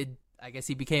 I guess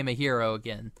he became a hero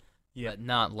again, Yeah. but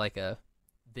not like a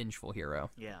vengeful hero.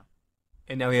 Yeah.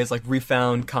 And now he has like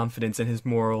refound confidence in his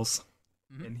morals,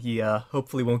 Mhm. and he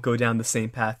hopefully won't go down the same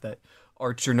path that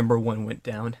Archer #1 went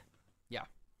down. Yeah.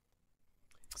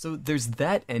 So there's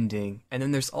that ending, and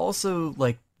then there's also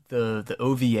like the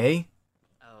OVA.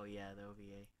 Oh yeah, the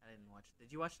OVA. I didn't watch it.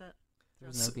 Did you watch that? There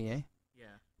was an OVA? Yeah.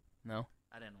 No.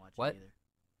 I didn't watch What? it either.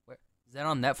 Where is that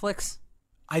on Netflix?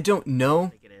 I don't know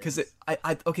think it because is.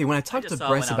 okay, when I I talked just to saw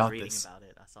Bryce when I was about reading this, about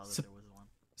it. I saw that Sup- there was one.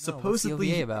 what's the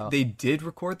supposedly OVA about? they did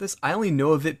record this. I only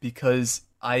know of it because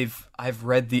I've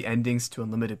read the endings to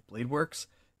Unlimited Blade Works.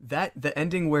 The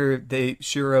ending where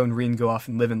Shiro and Rin go off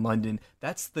and live in London,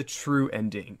 that's the true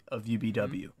ending of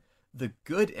UBW. The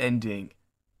good ending,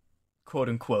 quote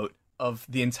unquote, of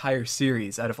the entire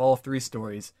series out of all 3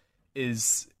 stories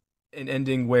is an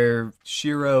ending where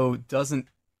Shiro doesn't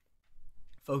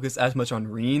focus as much on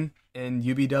Rin and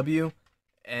UBW,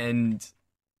 and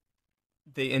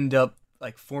they end up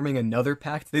like forming another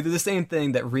pact. They do the same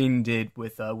thing that Rin did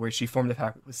with where she formed a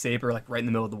pact with Saber, like right in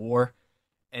the middle of the war,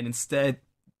 and instead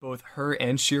both her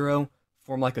and Shiro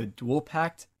form like a dual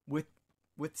pact with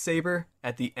Saber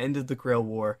at the end of the Grail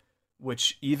War.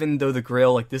 Which, even though the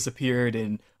Grail like disappeared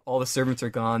and all the servants are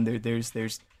gone,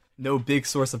 there's no big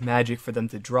source of magic for them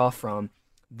to draw from.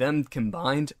 Them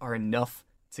combined are enough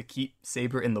to keep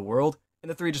Saber in the world, and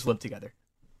the three just live together,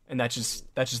 and that's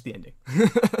just the ending.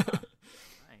 Nice.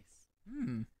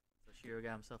 Hmm. So Shiro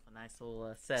got himself a nice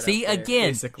little setup. See, there. again,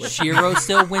 basically. Shiro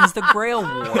still wins the Grail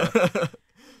War.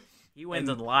 He wins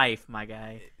in life, my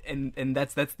guy. and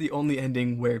that's the only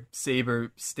ending where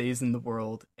Saber stays in the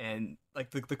world and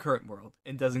like the current world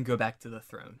and doesn't go back to the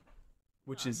throne,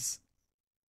 which is,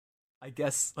 I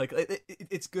guess, like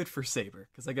it's good for Saber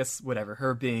because I guess whatever,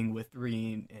 her being with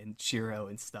Rin and Shiro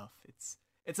and stuff, it's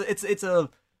a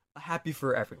happy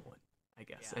for everyone, I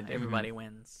guess, Yeah, and everybody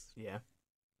wins. Yeah.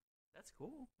 That's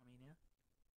cool. I mean,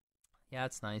 Yeah,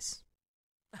 it's nice.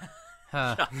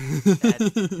 Huh.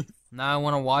 That- Now I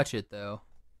want to watch it though.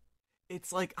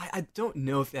 It's like I don't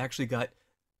know if it actually got,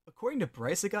 according to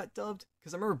Bryce, it got dubbed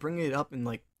because I remember bringing it up and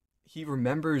like he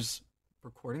remembers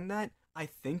recording that. I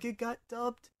think it got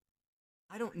dubbed.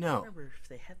 I don't I know. don't remember if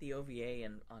they had the OVA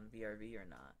on VRV or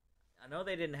not. I know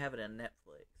they didn't have it on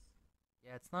Netflix.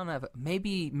 Yeah, it's not enough.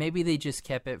 Maybe they just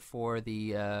kept it for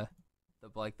the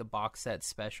box set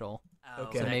special.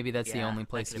 Okay. So maybe that's the yeah, only that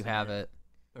place could've you been have it.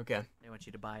 Okay. They want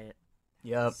you to buy it.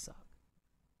 Yep. Suck.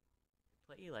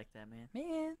 Play you like that, man.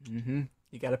 Man. Mm-hmm.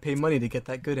 You gotta pay money to get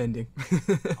that good ending.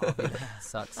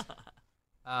 Sucks.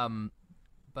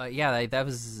 But yeah, that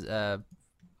was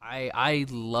I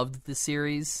loved the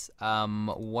series.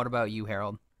 What about you,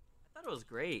 Harold? I thought it was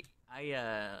great.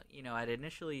 I'd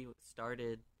initially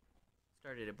started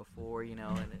it before, and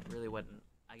it really wasn't.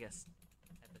 I guess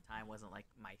at the time wasn't like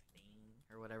my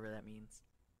thing or whatever that means.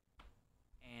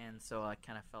 And so I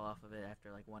kind of fell off of it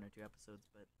after like 1 or 2 episodes.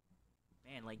 But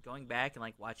man, like going back and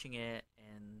like watching it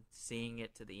and seeing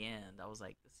it to the end, I was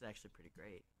like, this is actually pretty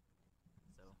great.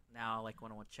 So now I like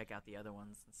want to check out the other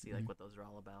ones and see like what those are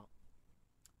all about.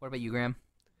 What about you, Graham?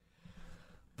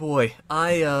 Boy,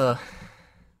 I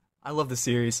love the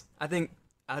series. I think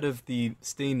out of the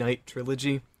Stay Night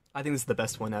trilogy, I think this is the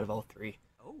best one out of all 3.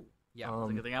 Oh, Yeah.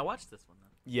 it's a good thing I watched this one then.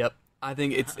 Yep. I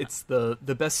think it's the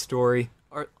best story.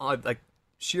 Like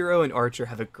Shiro and Archer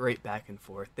have a great back and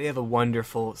forth. They have a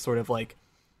wonderful sort of like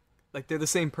they're the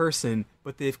same person,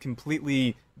 but they have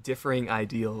completely differing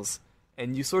ideals,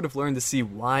 and you sort of learn to see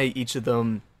why each of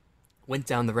them went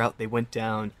down the route they went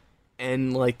down.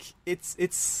 And like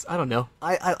it's I don't know.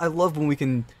 I love when we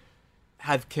can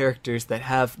have characters that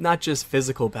have not just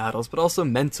physical battles but also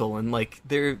mental, and like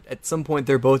they're at some point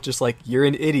they're both just like, you're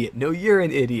an idiot, no you're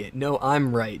an idiot, no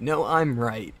I'm right, no I'm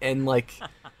right, and like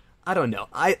I don't know.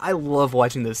 I love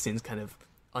watching those scenes kind of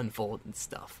unfold and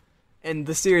stuff. And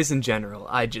the series in general,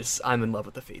 I'm in love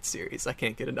with the Fate series. I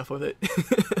can't get enough of it.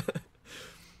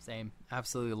 Same.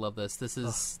 Absolutely love this. This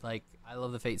is like, I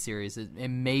love the Fate series. It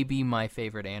may be my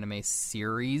favorite anime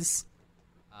series,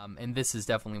 and this is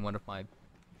definitely one of my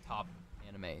top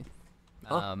anime.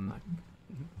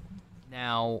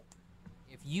 Now,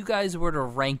 if you guys were to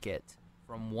rank it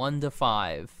from 1 to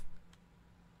 5,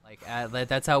 like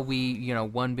that's how we,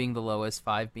 1 being the lowest,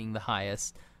 5 being the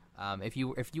highest. If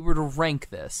you were to rank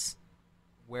this,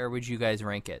 where would you guys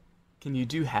rank it? Can you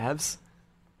do halves?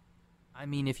 I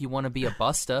mean, if you want to be a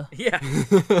busta. Yeah. You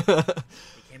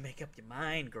can't make up your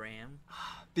mind, Graham.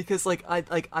 Because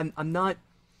I'm not.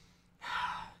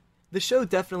 The show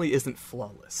definitely isn't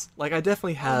flawless. Like I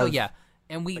definitely have. Oh yeah,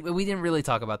 and we didn't really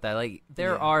talk about that. Like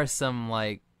there are some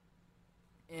like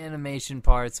animation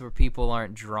parts where people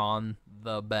aren't drawn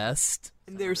the best.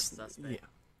 And there's suspect.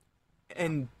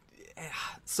 and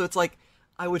so it's like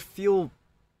I would feel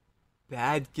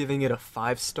bad giving it a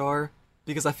 5-star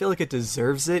because I feel like it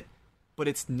deserves it, but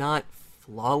it's not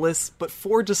flawless. But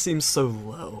 4 just seems so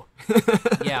low.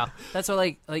 Yeah, that's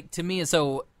what like to me.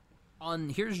 So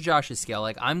here's Josh's scale.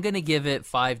 Like I'm gonna give it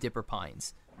 5 Dipper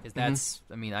Pines because that's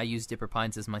I mean I use Dipper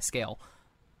Pines as my scale.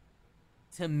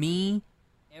 To me,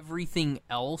 everything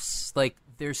else, like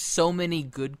there's so many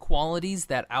good qualities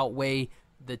that outweigh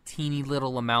the teeny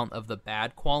little amount of the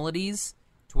bad qualities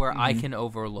to where I can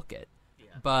overlook it. Yeah.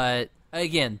 But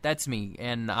again, that's me,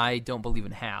 and I don't believe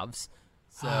in halves.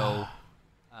 So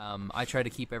I try to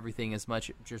keep everything as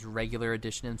much just regular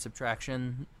addition and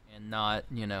subtraction and not,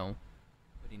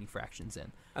 put any fractions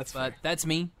in. That's But fair. that's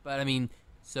me. But I mean,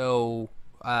 so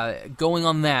going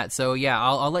on that, so yeah,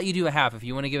 I'll let you do a half if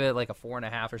you want to give it like a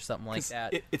 4.5 or something like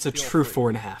that. It's a feel true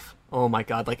free. 4.5. Oh my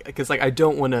god! Because I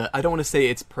don't want to say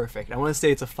it's perfect. I want to say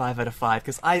it's a 5 out of 5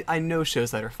 because I know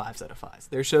shows that are 5s out of 5s.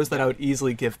 There are shows that I would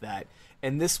easily give that,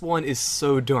 and this one is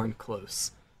so darn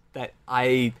close that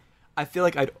I feel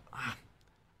like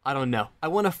I don't know. I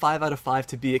want a 5 out of 5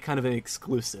 to be a kind of an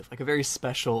exclusive, like a very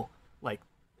special like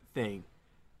thing,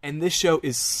 and this show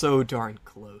is so darn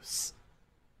close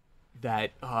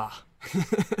that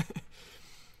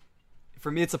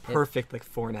for me it's a perfect like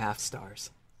 4.5 stars.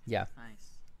 Yeah.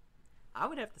 Nice. I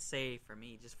would have to say, for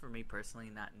me personally,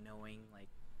 not knowing like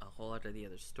a whole lot of the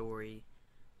other story,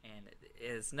 and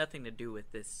it has nothing to do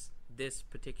with this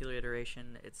particular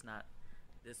iteration. It's not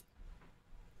this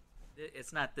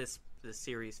the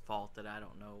series' fault that I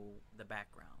don't know the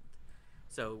background.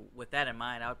 So with that in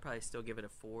mind, I would probably still give it a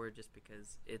 4, just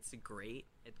because it's great.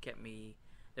 It kept me.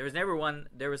 There was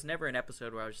never an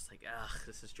episode where I was just like, ugh,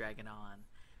 this is dragging on.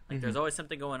 Like, there's always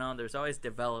something going on. There's always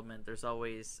development. There's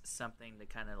always something to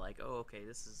kind of like, oh, okay,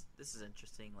 this is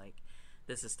interesting. Like,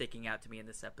 this is sticking out to me in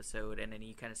this episode, and then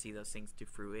you kind of see those things to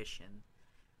fruition.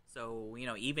 So,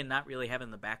 even not really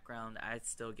having the background, I'd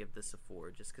still give this a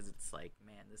 4, just because it's like,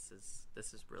 man, this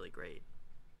is really great.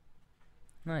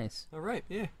 Nice. All right,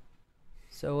 yeah.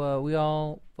 So we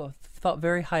all thought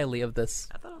very highly of this.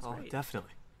 I thought it was great.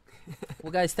 Definitely.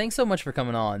 Well, guys, thanks so much for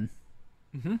coming on.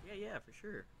 Yeah, for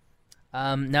sure.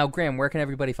 Now, Graham, where can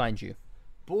everybody find you?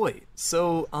 Boy,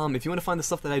 so if you want to find the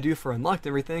stuff that I do for Unlocked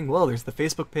everything, well, there's the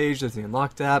Facebook page, there's the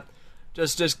Unlocked app.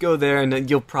 Just go there, and then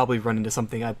you'll probably run into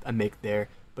something I make there.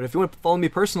 But if you want to follow me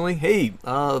personally, hey,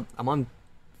 I'm on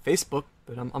Facebook,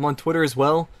 but I'm on Twitter as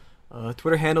well.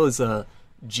 Twitter handle is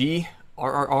GRRRAHAMT.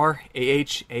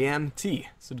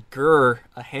 So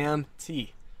GRRAHAMT.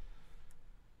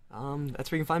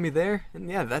 That's where you can find me there, and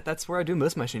yeah, that's where I do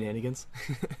most of my shenanigans.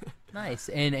 Nice.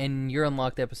 And your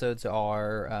Unlocked episodes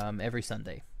are every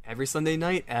Sunday. Every Sunday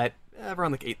night at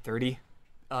around like 8:30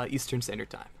 Eastern Standard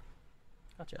Time.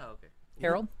 Gotcha. Oh, okay.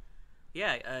 Harold?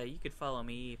 Yeah, you could follow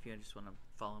me if you just want to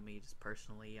follow me just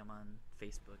personally. I'm on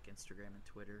Facebook, Instagram, and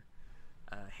Twitter.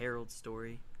 Harold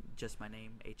Story, just my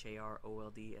name,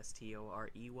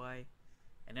 HAROLDSTOREY.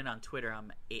 And then on Twitter,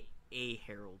 I'm a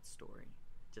Harold Story,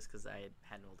 just because I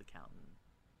had an old account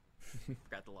and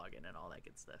forgot to log in and all that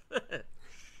good stuff.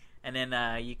 And then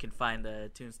you can find the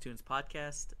Tunes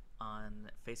podcast on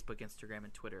Facebook, Instagram,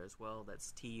 and Twitter as well.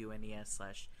 That's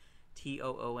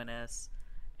TUNES/TOONS.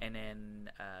 And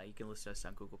then you can listen to us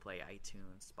on Google Play,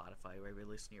 iTunes, Spotify, wherever you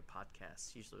listen to your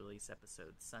podcasts. Usually release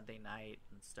episodes Sunday night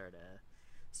and start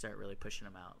really pushing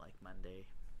them out like Monday.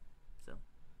 So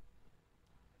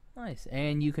Nice.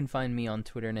 And you can find me on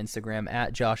Twitter and Instagram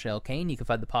at Josh L. Kane. You can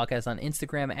find the podcast on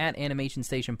Instagram at Animation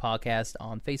Station Podcast,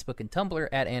 on Facebook and Tumblr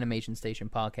at Animation Station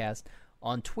Podcast,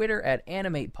 on Twitter at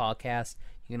Animate Podcast.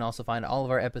 You can also find all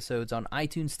of our episodes on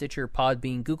iTunes, Stitcher,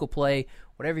 Podbean, Google Play,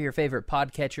 whatever your favorite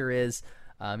podcatcher is.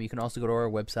 You can also go to our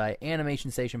website,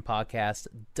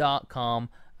 animationstationpodcast.com.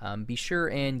 Be sure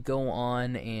and go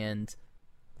on and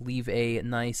leave a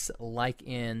nice like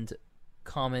and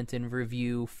comment and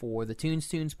review for the Tunes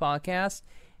podcast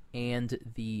and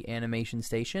the Animation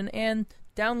Station, and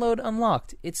download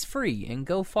Unlocked. It's free, and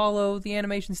go follow the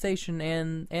Animation Station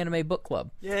and Anime Book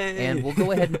Club. Yay! And we'll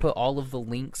go ahead and put all of the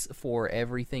links for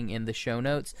everything in the show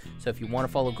notes. So if you want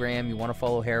to follow Graham, you want to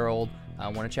follow Harold,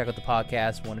 want to check out the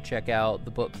podcast, want to check out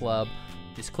the book club,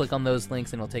 just click on those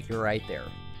links and it'll take you right there.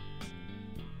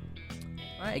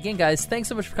 All right, again, guys, thanks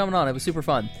so much for coming on. It was super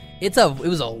fun. It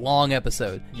was a long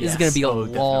episode. This is going to be a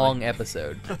long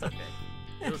episode. that's okay.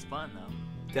 It was fun, though.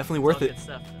 Definitely worth it. Good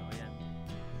stuff, though, yeah.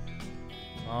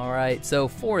 All right, so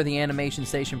for the Animation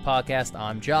Station podcast,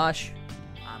 I'm Josh.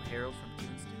 I'm Harold from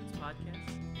Tunes Podcast.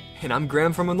 And I'm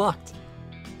Graham from Unlocked.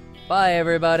 Bye,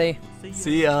 everybody. See ya.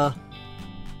 See ya.